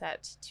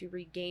mindset, to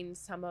regain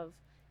some of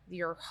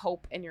your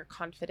hope and your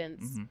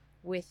confidence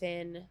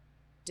within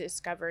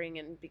discovering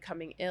and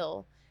becoming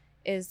ill,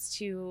 is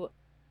to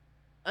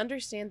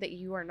understand that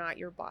you are not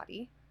your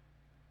body.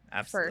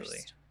 Absolutely.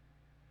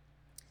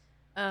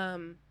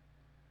 First.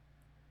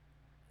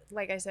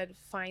 Like I said,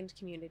 find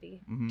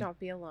community. Don't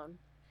be alone.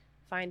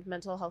 Find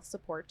mental health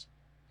support.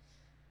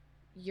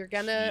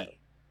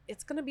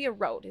 It's gonna be a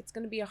road. It's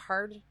gonna be a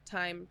hard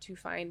time to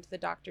find the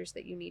doctors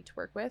that you need to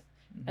work with,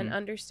 and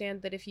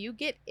understand that if you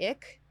get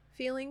ick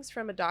feelings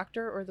from a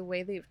doctor or the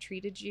way they've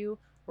treated you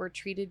or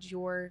treated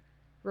your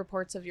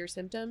reports of your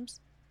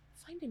symptoms,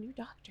 find a new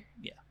doctor.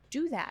 Yeah.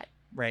 Do that.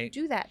 Right.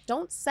 Do that.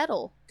 Don't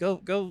settle.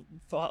 Go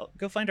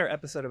find our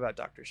episode about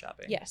doctor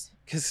shopping. Yes.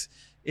 Because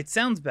it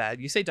sounds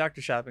bad. You say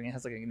doctor shopping, it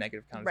has like a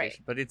negative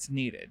connotation, but it's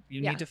needed.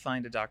 You need to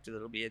find a doctor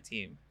that'll be a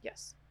team.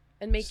 Yes.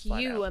 And make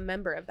you a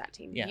member of that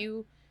team. Yeah.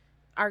 You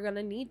are going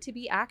to need to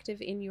be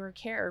active in your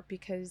care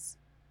because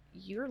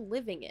you're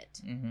living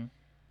it.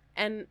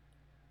 And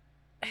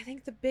I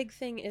think the big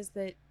thing is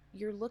that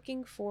you're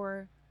looking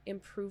for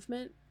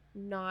improvement,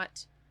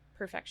 not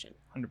perfection.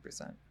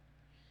 100%.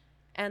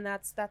 And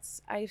that's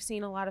I've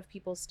seen a lot of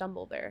people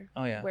stumble there.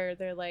 Oh yeah. Where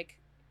they're like,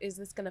 is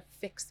this gonna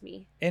fix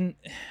me? And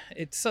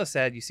it's so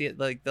sad. You see it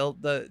like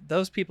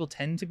those people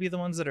tend to be the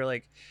ones that are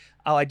like,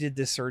 oh, I did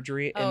this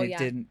surgery and it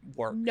didn't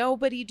work.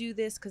 Nobody do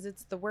this because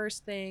it's the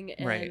worst thing,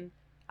 and right.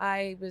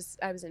 I was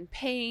in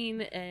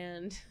pain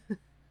and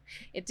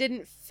it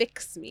didn't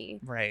fix me.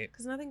 Right.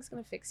 Because nothing's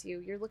gonna fix you.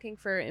 You're looking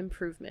for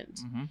improvement.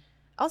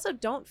 Also,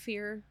 don't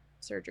fear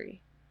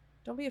surgery.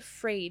 Don't be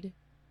afraid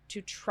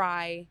to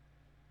try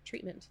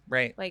treatment.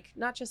 Right. Like,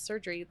 not just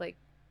surgery. Like,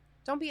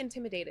 don't be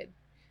intimidated.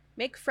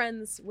 Make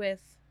friends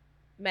with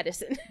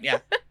medicine. Yeah.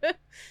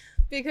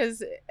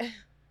 Because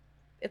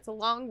it's a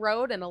long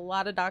road and a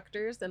lot of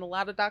doctors and a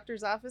lot of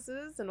doctors'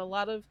 offices and a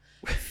lot of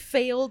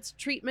failed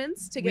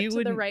treatments to get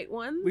to the right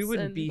ones. We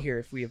wouldn't be here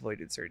if we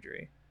avoided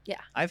surgery.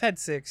 Yeah. I've had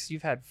 6.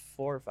 You've had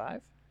 4 or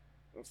 5?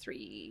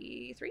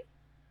 3.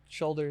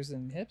 Shoulders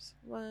and hips?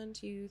 1,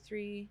 2,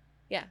 3.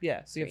 Yeah.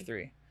 Yeah. So you have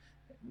 3.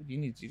 You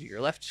need to do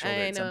your left shoulder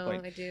at some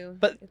point. I do.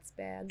 But it's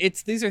bad.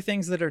 These are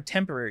things that are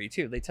temporary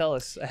too. They tell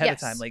us ahead of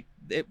time, like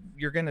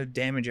you're gonna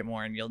damage it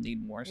more and you'll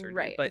need more surgery.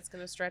 Right. But it's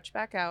gonna stretch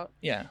back out.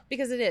 Yeah.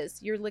 Because it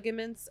is. Your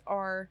ligaments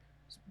are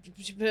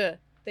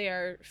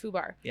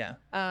FUBAR. Yeah.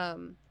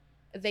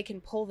 They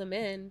can pull them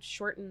in,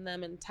 shorten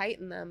them, and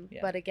tighten them. Yeah.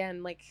 But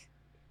again, like,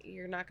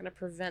 you're not gonna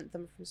prevent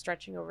them from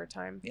stretching over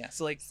time. Yeah.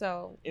 So like,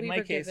 in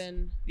my case,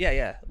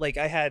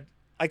 like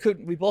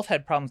we both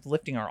had problems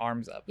lifting our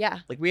arms up. Yeah.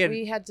 Like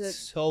we had to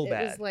so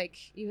bad. It was like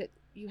you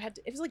had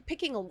to, it was like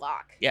picking a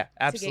lock. Yeah,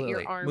 absolutely. To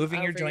get your arm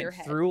moving your over joint your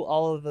head. through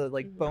all of the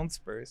bone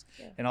spurs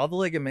and all the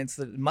ligaments,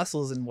 the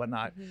muscles and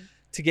whatnot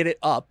to get it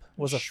up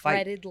was a fight.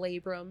 Shredded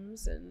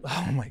labrums and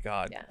oh my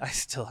God. Yeah. I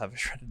still have a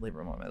shredded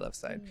labrum on my left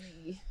side.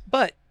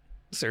 But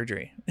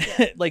surgery.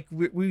 Like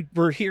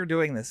we're here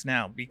doing this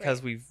now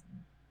because we've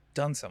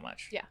done so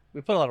much. Yeah. We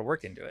put a lot of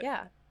work into it.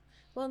 Yeah.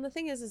 Well, and the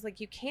thing is like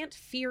you can't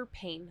fear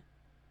pain.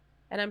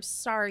 And I'm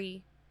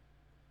sorry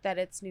that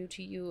it's new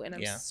to you. And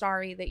I'm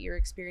sorry that you're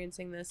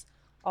experiencing this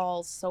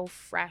all so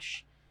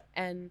fresh.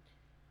 And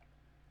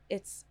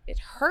it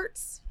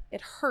hurts.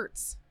 It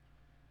hurts.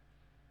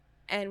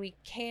 And we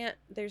can't,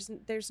 there's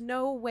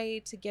no way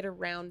to get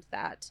around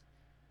that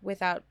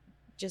without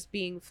just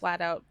being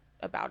flat out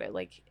about it.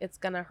 Like, it's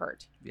gonna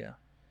hurt. Yeah.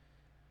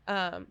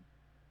 So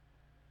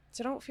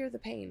don't fear the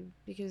pain,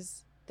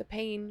 because the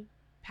pain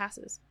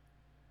passes.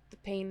 The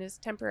pain is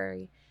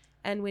temporary.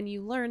 And when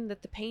you learn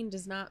that the pain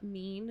does not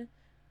mean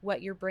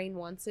what your brain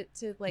wants it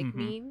to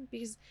mean,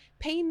 because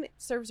pain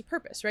serves a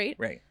purpose, right?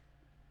 Right.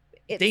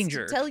 It's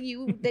danger. To tell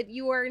you that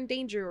you are in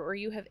danger or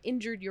you have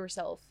injured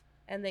yourself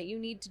and that you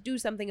need to do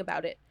something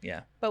about it.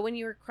 Yeah. But when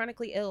you're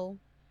chronically ill,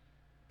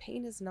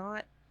 pain is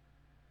not.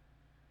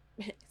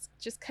 It's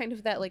just kind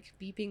of that like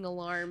beeping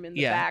alarm in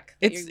the back.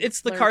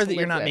 It's the car that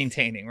you're not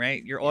maintaining,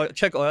 right? Your oil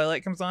check oil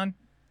light comes on,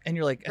 and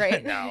you're like,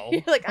 right? No,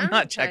 you're like, I'm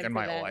not checking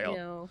my oil.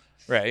 No.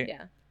 Right.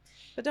 Yeah.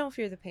 But don't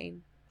fear the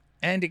pain.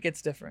 And it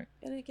gets different.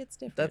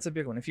 That's a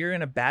big one. If you're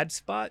in a bad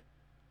spot,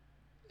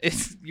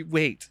 you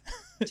wait.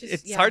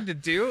 It's hard to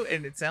do,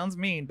 and it sounds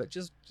mean, but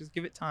just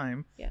give it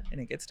time. Yeah. And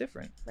it gets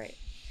different. Right.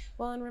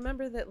 Well, and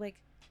remember that like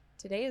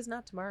today is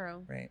not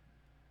tomorrow. Right.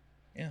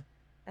 Yeah.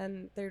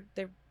 and they're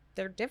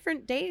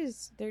different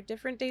days. They're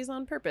different days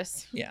on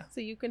purpose. Yeah.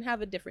 So you can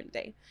have a different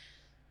day.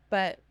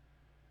 But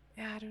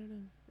I don't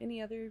know.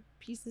 Any other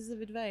pieces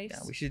of advice? Yeah,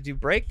 we should do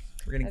break.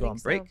 We're gonna go on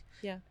break. So.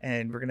 Yeah.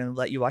 And we're gonna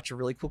let you watch a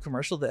really cool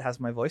commercial that has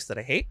my voice that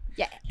I hate.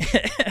 Yeah.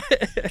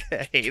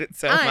 I hate it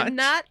so much. I'm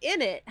not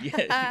in it.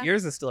 Yeah,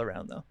 yours is still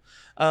around though.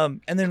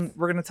 And then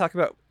we're gonna talk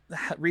about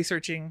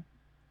researching,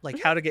 like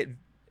how to get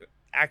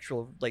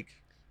actual like.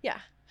 Yeah.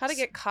 How to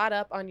get caught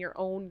up on your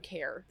own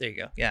care. There you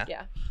go. Yeah.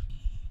 Yeah.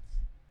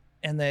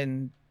 And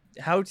then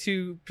how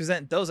to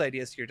present those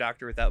ideas to your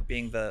doctor without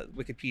being the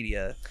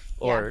Wikipedia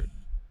or,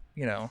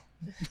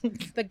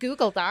 the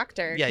Google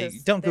doctor. Yeah,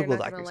 don't Google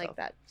doc yourself. like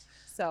that.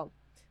 So,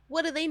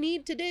 what do they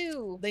need to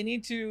do? They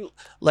need to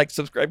like,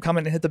 subscribe,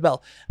 comment, and hit the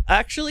bell.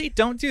 Actually,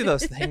 don't do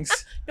those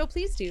things. No,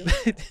 please do.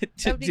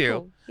 to do.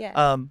 Cool.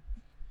 Yeah.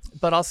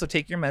 But also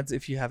take your meds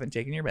if you haven't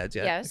taken your meds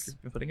yet. Yes. If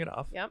you've been putting it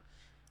off. Yep.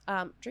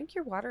 Drink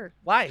your water.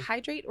 Why?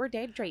 Hydrate or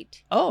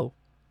dehydrate. Oh.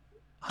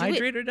 Do it.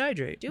 Hydrate or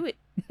dehydrate. Do it.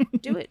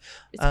 Do it.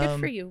 It's good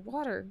for you.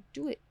 Water.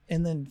 Do it.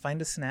 And then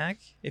find a snack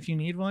if you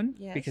need one.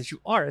 Yes. Because you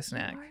are a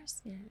snack. You are a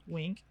snack.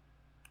 Wink.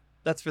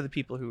 That's for the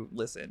people who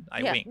listen. I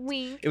yeah, winked.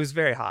 Wink. It was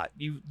very hot.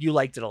 You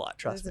liked it a lot.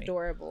 Trust me. It's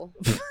adorable.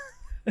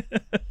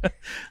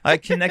 I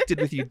connected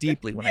with you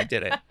deeply when I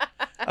did it.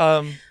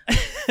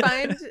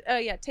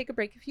 Take a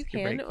break if you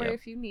can, break, or yep.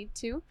 if you need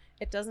to.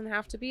 It doesn't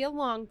have to be a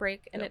long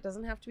break, and Yep. it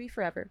doesn't have to be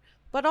forever.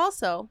 But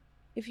also,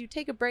 if you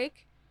take a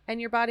break and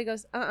your body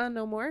goes,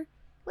 no more,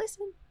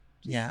 listen.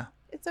 Yeah.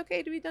 It's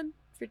okay to be done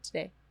for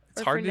today.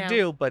 It's or hard for to now.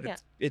 do, but Yeah.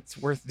 it's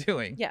worth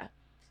doing. Yeah.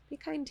 Be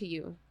kind to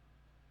you.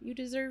 You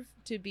deserve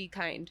to be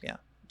kind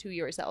to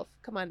yourself.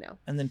 Come on now.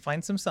 And then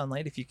find some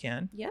sunlight if you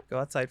can. Yep. Go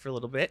outside for a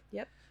little bit.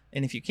 Yep.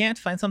 And if you can't,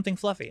 find something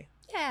fluffy.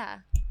 Yeah.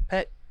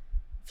 Pet,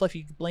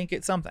 fluffy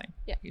blanket, something.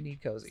 Yeah. You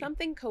need cozy.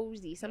 Something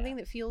cozy. Something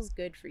that feels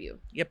good for you.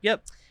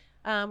 Yep.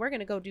 We're going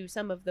to go do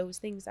some of those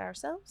things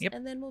ourselves. Yep.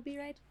 And then we'll be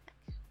right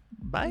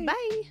Bye. back.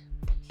 Bye.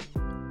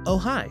 Oh,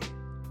 hi.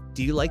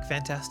 Do you like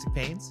Fantastic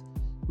Pains?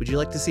 Would you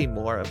like to see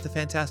more of the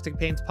Fantastic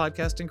Pains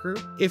podcasting crew?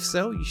 If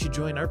so, you should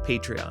join our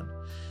Patreon.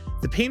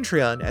 The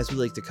Patreon, as we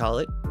like to call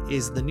it,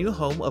 is the new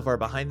home of our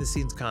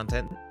behind-the-scenes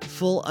content,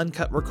 full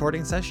uncut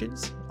recording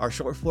sessions, our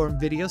short-form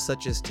videos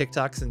such as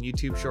TikToks and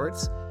YouTube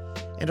Shorts,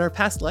 and our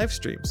past live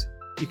streams.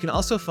 You can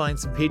also find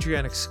some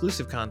Patreon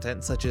exclusive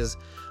content such as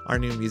our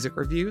new music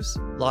reviews,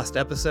 lost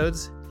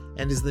episodes,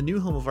 and is the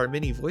new home of our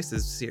Mini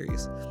Voices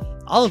series,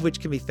 all of which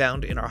can be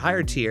found in our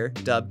higher tier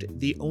dubbed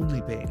The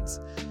Only Pains.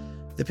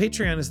 The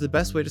Patreon is the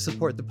best way to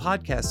support the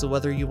podcast, so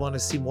whether you want to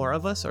see more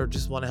of us or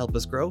just want to help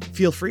us grow,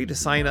 feel free to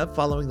sign up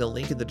following the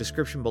link in the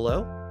description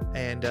below,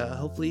 and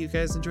hopefully you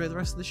guys enjoy the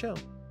rest of the show.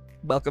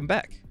 Welcome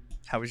back.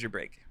 How was your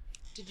break?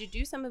 Did you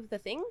do some of the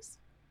things?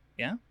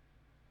 Yeah.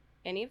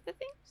 Any of the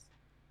things?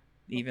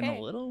 Even Okay.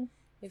 a little?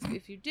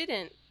 If you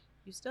didn't,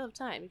 you still have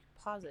time. You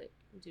can pause it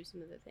and do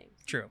some of the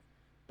things. True.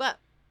 But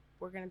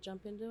we're going to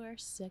jump into our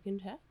second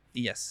half.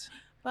 Yes.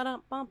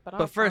 But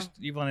But first,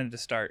 you wanted to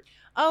start.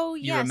 oh,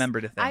 You yes.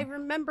 remembered a thing. I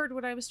remembered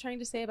what I was trying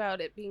to say about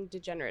it being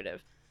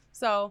degenerative.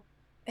 So,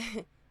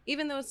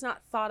 even though it's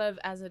not thought of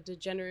as a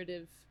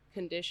degenerative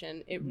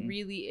condition, it Mhm.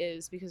 really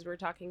is, because we're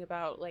talking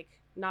about like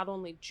not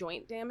only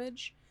joint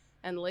damage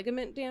and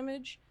ligament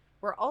damage,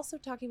 we're also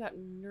talking about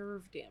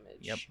nerve damage.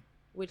 Yep.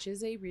 Which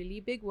is a really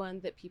big one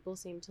that people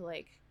seem to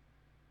like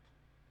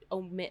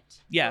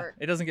omit. Yeah, or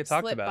it doesn't get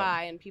talked slip about.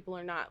 by, and people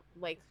are not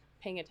like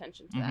paying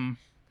attention to that. Mhm.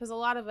 Because a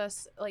lot of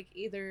us like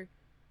either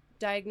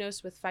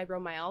diagnosed with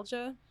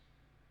fibromyalgia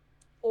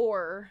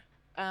or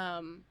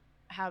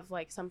have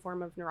like some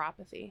form of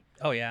neuropathy.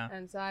 Oh, yeah.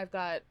 And so I've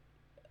got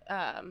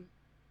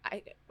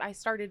I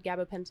started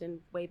gabapentin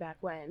way back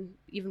when,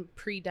 even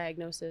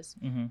pre-diagnosis,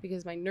 hmm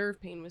because my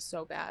nerve pain was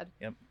so bad.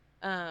 Yep.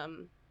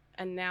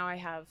 And now I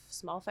have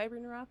small fiber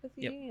neuropathy,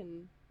 Yep.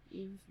 and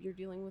you're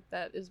dealing with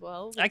that as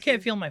well. I which can't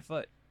is- feel my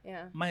foot.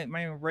 Yeah, My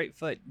right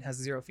foot has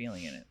zero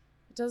feeling in it.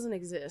 it doesn't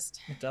exist.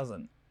 It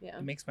doesn't. Yeah,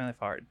 It makes my life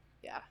hard.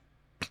 yeah.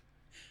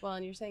 Well,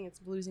 and you're saying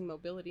it's losing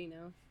mobility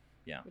now.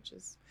 Yeah. Which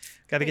is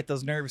Got to get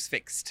those nerves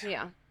fixed.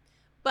 yeah,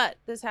 but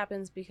this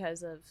happens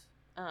because of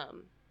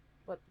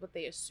what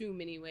they assume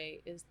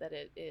anyway is that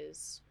it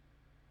is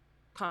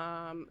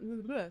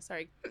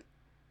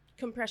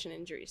compression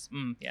injuries.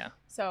 Yeah.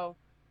 So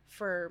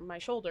for my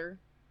shoulder,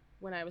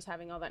 when I was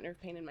having all that nerve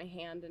pain in my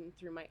hand and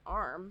through my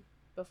arm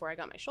before I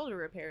got my shoulder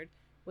repaired,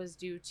 was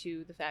due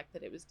to the fact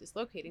that it was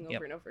dislocating over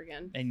Yep. and over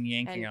again And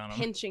yanking and on them.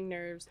 pinching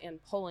nerves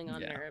and pulling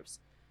on Yeah. nerves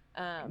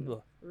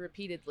Ugh.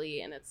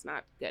 repeatedly, and it's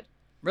not good.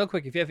 Real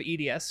quick, if you have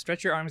EDS,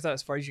 stretch your arms out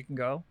as far as you can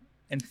go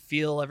and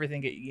feel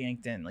everything get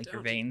yanked in, like your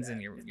Don't do veins that.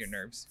 and your It's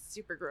nerves.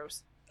 super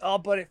gross. Oh,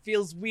 but it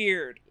feels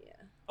weird. Yeah.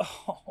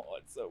 Oh,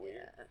 it's so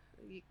weird.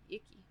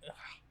 Icky.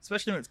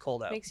 Especially when it's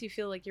cold out. Makes you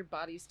feel like your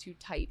body's too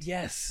tight.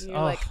 Yes. And you're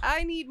Oh. like,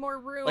 I need more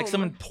room. Like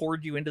someone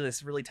poured you into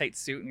this really tight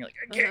suit and you're like,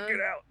 I can't Uh-huh. get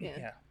out.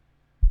 Yeah.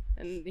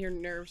 And your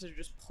nerves are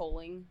just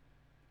pulling.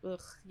 Ugh,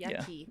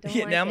 Yeah. yucky. Don't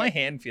Yeah, like now it. my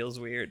hand feels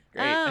weird.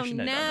 Great. I Oh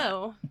shouldn't have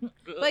no. done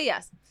that. But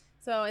yes.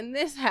 So in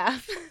this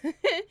half,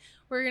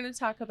 we're going to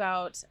talk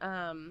about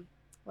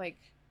like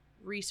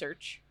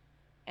research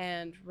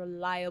and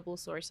reliable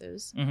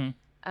sources,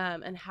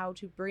 and how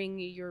to bring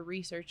your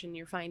research and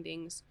your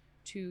findings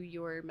to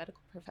your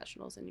medical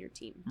professionals and your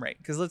team. Right.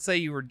 Because let's say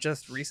you were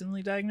just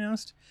recently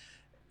diagnosed.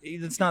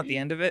 That's not the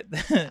end of it.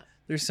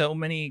 There's so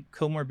many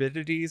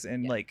comorbidities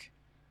and like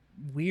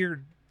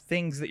weird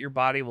things that your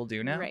body will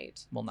do now. Right.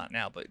 Well, not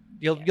now, but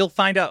you'll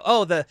find out.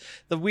 Oh, the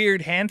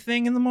weird hand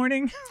thing in the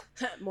morning.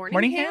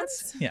 Morning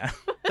hands? Yeah,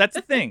 that's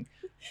a thing.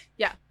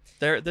 Yeah.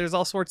 There's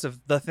all sorts of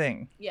the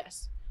thing.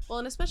 Yes. Well,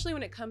 and especially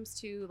when it comes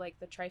to like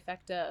the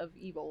trifecta of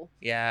evil.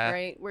 Yeah.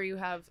 Right, where you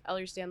have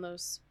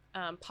Ehlers-Danlos,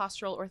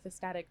 postural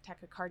orthostatic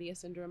tachycardia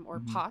syndrome, or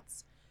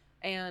POTS,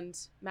 and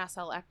mast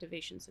cell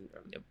activation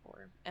syndrome,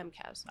 or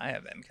MCAS. I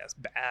have MCAS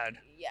bad.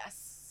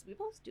 Yes, we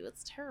both do.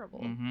 It's terrible.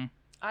 Mm-hmm.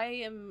 I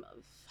am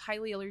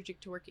highly allergic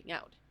to working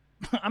out.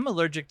 I'm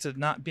allergic to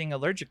not being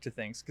allergic to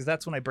things because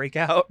that's when I break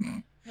out.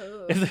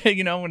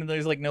 You know, when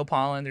there's like no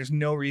pollen, there's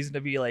no reason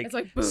to be like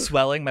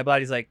swelling. My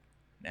body's like,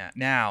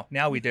 now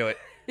we do it.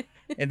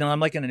 And then I'm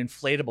like an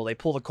inflatable. They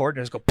pull the cord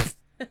and just go poof.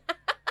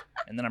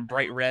 And then I'm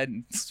bright red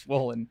and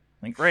swollen.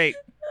 Like, great.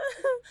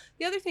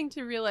 The other thing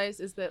to realize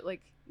is that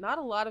like not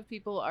a lot of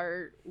people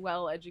are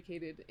well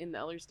educated in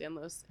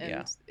Ehlers-Danlos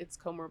and its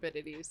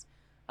comorbidities.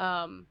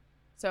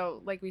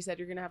 So like we said,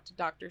 you're going to have to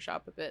doctor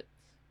shop a bit.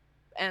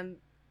 And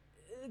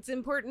it's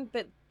important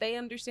that they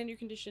understand your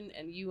condition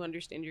and you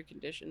understand your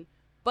condition.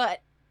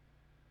 But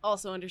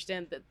also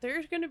understand that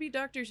there's going to be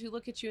doctors who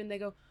look at you and they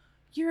go,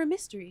 "You're a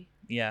mystery."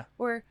 Yeah.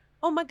 Or,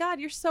 "Oh my God,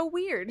 you're so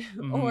weird."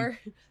 Or,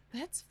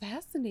 "That's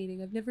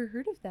fascinating. I've never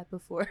heard of that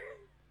before."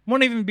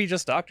 Won't even be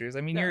just doctors.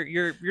 I mean,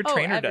 your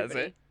trainer does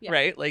it,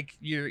 right? Like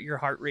your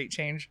heart rate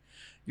change.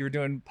 You were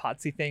doing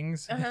potsy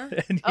things,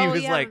 and he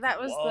was like,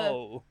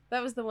 "Whoa."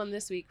 That was the one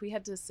this week. We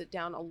had to sit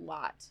down a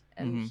lot,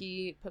 and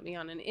he put me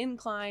on an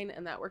incline,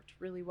 and that worked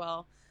really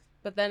well.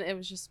 But then it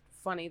was just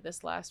funny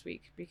this last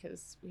week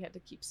because we had to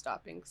keep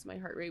stopping because my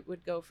heart rate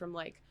would go from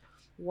like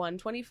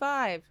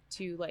 125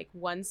 to like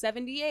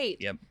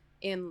 178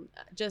 in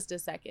just a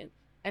second,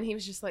 and he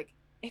was just like,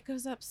 "It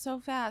goes up so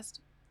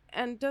fast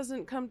and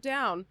doesn't come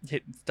down.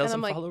 It doesn't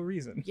follow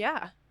reason."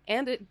 Yeah,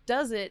 and it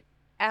does it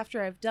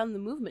after I've done the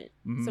movement.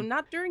 So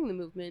not during the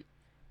movement,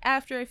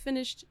 after I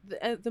finished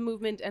the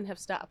movement and have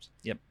stopped.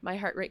 My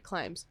heart rate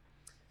climbs.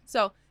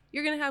 So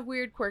you're gonna have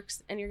weird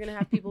quirks, and you're gonna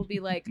have people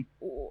be like,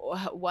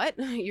 "What?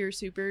 You're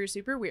super,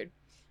 super weird,"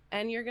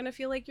 and you're gonna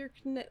feel like you're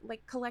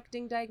like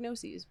collecting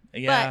diagnoses.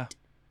 Yeah. But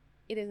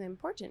it is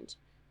important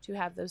to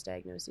have those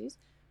diagnoses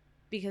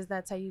because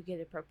that's how you get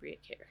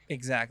appropriate care.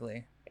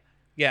 Exactly.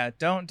 Yeah.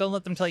 Don't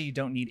let them tell you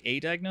don't need a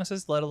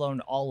diagnosis, let alone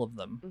all of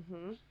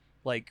them.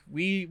 Like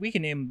we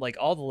can name like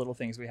all the little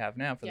things we have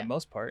now for the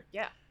most part.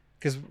 Yeah.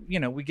 Because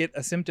we get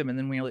a symptom and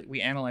then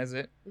we analyze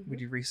it, we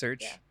do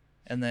research,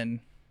 and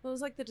then. Well, it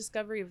was like the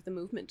discovery of the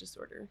movement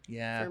disorder.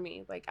 Yeah. For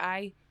me, like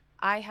I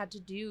had to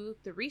do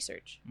the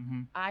research.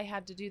 I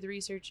had to do the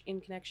research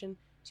in connection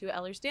to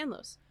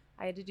Ehlers-Danlos.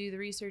 I had to do the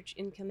research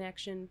in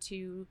connection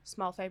to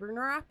small fiber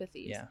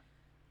neuropathies. Yeah.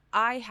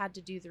 I had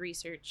to do the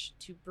research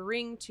to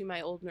bring to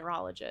my old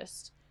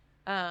neurologist,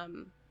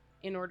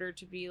 in order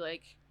to be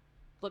like,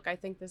 "Look, I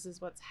think this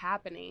is what's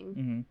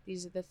happening.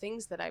 These are the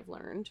things that I've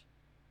learned."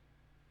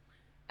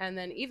 And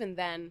then even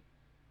then,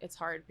 it's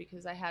hard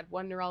because I had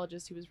one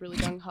neurologist who was really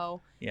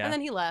gung-ho, and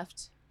then he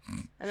left.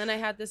 And then I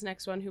had this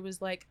next one who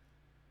was like,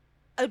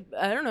 I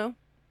don't know.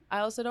 I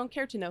also don't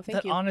care to know.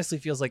 Thank you. That honestly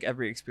feels like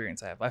every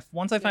experience I have.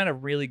 Once I find a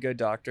really good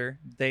doctor,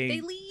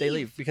 they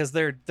leave because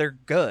they're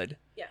good.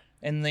 Yeah.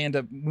 And they end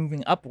up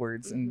moving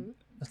upwards, and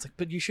it's like,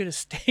 but you should have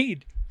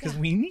stayed because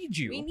we need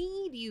you. We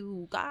need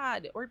you,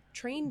 God, or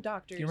trained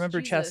doctors. Do you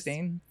remember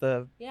Chastain?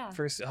 The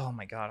first. Oh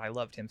my God, I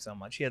loved him so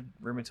much. He had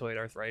rheumatoid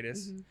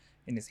arthritis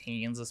in his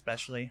hands,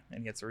 especially,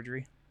 and he had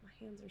surgery. My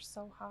hands are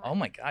so hot. Oh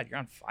my God, you're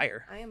on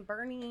fire. I am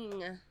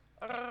burning.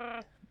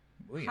 Hot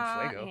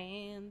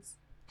hands.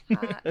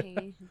 Hot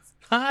hands.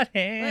 Hot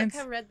hands.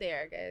 Look how red they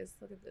are, guys.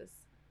 Look at this.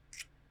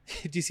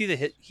 Do you see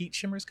the heat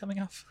shimmers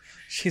coming off?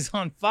 She's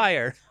on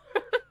fire.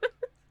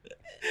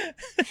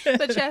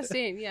 But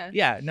Chastain,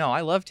 yeah, no,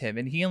 I loved him,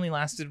 and he only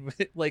lasted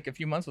like a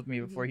few months with me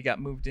before he got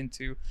moved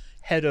into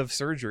head of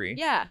surgery.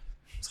 Yeah,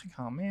 it's like,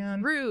 oh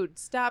man, rude.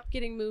 Stop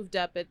getting moved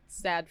up. It's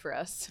sad for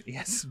us.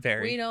 Yes,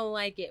 very. We don't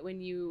like it when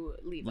you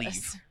leave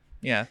us.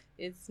 Yeah,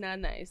 it's not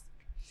nice.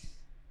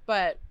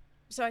 But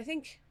so I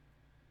think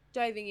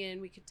diving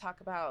in, we could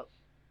talk about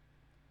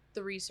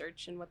the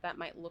research and what that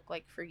might look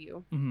like for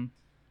you, and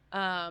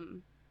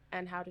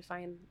how to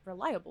find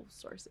reliable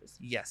sources.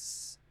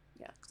 Yes.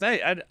 Yeah,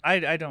 because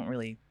I don't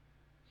really,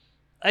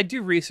 I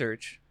do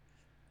research,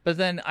 but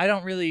then I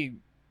don't really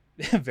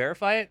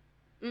verify it.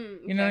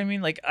 You know what I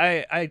mean? Like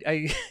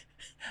I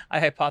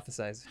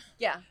hypothesize.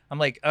 Yeah. I'm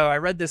like, oh, I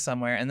read this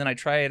somewhere, and then I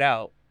try it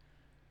out.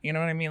 You know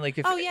what I mean? Like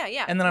if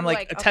and then I'm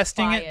like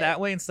testing it that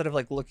way instead of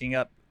like looking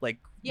up like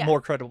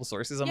more credible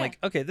sources. I'm like,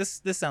 okay,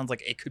 this sounds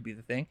like it could be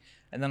the thing,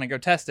 and then I go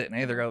test it, and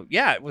I either go,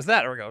 yeah, it was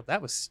that, or I go,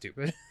 that was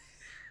stupid.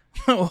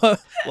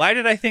 Why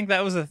did I think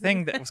that was a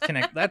thing that was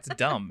connected? That's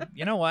dumb.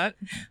 You know what?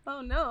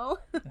 Oh no.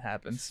 It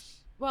happens.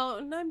 Well,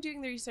 when I'm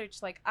doing the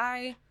research, like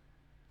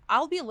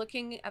I'll be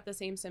looking at the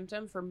same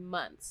symptom for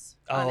months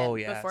on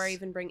it before I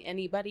even bring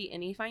anybody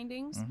any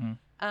findings.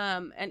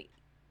 Mm-hmm. And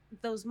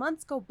those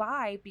months go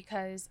by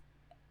because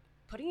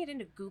putting it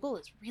into Google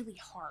is really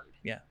hard.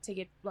 Yeah. To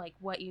get like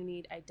what you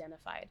need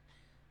identified.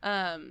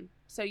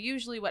 So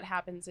usually what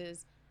happens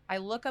is I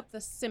look up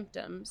the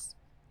symptoms.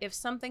 If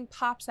something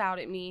pops out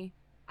at me,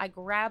 I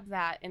grab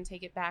that and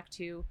take it back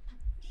to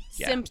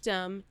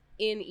symptom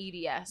in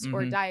EDS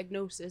or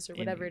diagnosis or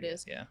whatever it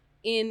is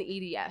in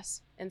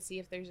EDS and see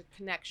if there's a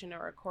connection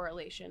or a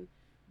correlation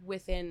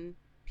within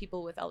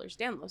people with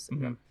Ehlers-Danlos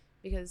syndrome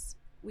because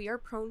we are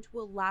prone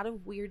to a lot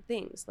of weird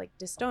things like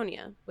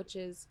dystonia, which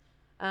is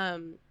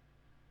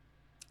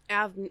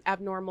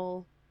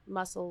abnormal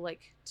muscle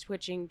like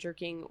twitching,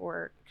 jerking,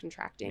 or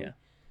contracting,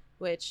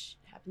 which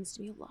happens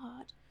to me a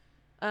lot.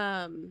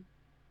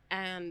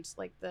 And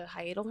like the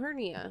hiatal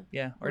hernia,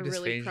 or we're dysphagia.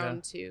 really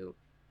prone to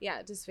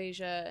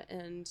dysphagia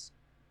and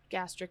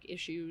gastric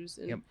issues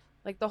and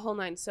like the whole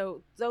nine.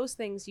 So those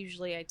things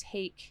usually I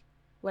take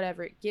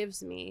whatever it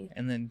gives me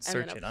and then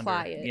search it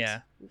apply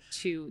under it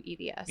to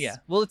EDS. Yeah,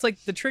 well, it's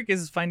like the trick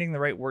is finding the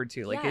right word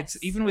too. Like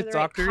it's even with the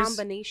doctors, right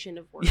combination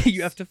of words.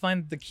 you have to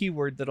find the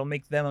keyword that'll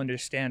make them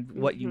understand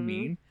what you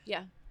mean.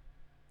 Yeah.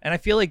 And I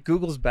feel like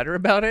Google's better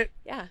about it.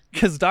 Yeah.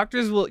 Because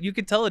you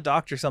could tell a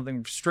doctor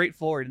something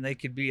straightforward and they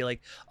could be like,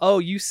 oh,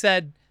 you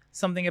said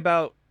something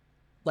about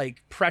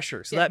like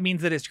pressure. So that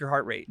means that it's your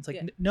heart rate. It's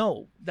like,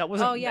 no, that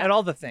wasn't at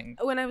all the thing.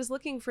 When I was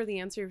looking for the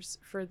answers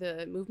for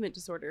the movement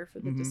disorder, for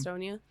the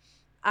dystonia,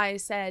 I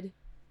said,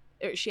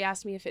 she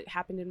asked me if it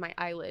happened in my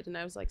eyelid. And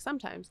I was like,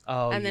 sometimes.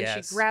 Oh, and then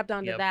she grabbed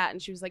onto that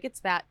and she was like, it's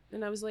that.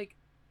 And I was like,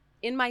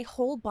 in my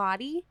whole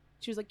body?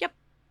 She was like, yep.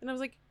 And I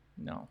was like,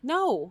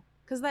 no.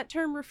 Because that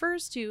term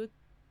refers to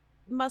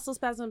muscle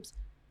spasms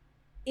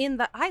in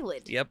the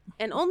eyelid. Yep.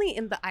 And only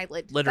in the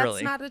eyelid.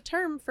 Literally. That's not a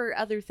term for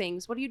other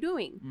things. What are you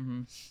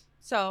doing?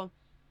 So,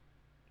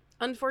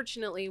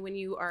 unfortunately, when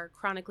you are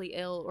chronically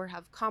ill or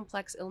have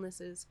complex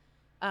illnesses,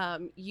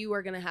 you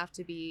are going to have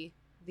to be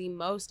the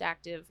most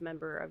active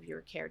member of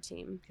your care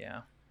team.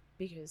 Yeah.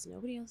 Because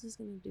nobody else is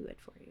going to do it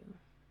for you.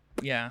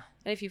 Yeah.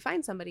 And if you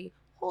find somebody,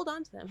 hold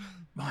on to them.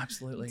 Oh,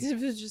 absolutely.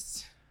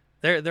 Just...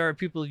 There are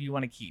people you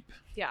want to keep.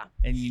 Yeah.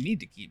 And you need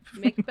to keep.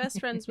 Make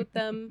best friends with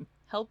them.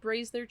 Help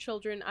raise their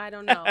children. I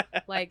don't know.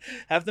 Like,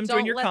 have them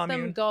join your commune. Don't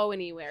let them go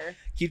anywhere.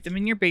 Keep them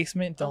in your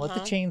basement. Don't let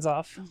the chains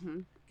off.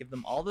 Give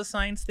them all the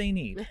science they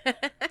need.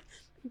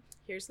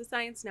 Here's the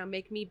science. Now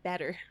make me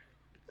better.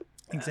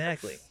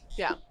 Exactly.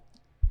 Yeah.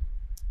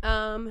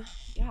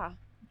 Yeah.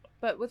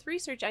 But with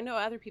research, I know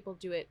other people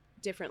do it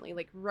differently.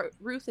 Like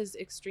Ruth is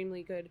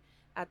extremely good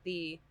at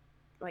the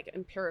like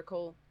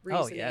empirical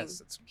reasoning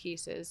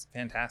pieces.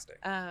 Fantastic.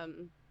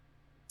 And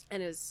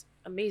is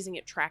amazing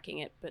at tracking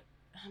it, but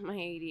my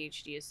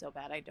ADHD is so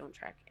bad I don't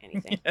track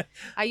anything.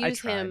 I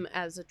use him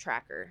as a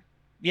tracker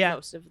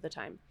most of the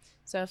time.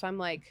 So if I'm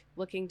like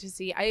looking to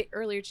see,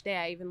 earlier today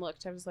I even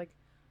looked, I was like,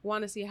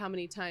 want to see how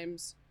many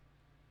times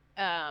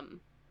Evan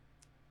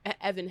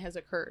has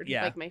occurred.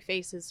 Like my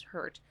face is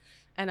hurt.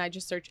 And I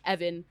just search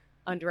Evan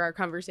under our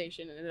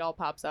conversation and it all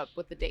pops up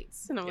with the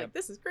dates. And I'm like,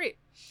 this is great.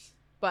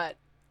 But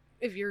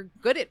if you're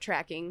good at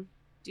tracking,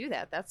 do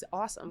that. That's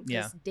awesome.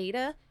 Because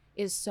data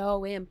is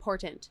so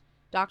important.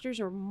 Doctors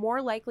are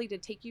more likely to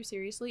take you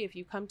seriously if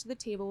you come to the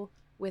table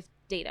with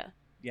data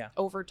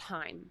over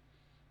time.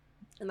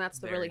 And that's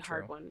the really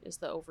hard one, is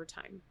the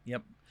overtime.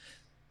 Yep.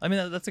 I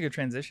mean, that's a good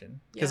transition.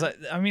 Because,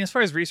 I mean, as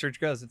far as research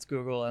goes, it's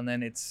Google and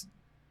then it's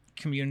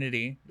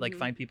community. Like,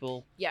 find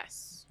people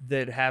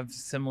that have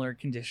similar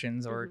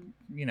conditions or,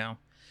 you know,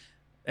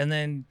 and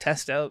then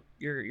test out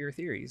your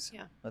theories.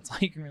 Yeah. That's all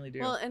you can really do.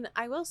 Well, and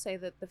I will say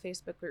that the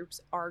Facebook groups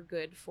are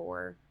good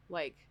for,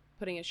 like,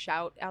 putting a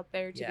shout out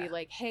there to be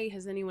like, hey,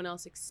 has anyone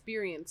else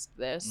experienced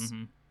this?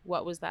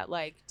 What was that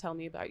like? Tell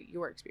me about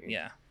your experience.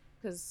 Yeah.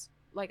 Because,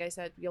 like I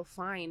said, you'll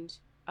find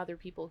other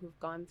people who've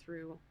gone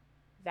through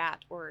that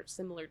or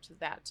similar to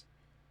that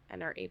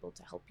and are able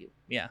to help you.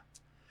 Yeah.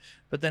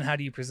 But then how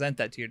do you present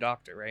that to your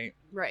doctor, right?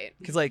 Right.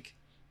 Because, like,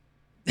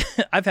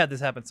 I've had this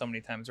happen so many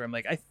times where I'm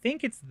like, I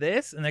think it's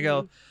this. And they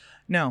go,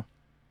 no,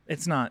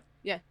 it's not.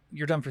 Yeah.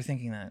 You're dumb for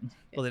thinking that.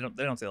 Well, they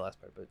don't say the last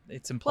part, but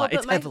it's implied.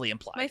 Well, it's heavily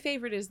implied. My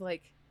favorite is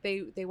like,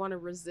 they want to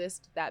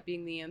resist that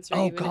being the answer,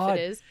 even if it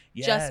is,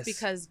 just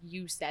because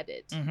you said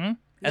it. And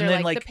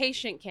then like the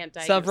patient can't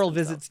diagnose several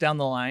themselves. visits down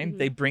the line,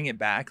 they bring it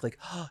back like,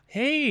 oh,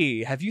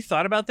 hey, have you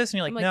thought about this? And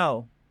you're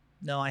like,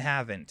 no, I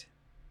haven't.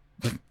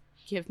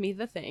 Give me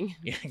the thing.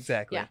 Yeah,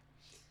 exactly. Yeah.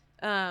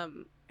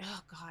 Oh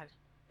God,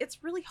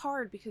 it's really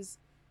hard because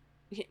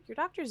your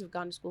doctors have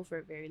gone to school for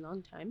a very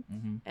long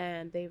time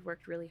and they've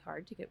worked really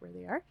hard to get where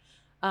they are.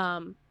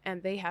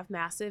 And they have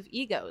massive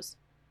egos.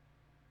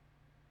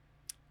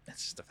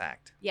 That's just a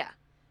fact. Yeah.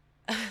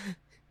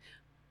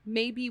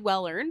 Maybe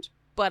well earned,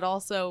 but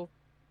also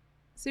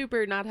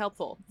super not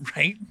helpful.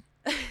 Right?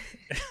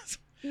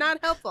 Not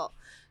helpful.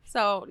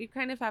 So you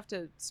kind of have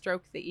to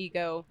stroke the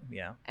ego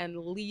and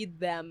lead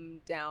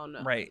them down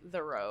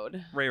the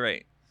road.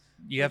 Right.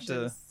 You have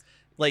to,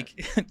 like,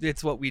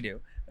 it's what we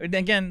do. And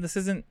again, this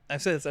isn't,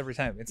 I've said this every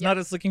time, it's not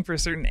us looking for a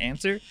certain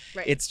answer.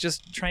 Right. It's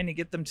just trying to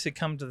get them to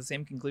come to the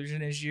same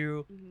conclusion as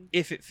you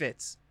if it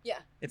fits. Yeah.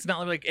 It's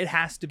not like it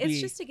has to be.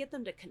 It's just to get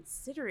them to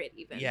consider it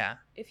even. Yeah.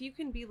 If you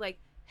can be like,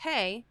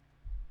 hey,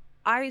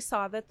 I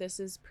saw that this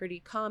is pretty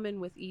common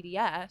with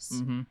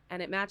EDS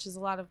and it matches a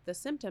lot of the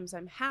symptoms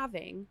I'm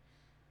having.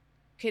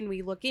 Can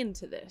we look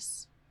into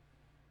this?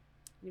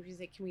 And if you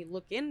say, can we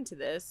look into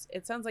this?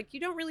 It sounds like you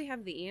don't really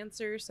have the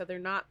answer, so they're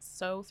not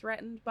so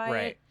threatened by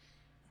it.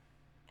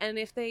 And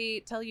if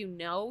they tell you,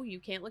 no, you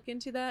can't look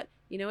into that,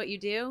 you know what you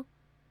do?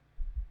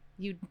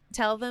 You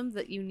tell them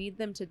that you need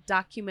them to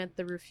document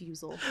the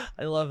refusal.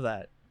 I love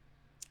that.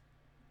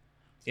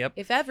 Yep.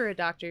 If ever a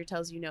doctor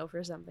tells you no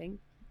for something,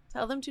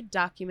 tell them to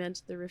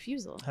document the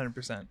refusal.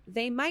 100%.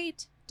 They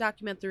might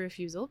document the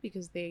refusal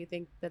because they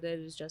think that it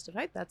is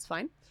justified. That's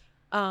fine.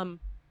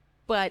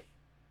 But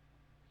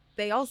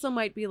they also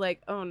might be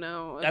like, oh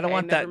no, okay, I don't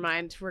want never that.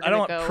 mind. I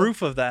don't want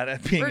proof of that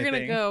at being We're a going to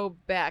thing. go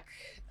back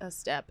a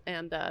step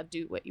and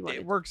do what you want.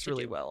 It works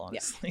really well,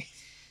 honestly. Yeah.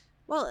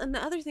 Well, and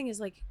the other thing is,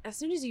 like, as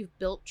soon as you've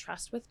built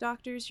trust with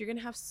doctors, you're going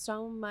to have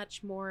so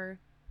much more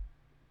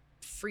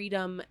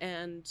freedom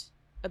and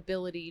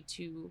ability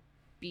to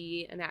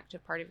be an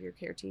active part of your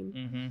care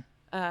team.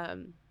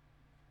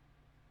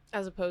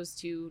 As opposed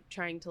to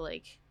trying to,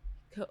 like,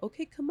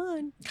 okay, come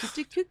on, get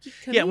a cookie,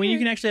 come yeah, when you here.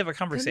 can actually have a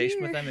conversation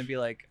with here. them and be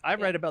like, I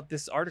read about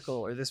this article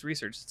or this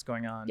research that's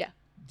going on. Yeah.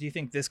 Do you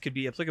think this could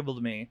be applicable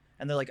to me?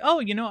 And they're like, oh,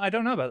 I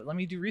don't know about it. Let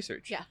me do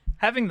research. Yeah.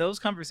 Having those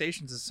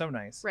conversations is so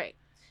nice. Right.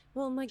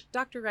 Well, and, like,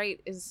 Dr. Wright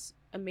is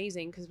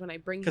amazing because when I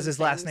bring him Because his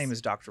last name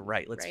is Dr.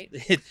 Wright.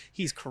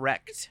 He's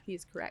correct.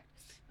 He's correct.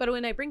 But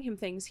when I bring him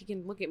things, he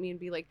can look at me and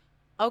be like,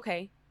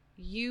 okay,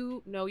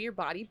 you know your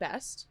body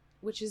best,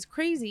 which is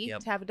crazy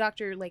to have a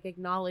doctor, like,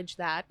 acknowledge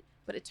that.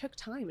 But it took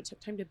time. It took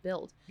time to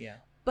build. Yeah.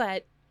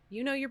 But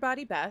you know your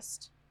body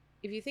best.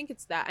 If you think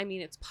it's that, I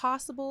mean, it's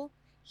possible.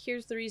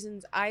 Here's the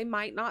reasons I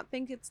might not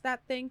think it's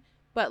that thing,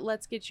 but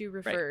let's get you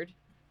referred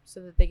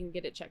so that they can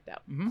get it checked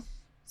out.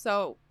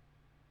 So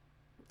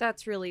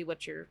that's really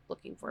what you're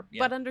looking for. Yeah.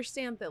 But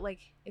understand that, like,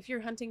 if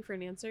you're hunting for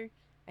an answer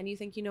and you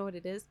think you know what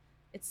it is,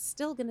 it's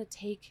still going to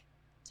take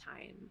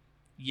time.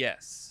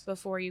 Yes.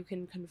 Before you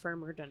can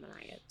confirm or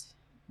deny it.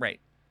 Right.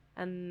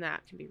 And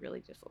that can be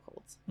really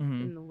difficult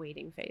in the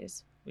waiting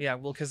phase. Yeah,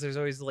 well, because there's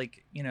always,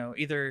 like,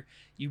 either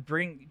you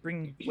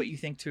bring what you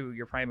think to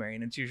your primary,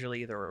 and it's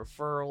usually either a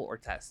referral or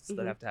tests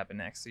that have to happen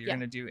next. So you're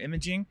going to do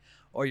imaging,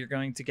 or you're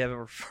going to give a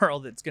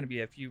referral that's going to be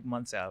a few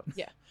months out.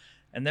 Yeah.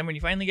 And then when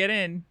you finally get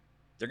in,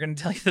 they're going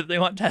to tell you that they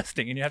want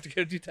testing, and you have to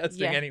go do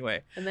testing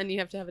anyway. And then you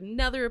have to have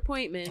another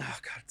appointment. Oh,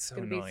 God, it's so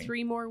annoying. It's going to be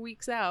 3 more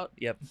weeks out.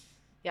 Yep.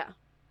 Yeah.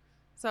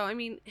 So, I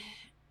mean,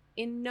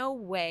 in no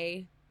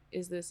way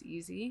is this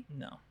easy.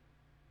 No.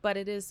 But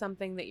it is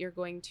something that you're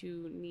going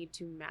to need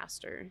to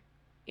master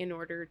in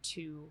order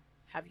to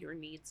have your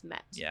needs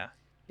met. Yeah.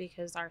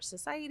 Because our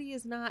society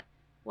is not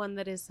one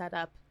that is set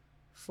up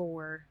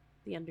for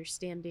the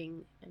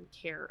understanding and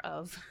care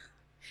of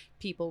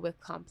people with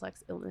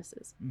complex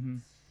illnesses.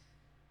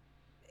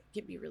 It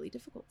can be really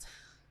difficult.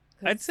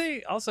 I'd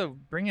say also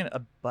bring in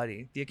a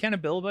buddy. The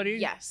accountability buddy.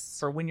 Yes.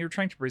 For when you're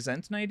trying to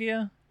present an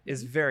idea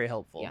is very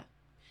helpful. Yeah.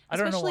 I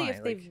don't know why. Especially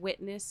if they've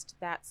witnessed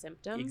that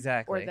symptom.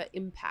 Exactly. Or the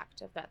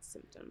impact of that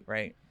symptom.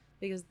 Right.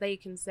 Because they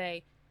can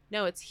say,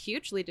 no, it's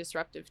hugely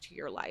disruptive to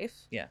your life.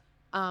 Yeah.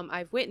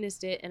 I've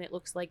witnessed it and it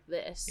looks like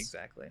this.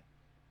 Exactly.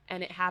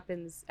 And it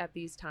happens at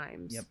these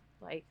times. Yep.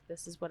 Like,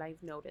 this is what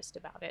I've noticed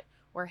about it.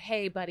 Or,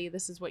 hey, buddy,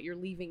 this is what you're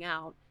leaving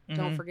out.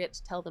 Don't forget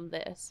to tell them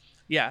this.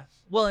 Yeah.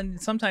 Well, and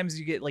sometimes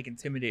you get, like,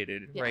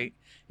 intimidated, right?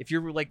 If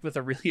you're, like, with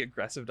a really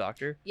aggressive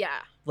doctor. Yeah.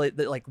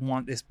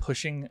 That is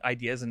pushing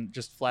ideas and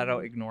just flat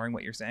out ignoring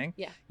what you're saying.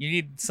 Yeah. You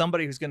need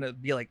somebody who's going to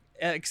be like,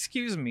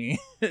 excuse me,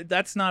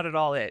 that's not at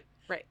all it.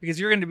 Right. Because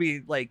you're going to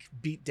be, like,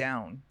 beat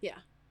down. Yeah.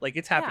 Like,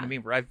 it's happened to me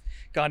where I've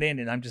gone in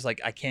and I'm just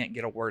like, I can't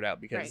get a word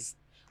out because. Right.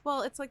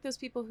 Well, it's like those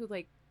people who,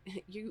 like,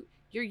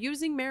 you're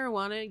using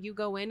marijuana, you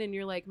go in and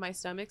you're like, my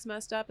stomach's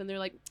messed up, and they're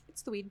like,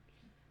 it's the weed.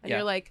 And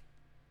you're like,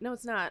 no,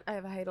 it's not. I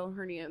have a hiatal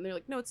hernia. And they're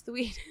like, no, it's the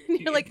weed. And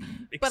you're like,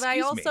 but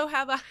I also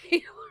have a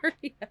hiatal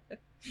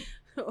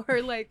hernia.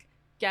 Or, like,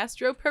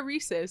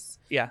 gastroparesis.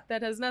 Yeah.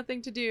 That has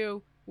nothing to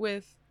do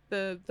with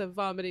the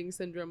vomiting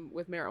syndrome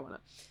with marijuana.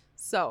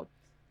 So.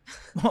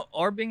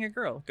 Or being a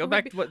girl. Go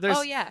back to what there's.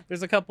 Oh, yeah.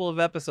 There's a couple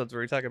of episodes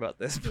where we talk about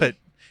this, but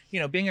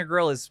being a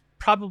girl is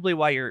probably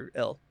why you're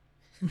ill.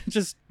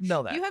 Just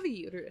know that. You have a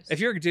uterus. If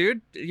you're a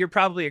dude, you're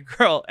probably a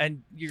girl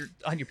and you're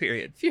on your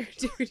period. If you're a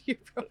dude, you're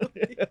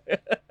probably.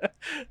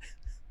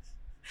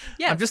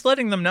 Yeah. I'm just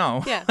letting them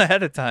know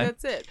ahead of time.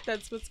 That's it.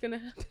 That's what's going to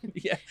happen.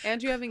 Yeah.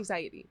 And you have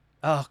anxiety.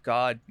 Oh,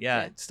 God.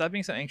 Yeah. Stop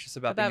being so anxious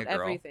about being a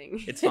girl.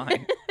 Everything. It's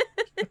fine.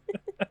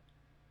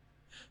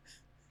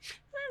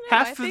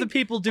 Half of the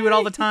people do it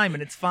all the time,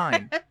 and it's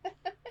fine.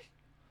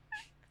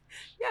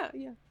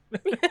 Yeah.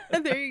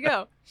 There you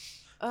go.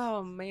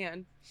 Oh,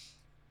 man.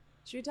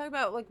 Should we talk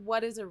about, like,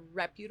 what is a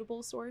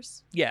reputable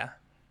source? Yeah.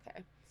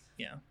 Okay.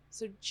 Yeah.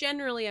 So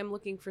generally, I'm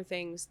looking for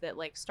things that,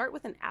 like, start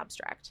with an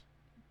abstract.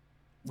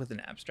 with an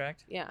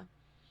abstract. Yeah,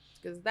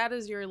 because that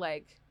is your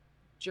like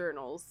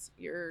journals,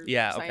 your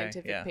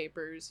scientific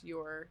papers,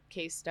 your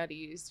case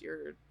studies,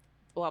 your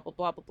blah blah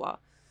blah blah blah.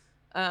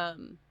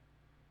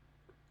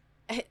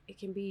 It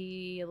can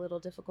be a little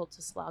difficult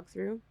to slog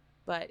through,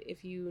 but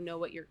if you know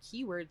what your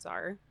keywords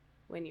are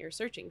when you're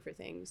searching for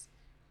things,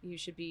 you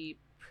should be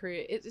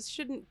it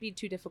shouldn't be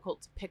too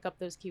difficult to pick up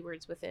those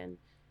keywords within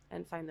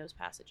and find those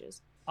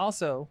passages.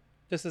 Also,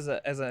 just as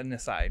an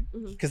aside,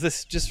 because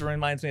this just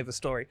reminds me of a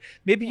story.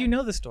 Maybe you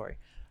know the story.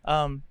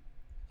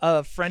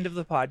 A friend of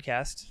the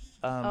podcast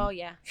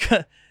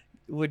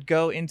would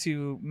go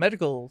into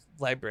medical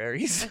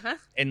libraries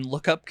and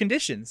look up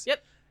conditions.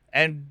 Yep.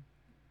 And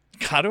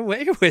got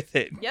away with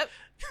it. Yep.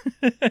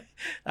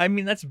 I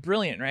mean, that's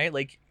brilliant, right?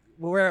 Like,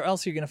 where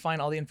else are you going to find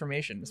all the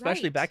information?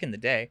 Especially back in the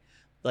day.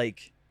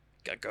 Like,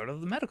 go to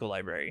the medical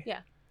library.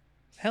 Yeah.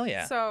 Hell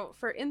yeah. So,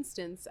 for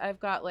instance, I've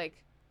got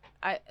like,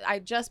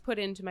 I just put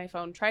into my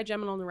phone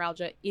trigeminal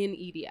neuralgia in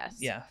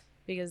EDS. Yeah.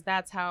 Because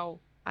that's how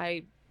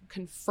I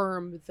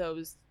confirm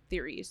those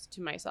theories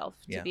to myself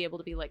to be able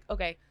to be like,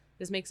 okay,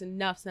 this makes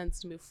enough sense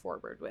to move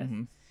forward with.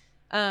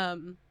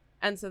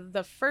 And so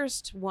the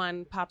first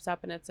one pops up,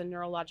 and it's a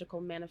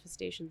neurological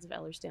manifestations of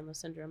Ehlers-Danlos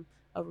syndrome,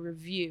 a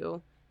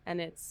review, and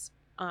it's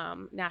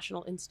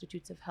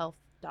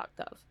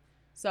nationalinstitutesofhealth.gov.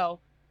 So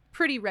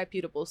pretty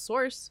reputable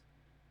source,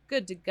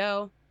 good to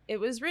go. It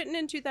was written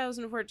in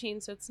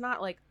 2014, so it's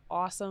not like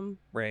awesome,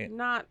 right?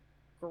 Not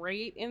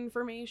great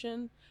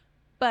information,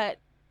 but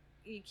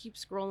you keep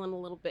scrolling a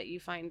little bit, you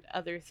find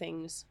other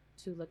things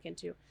to look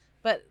into,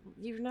 but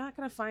you're not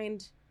going to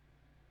find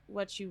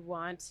what you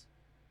want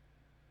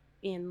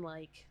in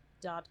like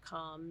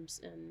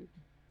 .coms and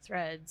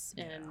threads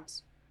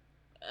and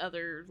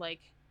other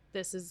like,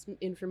 this is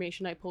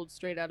information I pulled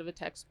straight out of a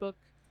textbook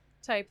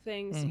type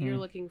things. You're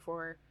looking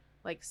for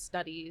like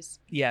studies.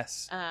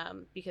 Yes.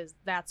 Because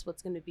that's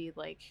what's going to be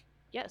like,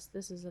 yes,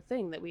 this is a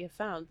thing that we have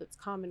found that's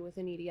common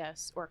within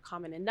EDS, or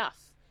common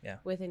enough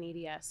within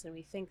EDS, and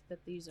we think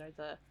that these are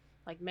the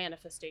like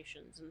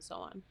manifestations and so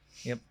on.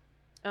 Yep.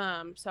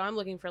 So I'm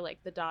looking for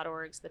like the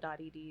 .orgs, the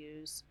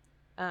 .edus.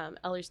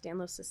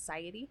 Ehlers-Danlos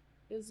Society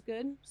is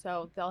good,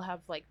 so they'll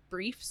have like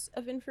briefs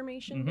of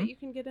information that you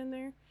can get in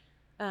there,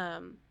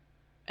 and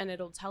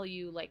it'll tell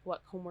you like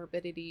what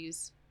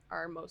comorbidities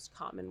are most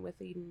common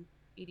within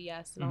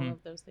EDS and all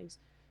of those things.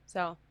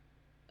 So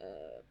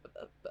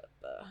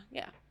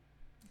yeah,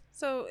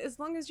 so as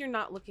long as you're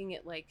not looking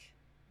at like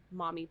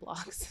mommy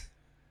blogs.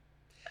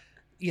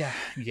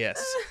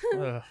 Yes.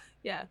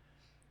 Yeah,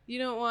 you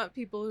don't want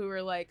people who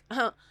are like,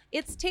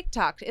 it's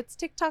TikTok, it's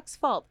TikTok's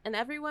fault, and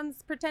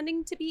everyone's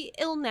pretending to be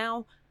ill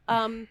now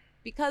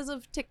because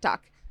of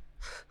TikTok.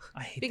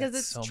 I hate because that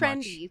it's so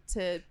trendy much.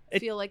 to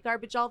feel like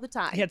garbage all the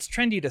time. Yeah, it's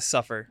trendy to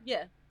suffer.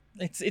 Yeah.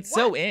 It's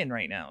so in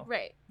right now.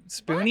 Right.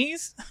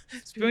 Spoonies?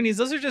 Spoonies,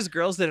 those are just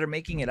girls that are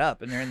making it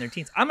up and they're in their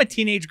teens. I'm a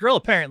teenage girl,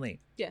 apparently.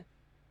 Yeah.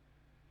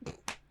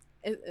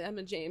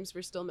 Emma James,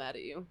 we're still mad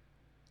at you.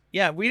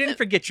 Yeah, we didn't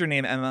forget your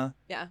name, Emma.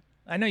 Yeah.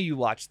 I know you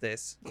watched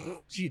this.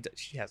 She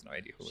has no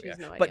idea who we are.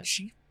 No idea. But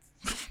she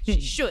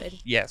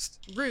should. Yes.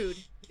 Rude.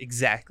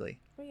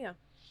 Exactly. But yeah.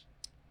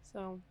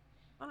 So,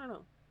 I don't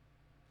know.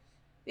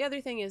 The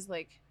other thing is,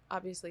 like,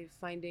 obviously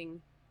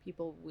finding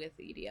people with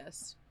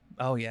EDS.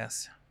 Oh,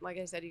 yes. Like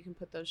I said, you can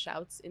put those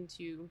shouts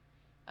into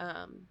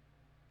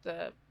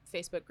the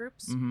Facebook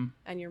groups,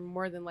 and you're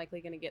more than likely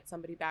going to get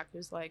somebody back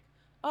who's like,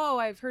 oh,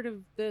 I've heard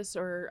of this,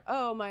 or,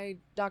 oh, my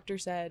doctor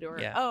said, or,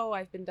 oh,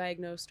 I've been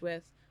diagnosed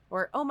with,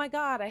 or, oh, my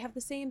God, I have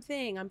the same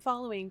thing. I'm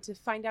following to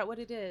find out what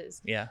it is.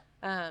 Yeah.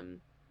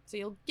 So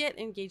you'll get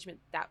engagement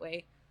that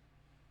way.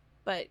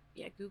 But,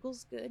 yeah,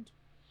 Google's good.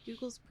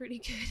 Google's pretty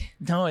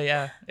good. No,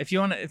 yeah. If you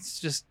want to,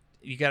 it's just,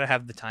 you got to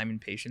have the time and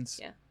patience.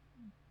 Yeah.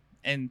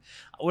 And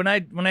when I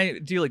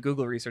do like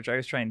Google research, I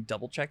always try and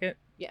double check it.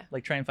 Yeah.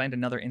 Like try and find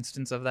another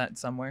instance of that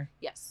somewhere.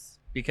 Yes.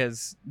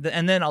 Because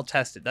and then I'll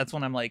test it. That's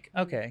when I'm like,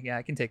 okay, yeah,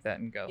 I can take that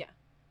and go. Yeah.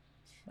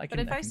 But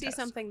if I see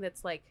something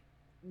that's like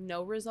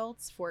no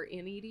results for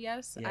in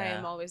EDS, I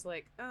am always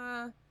like,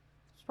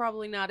 it's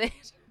probably not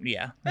it.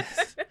 Yeah.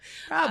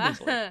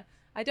 Probably.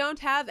 I don't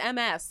have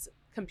MS.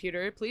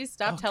 Computer, please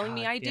stop telling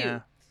me I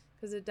do.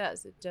 Because it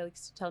does. It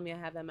likes to tell me I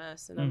have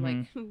MS. And I'm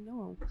like,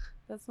 no,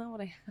 that's not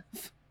what I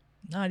have.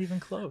 Not even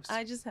close.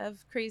 I just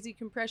have crazy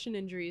compression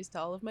injuries to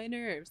all of my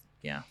nerves.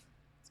 Yeah.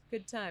 It's a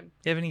good time.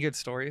 Do you have any good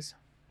stories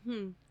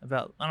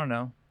about, I don't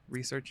know,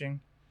 researching?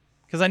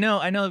 Because I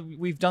know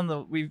we've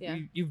done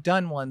you've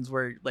done ones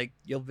where like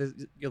you'll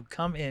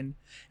come in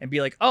and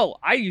be like, oh,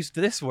 I used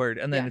this word,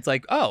 and then it's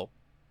like, oh,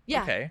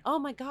 okay. Oh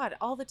my God,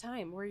 all the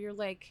time where you're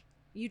like,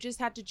 you just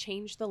had to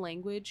change the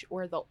language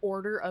or the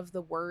order of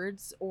the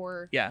words,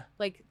 or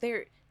like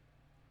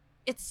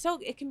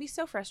it can be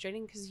so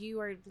frustrating because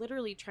you are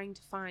literally trying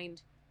to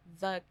find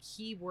the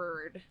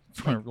keyword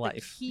for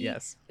life.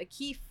 The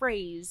key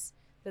phrase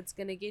that's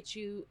going to get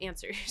you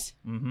answers.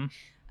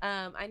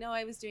 I know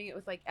I was doing it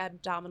with like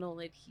abdominal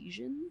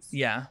adhesions.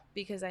 Yeah.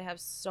 Because I have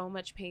so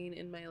much pain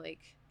in my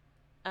like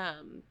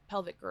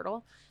pelvic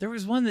girdle. There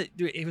was one that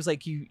it was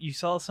like you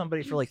saw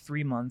somebody for like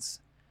 3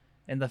 months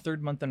And the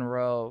third month in a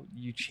row,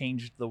 you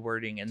changed the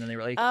wording, and then they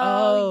were like,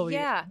 Oh,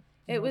 yeah.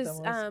 You It know what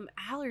was, that was?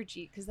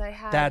 allergy because I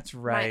had That's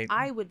right.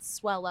 my eye would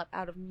swell up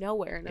out of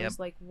nowhere, and I Yep. was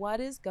like, "What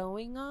is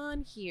going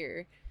on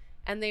here?"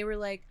 And they were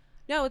like,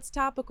 "No, it's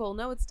topical.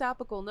 No, it's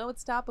topical. No,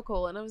 it's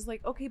topical." And I was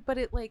like, "Okay, but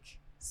it like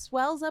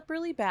swells up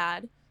really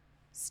bad,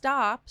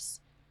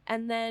 stops,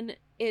 and then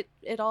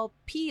it all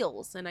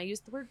peels." And I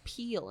used the word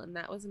peel, and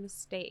that was a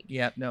mistake.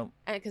 Yeah, no.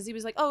 And because he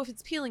was like, "Oh, if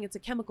it's peeling, it's a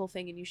chemical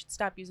thing, and you should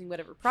stop using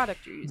whatever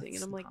product you're using."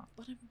 It's and I'm like, not.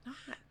 "But I'm not.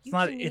 It's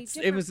not. using a It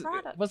different was.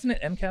 product." Wasn't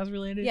it MCAS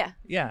related? Yeah.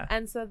 Yeah.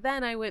 And so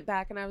then I went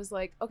back and I was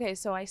like, okay,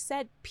 so I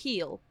said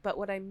peel, but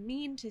what I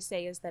mean to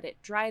say is that it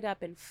dried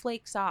up and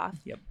flakes off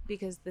Yep.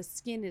 because the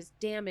skin is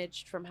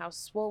damaged from how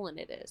swollen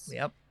it is.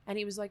 Yep. And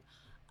he was like,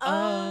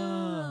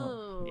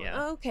 Oh, oh,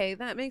 yeah. okay,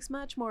 that makes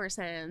much more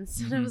sense.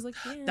 And I Mhm. was like,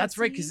 yeah, That's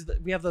right, see? because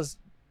we have those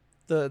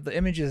the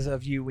images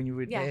of you when you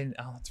would. Yeah.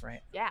 Oh, that's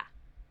right. Yeah.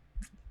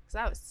 Because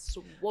I was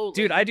swollen.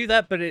 Dude, I do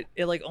that, but it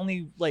like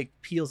only like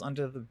peels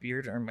under the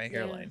beard or my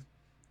hairline.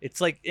 It's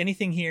like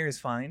anything here is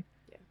fine,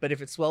 Yeah. but if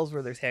it swells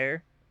where there's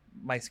hair,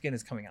 my skin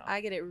is coming out.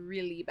 I get it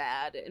really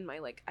bad in my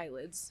like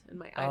eyelids and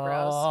my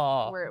eyebrows,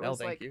 Oh, where it no, was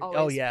thank like you. always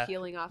Oh, yeah.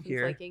 peeling off and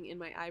Here. flaking in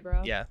my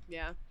eyebrow. Yeah.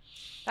 Yeah.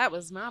 That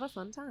was not a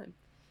fun time.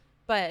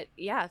 But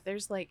yeah,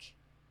 there's like,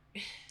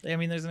 I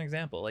mean, there's an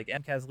example. Like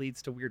MCAS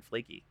leads to weird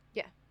flaky.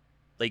 Yeah.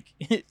 Like,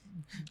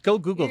 go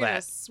Google you're gonna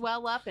that.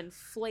 swell up and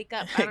flake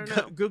up. I don't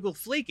know. Google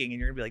flaking, and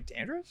you're gonna be like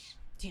dandruff.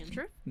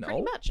 Dandruff? No.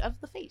 Pretty much of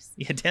the face.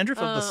 Yeah, dandruff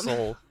of the Um,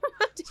 soul.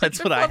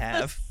 That's what I Dandruff of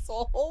the have.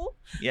 soul?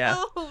 Yeah.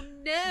 Oh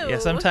no. Yeah.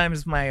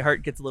 Sometimes my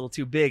heart gets a little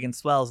too big and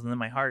swells, and then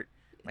my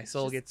It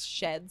soul just gets.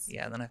 sheds.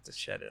 Yeah. Then I have to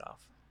shed it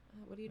off.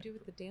 What do you do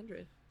with the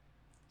dandruff?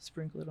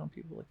 Sprinkle it on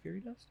people like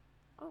fairy dust.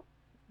 Oh.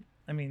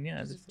 I mean, yeah.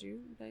 Does Just, it do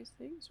nice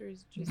things, or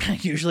is it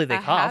just usually they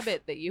a cough.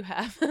 habit that you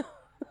have?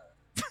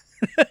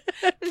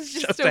 It's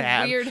just, Just a a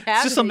habit. weird habit.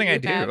 It's just something that I you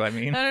do. have. I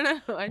mean, I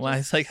don't know. well,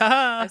 it's like, I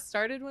ha.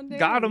 started one day.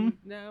 Got 'em. and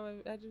Now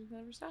I just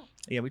never stop.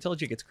 Yeah, we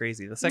told you it gets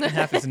crazy. The second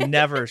half is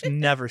never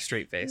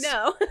straight face.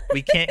 No.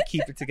 We can't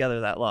keep it together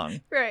that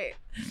long. Right.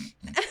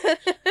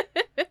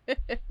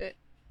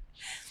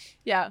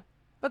 Yeah.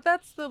 But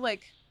that's the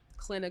like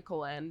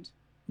clinical end.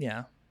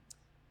 Yeah.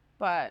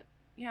 But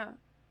yeah.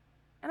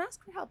 And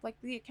ask for help. Like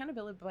the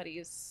accountability buddy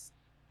is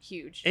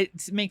huge. It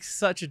makes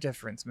such a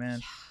difference,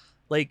 man.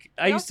 Like It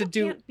I used to also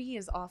do can't be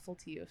as awful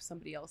to you if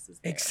somebody else is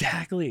there.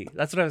 exactly.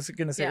 That's what I was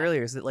gonna say Yeah.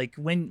 earlier. Is that like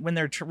when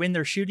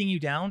they're shooting you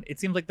down, it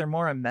seems like they're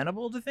more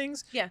amenable to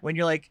things. Yeah. When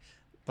you're like,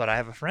 but I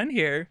have a friend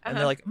here, and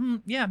they're Uh-huh.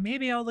 like, yeah,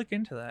 maybe I'll look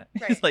into that.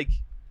 Right. It's like,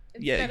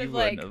 yeah, Instead you of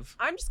wouldn't like, have.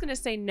 I'm just gonna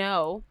say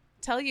no,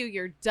 tell you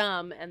you're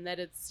dumb, and that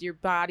it's your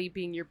body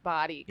being your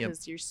body Yep.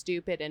 because you're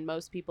stupid, and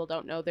most people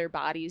don't know their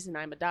bodies, and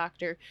I'm a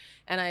doctor,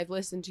 and I've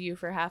listened to you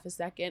for half a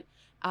second.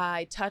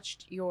 I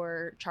touched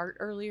your chart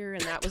earlier,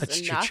 and that was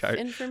Touched your enough chart.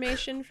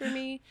 information for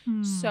me.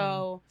 Hmm.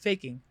 So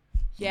Faking.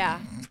 yeah,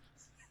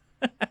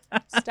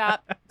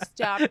 stop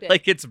it.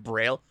 Like it's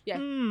Braille. Yeah.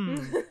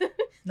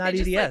 Not They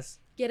just, like, EDS.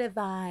 Get a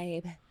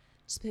vibe.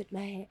 Just put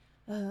my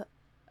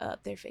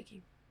they're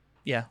faking.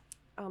 Yeah.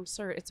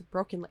 Sir, it's a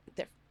broken leg.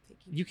 They're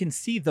faking. You can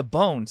see the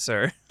bone,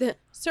 sir.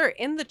 Sir,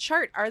 in the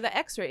chart are the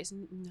x-rays.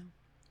 No.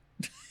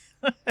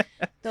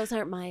 Those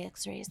aren't my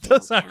x-rays. They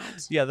Those don't aren't.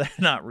 count. Yeah, they're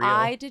not real.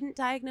 I didn't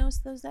diagnose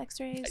those I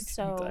x-rays, didn't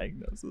so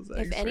diagnose those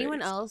if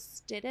anyone X-rays.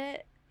 else did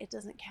it, it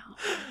doesn't count.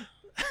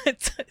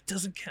 it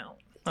doesn't count.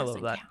 It I love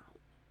doesn't that. count.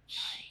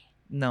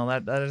 No,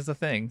 that is a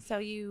thing. So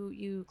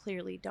you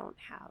clearly don't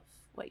have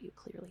what you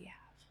clearly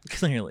have.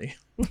 Clearly.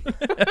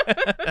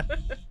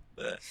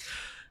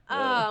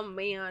 Oh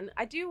man,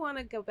 I do want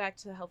to go back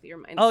to the healthier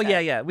mindset. Oh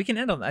yeah. We can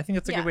end on that. I think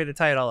that's a Yeah. good way to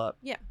tie it all up.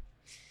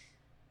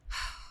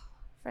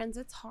 Friends,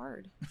 it's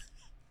hard.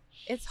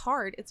 It's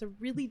hard. It's a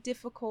really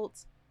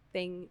difficult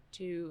thing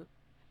to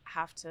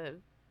have to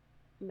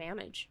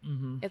manage.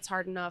 Mm-hmm. It's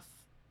hard enough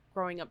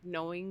growing up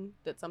knowing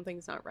that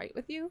something's not right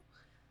with you,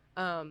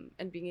 and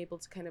being able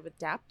to kind of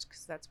adapt,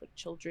 because that's what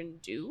children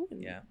do,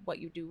 and Yeah. what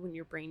you do when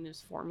your brain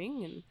is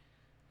forming.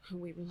 And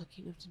we were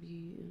lucky enough to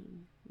be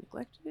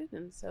neglected,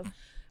 and so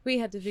we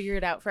had to figure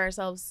it out for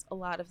ourselves a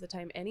lot of the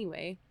time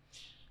anyway.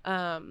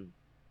 But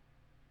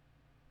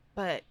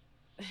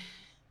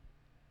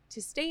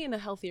to stay in a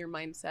healthier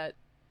mindset,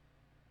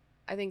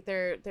 I think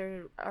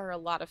there are a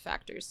lot of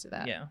factors to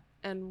that. Yeah.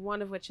 And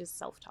one of which is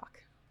self-talk.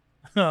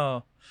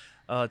 Oh,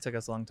 it took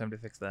us a long time to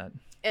fix that.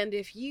 And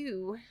if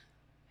you,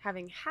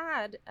 having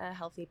had a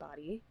healthy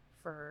body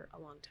for a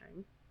long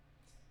time,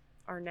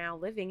 are now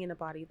living in a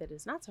body that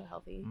is not so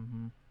healthy,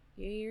 Mm-hmm.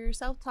 your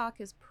self-talk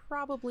is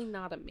probably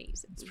not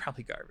amazing. It's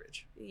probably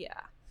garbage. Yeah.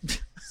 I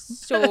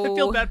So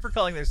feel bad for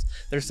calling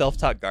their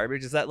self-talk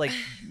garbage. Is that like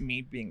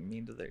me being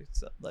mean to their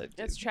self? Like,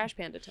 it's trash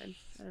panda time.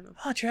 I don't know.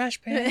 Oh,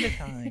 trash panda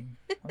time.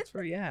 That's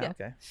for Yeah.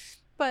 Okay.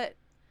 But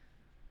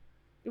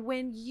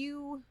when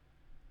you,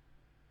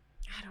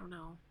 I don't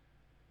know,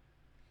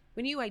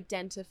 when you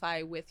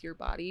identify with your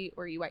body,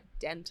 or you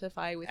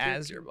identify with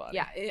As your body.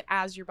 Yeah,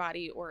 as your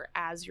body or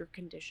as your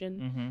condition,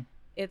 Mm-hmm.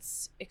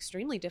 it's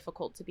extremely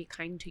difficult to be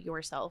kind to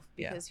yourself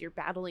Yeah. because you're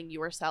battling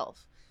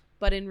yourself.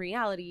 But in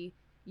reality,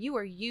 you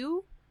are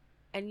you,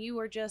 and you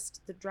are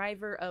just the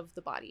driver of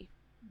the body.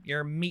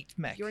 You're a meat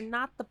mech. You're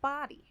not the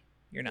body.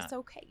 You're not. It's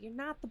okay. You're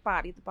not the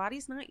body. The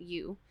body's not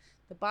you.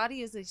 The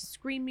body is a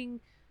screaming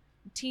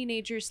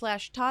teenager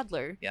 /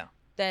 toddler Yeah.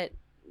 that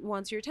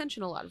wants your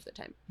attention a lot of the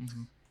time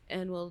Mm-hmm.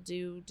 and will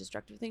do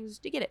destructive things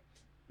to get it.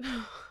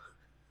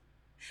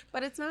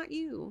 But it's not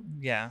you.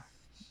 Yeah.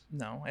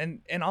 No.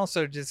 And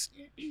also just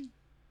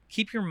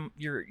keep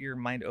your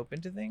mind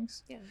open to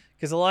things. Yeah.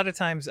 Because a lot of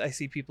times I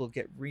see people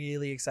get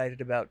really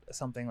excited about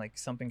something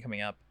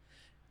coming up,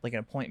 like an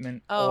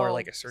appointment or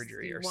like a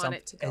surgery you or want something.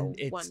 it to go And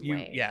it's one you,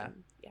 way. yeah.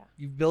 And, yeah.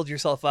 You build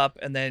yourself up,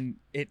 and then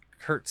it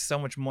hurts so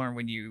much more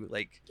when you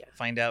Yeah.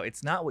 find out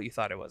it's not what you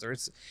thought it was, or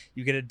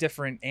you get a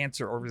different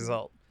answer or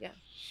result. Yeah.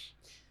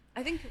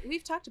 I think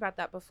we've talked about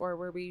that before,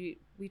 where we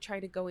try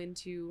to go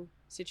into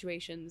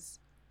situations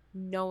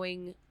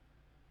knowing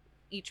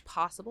each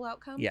possible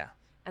outcome. Yeah.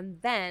 And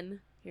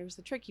then here's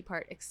the tricky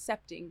part,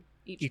 accepting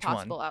each Each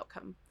possible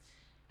outcome.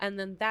 And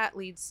then that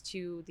leads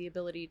to the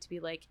ability to be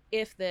like,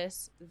 if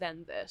this,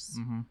 then this.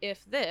 Mm-hmm.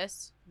 If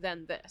this,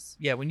 then this.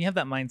 Yeah, when you have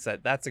that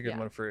mindset, that's a good Yeah.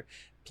 one for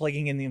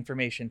plugging in the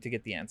information to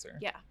get the answer.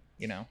 Yeah.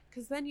 You know?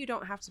 Because then you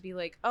don't have to be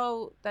like,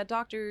 oh, that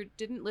doctor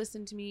didn't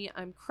listen to me.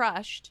 I'm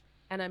crushed.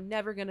 And I'm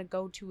never going to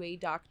go to a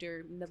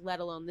doctor, let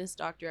alone this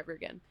doctor, ever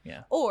again.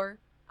 Yeah. Or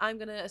I'm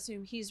going to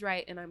assume he's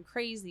right and I'm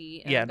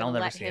crazy. And Yeah, I'm and I'll gonna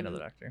never let see him, another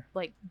doctor.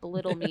 like,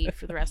 belittle me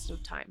for the rest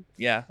of time.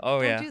 Yeah.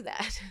 Oh, yeah. Don't do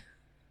that.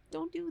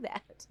 Don't do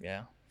that.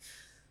 Yeah.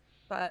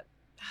 But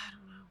I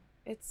don't know.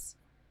 It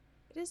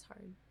is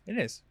hard. It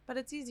is. But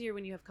it's easier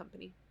when you have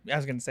company. I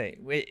was going to say,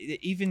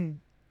 even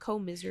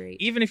Commiserate.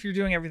 if you're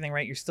doing everything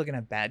right, you're still going to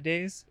have bad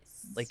days.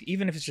 Like,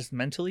 even if it's just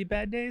mentally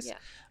bad days. Yeah.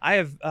 I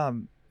have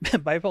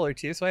bipolar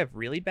too, so I have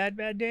really bad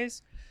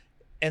days.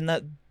 And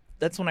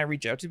that's when I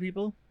reach out to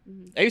people.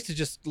 Mhm. I used to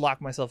just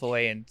lock myself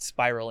away and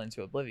spiral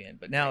into oblivion,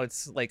 but now Right.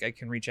 it's like I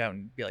can reach out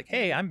and be like,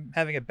 hey, I'm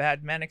having a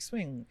bad manic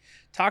swing.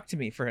 Talk to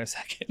me for a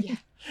second. Yeah.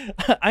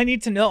 I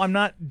need to know I'm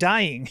not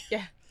dying.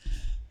 Yeah.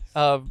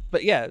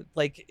 But yeah,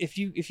 like if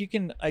you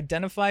can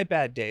identify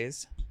bad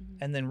days Mhm.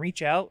 and then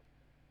reach out,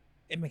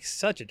 it makes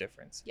such a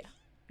difference. Yeah.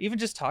 Even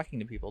just talking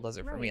to people does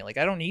it for me. Right. Like,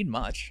 I don't need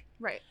much.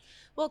 Right.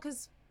 Well,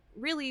 because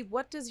really,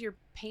 what does your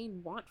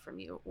pain want from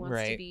you? It wants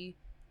to Right. be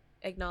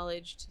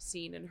acknowledged,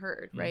 seen, and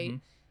heard, right?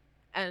 Mhm.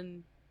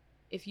 And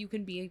if you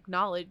can be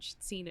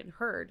acknowledged, seen, and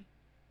heard,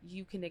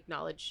 you can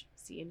acknowledge,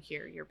 see, and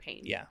hear your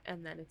pain. Yeah.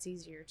 And then it's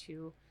easier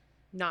to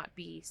not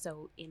be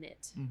so in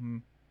it. Mm-hmm.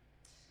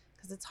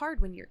 Because it's hard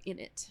when you're in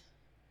it.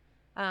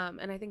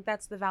 And I think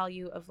that's the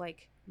value of,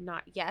 like,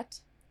 not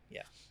yet.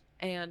 Yeah.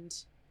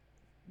 And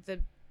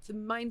the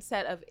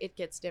mindset of it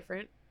gets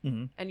different,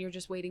 Mhm. and you're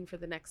just waiting for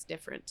the next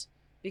different,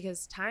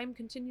 because time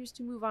continues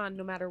to move on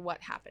no matter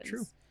what happens.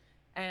 True.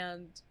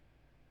 And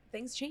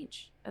things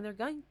change, and they're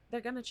going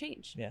to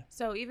change. Yeah.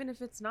 So even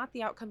if it's not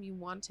the outcome you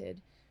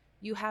wanted,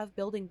 you have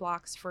building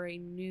blocks for a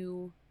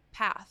new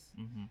path,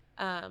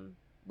 Mm-hmm.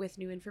 with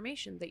new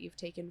information that you've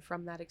taken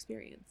from that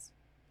experience.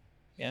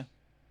 I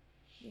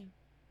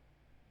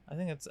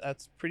think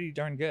that's pretty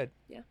darn good.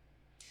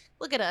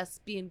 Look at us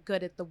being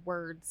good at the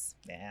words.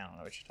 Yeah, I don't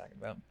know what you're talking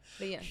about.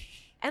 But yeah.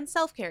 And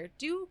self-care.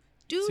 Do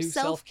self-care.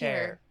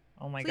 Self-care.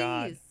 Oh my Please.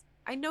 God.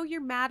 I know you're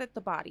mad at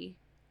the body.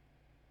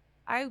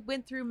 I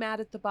went through mad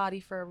at the body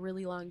for a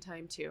really long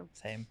time too,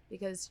 Same.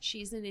 because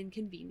she's an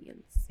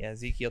inconvenience. Yeah,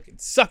 Ezekiel can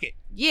suck it.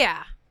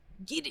 Yeah.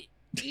 Get it.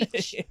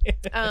 Bitch.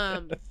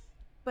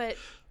 But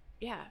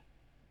yeah,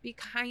 be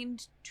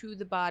kind to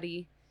the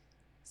body,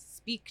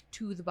 speak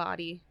to the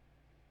body,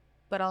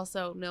 but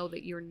also know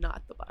that you're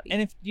not the body.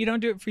 And if you don't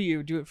do it for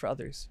you, do it for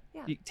others.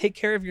 Yeah. You take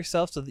care of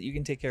yourself so that you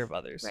can take care of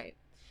others. Right.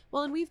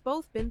 Well, and we've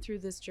both been through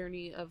this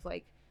journey of,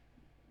 like,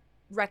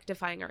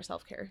 rectifying our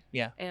self-care.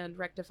 Yeah. And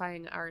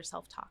rectifying our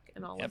self-talk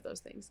and all Yep. of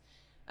those things.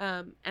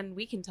 And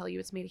we can tell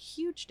you it's made a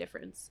huge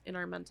difference in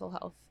our mental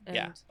health and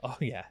Yeah. Oh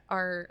yeah.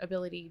 our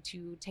ability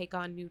to take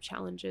on new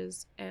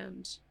challenges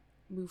and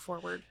move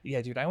forward.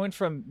 Yeah, dude. I went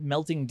from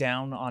melting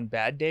down on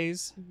bad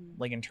days,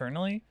 like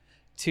internally,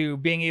 to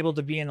being able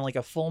to be in like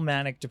a full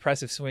manic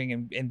depressive swing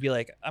and be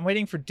like, I'm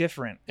waiting for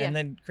different. Yeah. And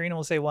then Karina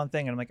will say one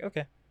thing and I'm like,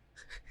 okay.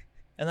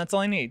 And that's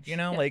all I need, you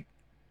know? Yeah. Like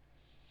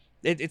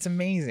it's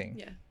amazing.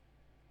 Yeah.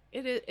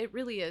 It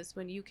really is,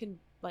 when you can,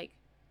 like,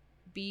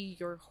 be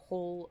your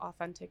whole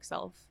authentic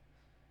self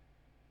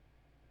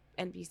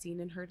and be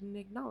seen and heard and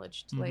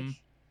acknowledged. Like, Mhm.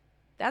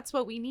 that's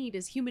what we need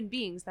as human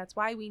beings. That's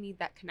why we need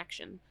that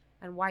connection,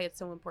 and why it's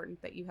so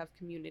important that you have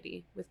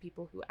community with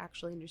people who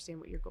actually understand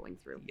what you're going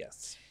through.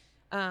 Yes.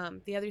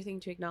 The other thing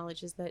to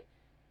acknowledge is that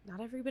not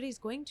everybody's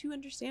going to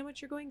understand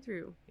what you're going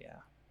through.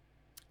 Yeah.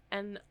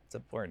 And It's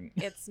important.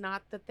 it's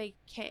not that they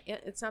can't,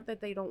 it's not that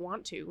they don't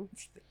want to,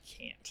 They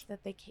can't. it's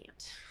that they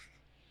can't.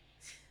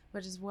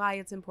 Which is why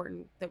it's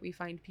important that we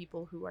find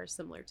people who are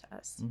similar to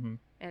us Mm-hmm.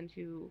 and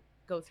who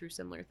go through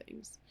similar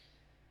things.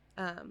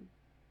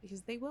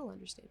 Because they will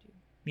understand you.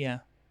 Yeah.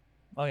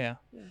 Oh yeah.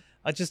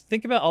 Yeah. Just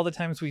think about all the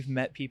times we've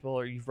met people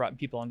or you've brought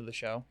people onto the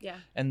show Yeah.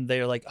 and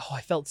they're like, oh,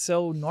 I felt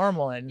so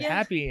normal and Yeah.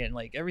 happy and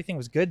like everything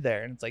was good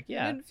there. And it's like, You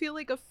yeah, didn't feel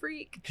like a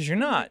freak. because you're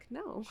I'm not. like,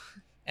 no.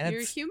 And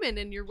You're it's, human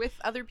and you're with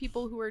other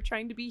people who are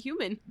trying to be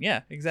human.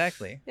 yeah,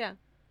 exactly.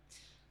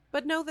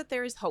 But know that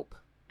there is hope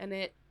and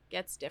it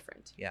gets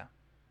different. Yeah.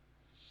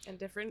 And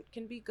different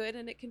can be good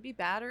and it can be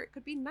bad or it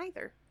could be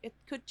neither. It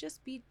could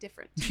just be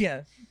different.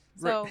 Yeah.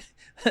 So,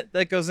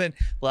 That goes in.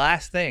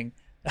 Last thing.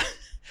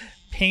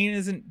 Pain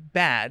isn't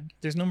bad.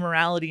 There's no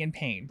morality in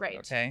pain. Right.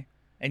 Okay.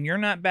 And you're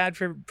not bad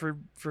for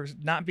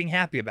not being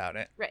happy about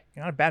it. Right.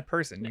 You're not a bad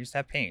person. No. You just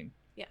have pain.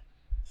 Yeah.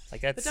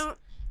 Like that's. but don't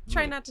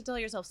try not to tell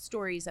yourself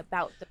stories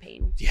about the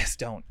pain Yes,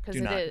 don't. because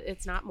Do not.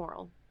 it's not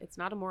moral. It's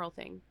not a moral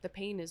thing. The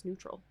pain is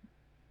neutral.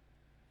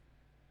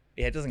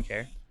 Yeah, it doesn't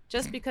care.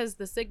 Just because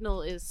the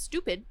signal is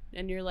stupid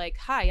and you're like,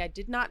 hi, I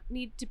did not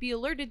need to be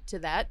alerted to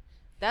that.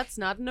 That's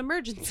not an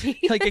emergency.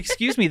 Like,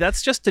 excuse me,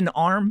 that's just an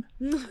arm.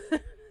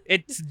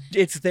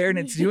 It's there and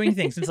it's doing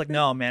things. It's like,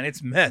 no, man,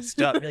 it's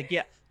messed up. Like,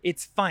 yeah,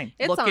 it's fine.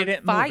 It's Look on at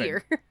it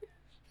fire.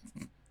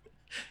 moving.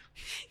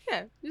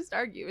 Yeah, just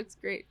argue. It's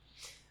great.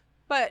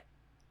 But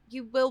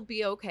you will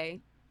be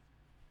okay.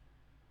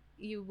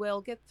 You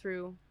will get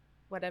through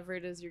whatever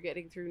it is you're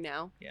getting through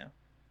now. Yeah.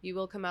 You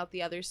will come out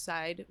the other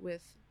side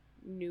with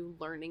new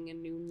learning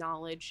and new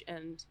knowledge,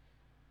 and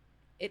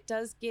it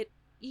does get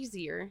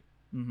easier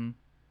Mm-hmm.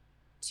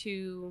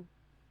 to,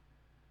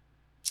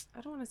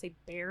 I don't want to say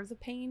bear the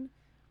pain,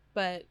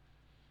 but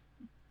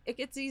it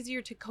gets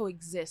easier to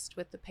coexist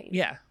with the pain.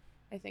 Yeah.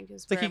 I think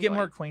is It's like where you I'm get more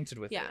going. acquainted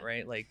with Yeah. it,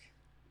 right? Like,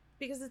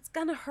 Because it's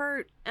gonna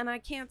hurt and I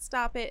can't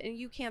stop it and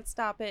you can't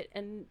stop it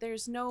and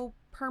there's no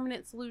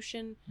permanent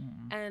solution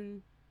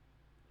and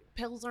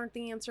pills aren't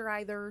the answer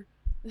either.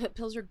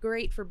 Pills are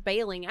great for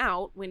bailing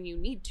out when you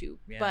need to,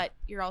 Yeah. but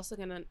you're also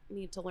gonna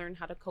need to learn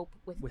how to cope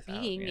with Without,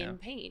 being yeah. in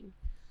pain.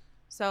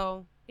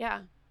 So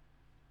yeah,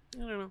 I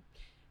don't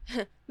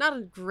know. Not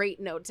a great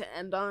note to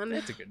end on,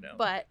 that's a good note.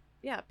 but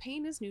yeah,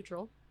 pain is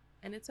neutral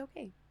and it's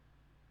okay.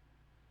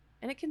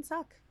 And it can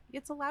suck.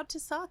 It's allowed to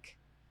suck.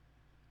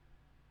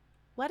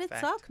 Let it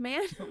Fact. suck,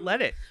 man.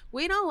 Let it.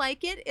 We don't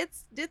like it.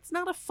 It's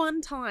not a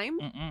fun time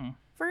Mm-mm.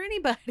 for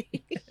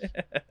anybody.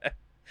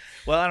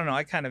 Well, I don't know.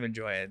 I kind of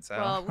enjoy it, so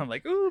Well, I'm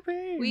like, ooh,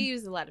 pain. We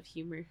use a lot of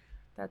humor.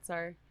 That's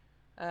our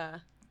oh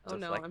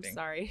no, I'm Deflecting.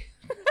 sorry.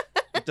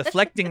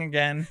 Deflecting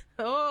again.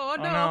 Oh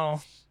no. Oh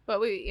no. But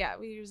we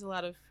use a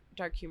lot of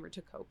dark humor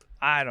to cope.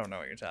 I don't know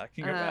what you're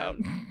talking about.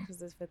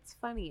 Because if it's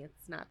funny,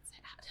 it's not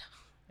sad.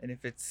 And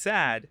if it's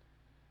sad,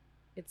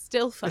 It's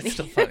still funny. it's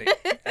still funny.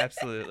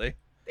 Absolutely.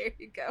 There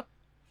you go.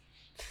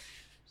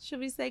 Should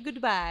we say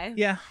goodbye?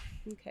 Yeah,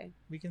 Okay.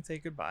 we can say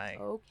goodbye.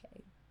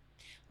 Okay.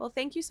 Well,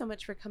 thank you so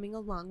much for coming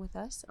along with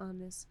us on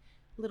this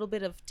little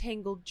bit of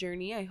tangled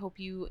journey. I hope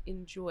you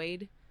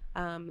enjoyed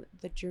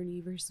the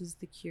journey versus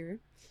the cure.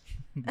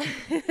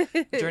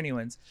 Journey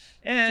wins.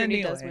 Anyway.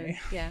 Journey does win.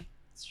 Yeah,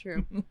 it's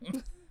true.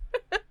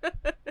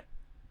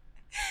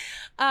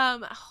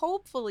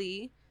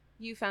 Hopefully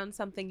you found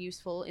something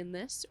useful in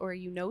this, or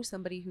you know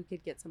somebody who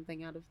could get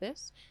something out of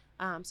this.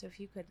 So if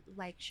you could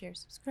like, share,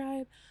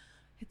 subscribe,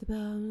 hit the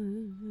bell.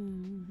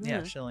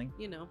 Yeah, shilling.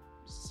 You know,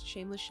 just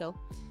shameless shill.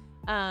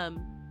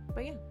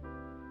 But yeah,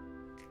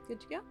 good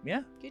to go.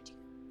 Yeah. Good to go.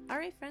 All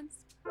right,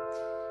 friends.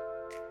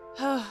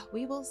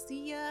 We will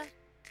see ya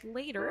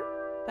later.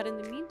 But in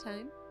the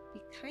meantime, be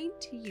kind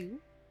to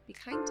you, be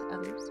kind to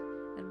others,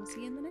 and we'll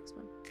see you in the next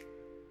one.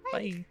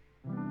 Bye.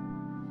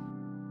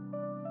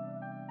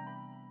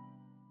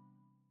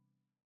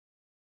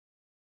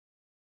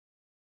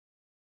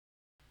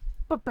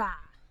 Bye-bye.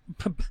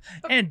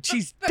 And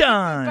she's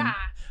done.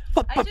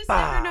 I just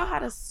never know how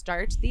to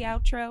start the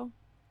outro.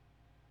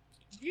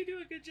 You do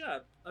a good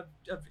job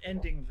of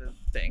ending the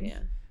thing. Yeah.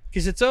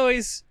 Because it's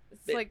always.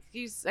 It's like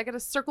I gotta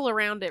circle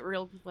around it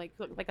real like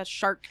a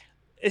shark.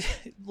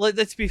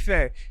 Let's be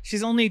fair.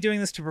 She's only doing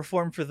this to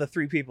perform for the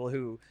 3 people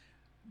who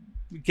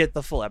get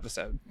the full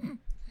episode.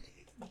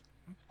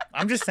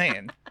 I'm just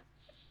saying.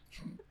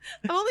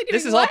 I'm only doing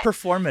This is what? all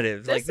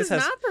performative. This is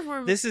not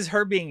performance. This is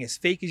her being as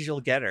fake as you'll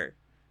get her.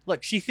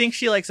 Look, she thinks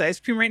she likes ice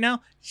cream right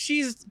now.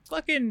 She's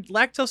fucking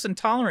lactose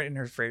intolerant in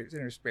her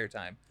spare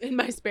time. In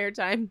my spare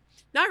time.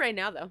 Not right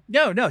now though.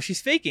 No,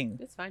 she's faking.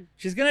 It's fine.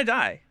 She's gonna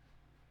die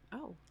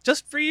Oh.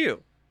 just for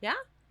you. Yeah?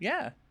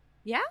 Yeah.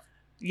 Yeah?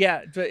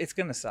 Yeah, but it's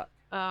gonna suck.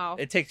 Oh.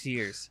 It takes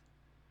years.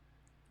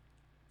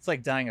 It's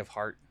like dying of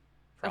heart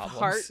problems. Of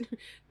heart.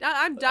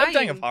 I'm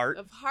dying of heart.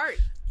 Of heart.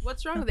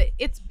 What's wrong with it?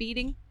 It's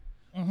beating.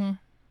 Mm-hmm.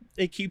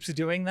 It keeps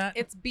doing that.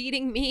 It's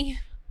beating me.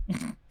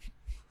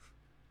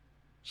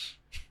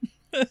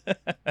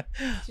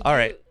 All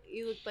right.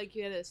 You looked like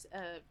you had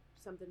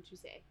something to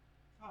say.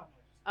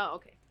 Oh,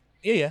 okay.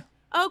 Yeah.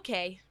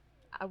 Okay.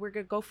 We're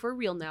going to go for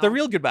real now. The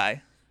real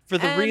goodbye. For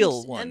the real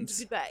And ones.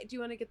 goodbye. Do you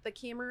want to get the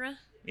camera?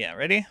 Yeah,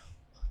 ready?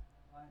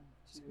 1,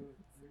 2,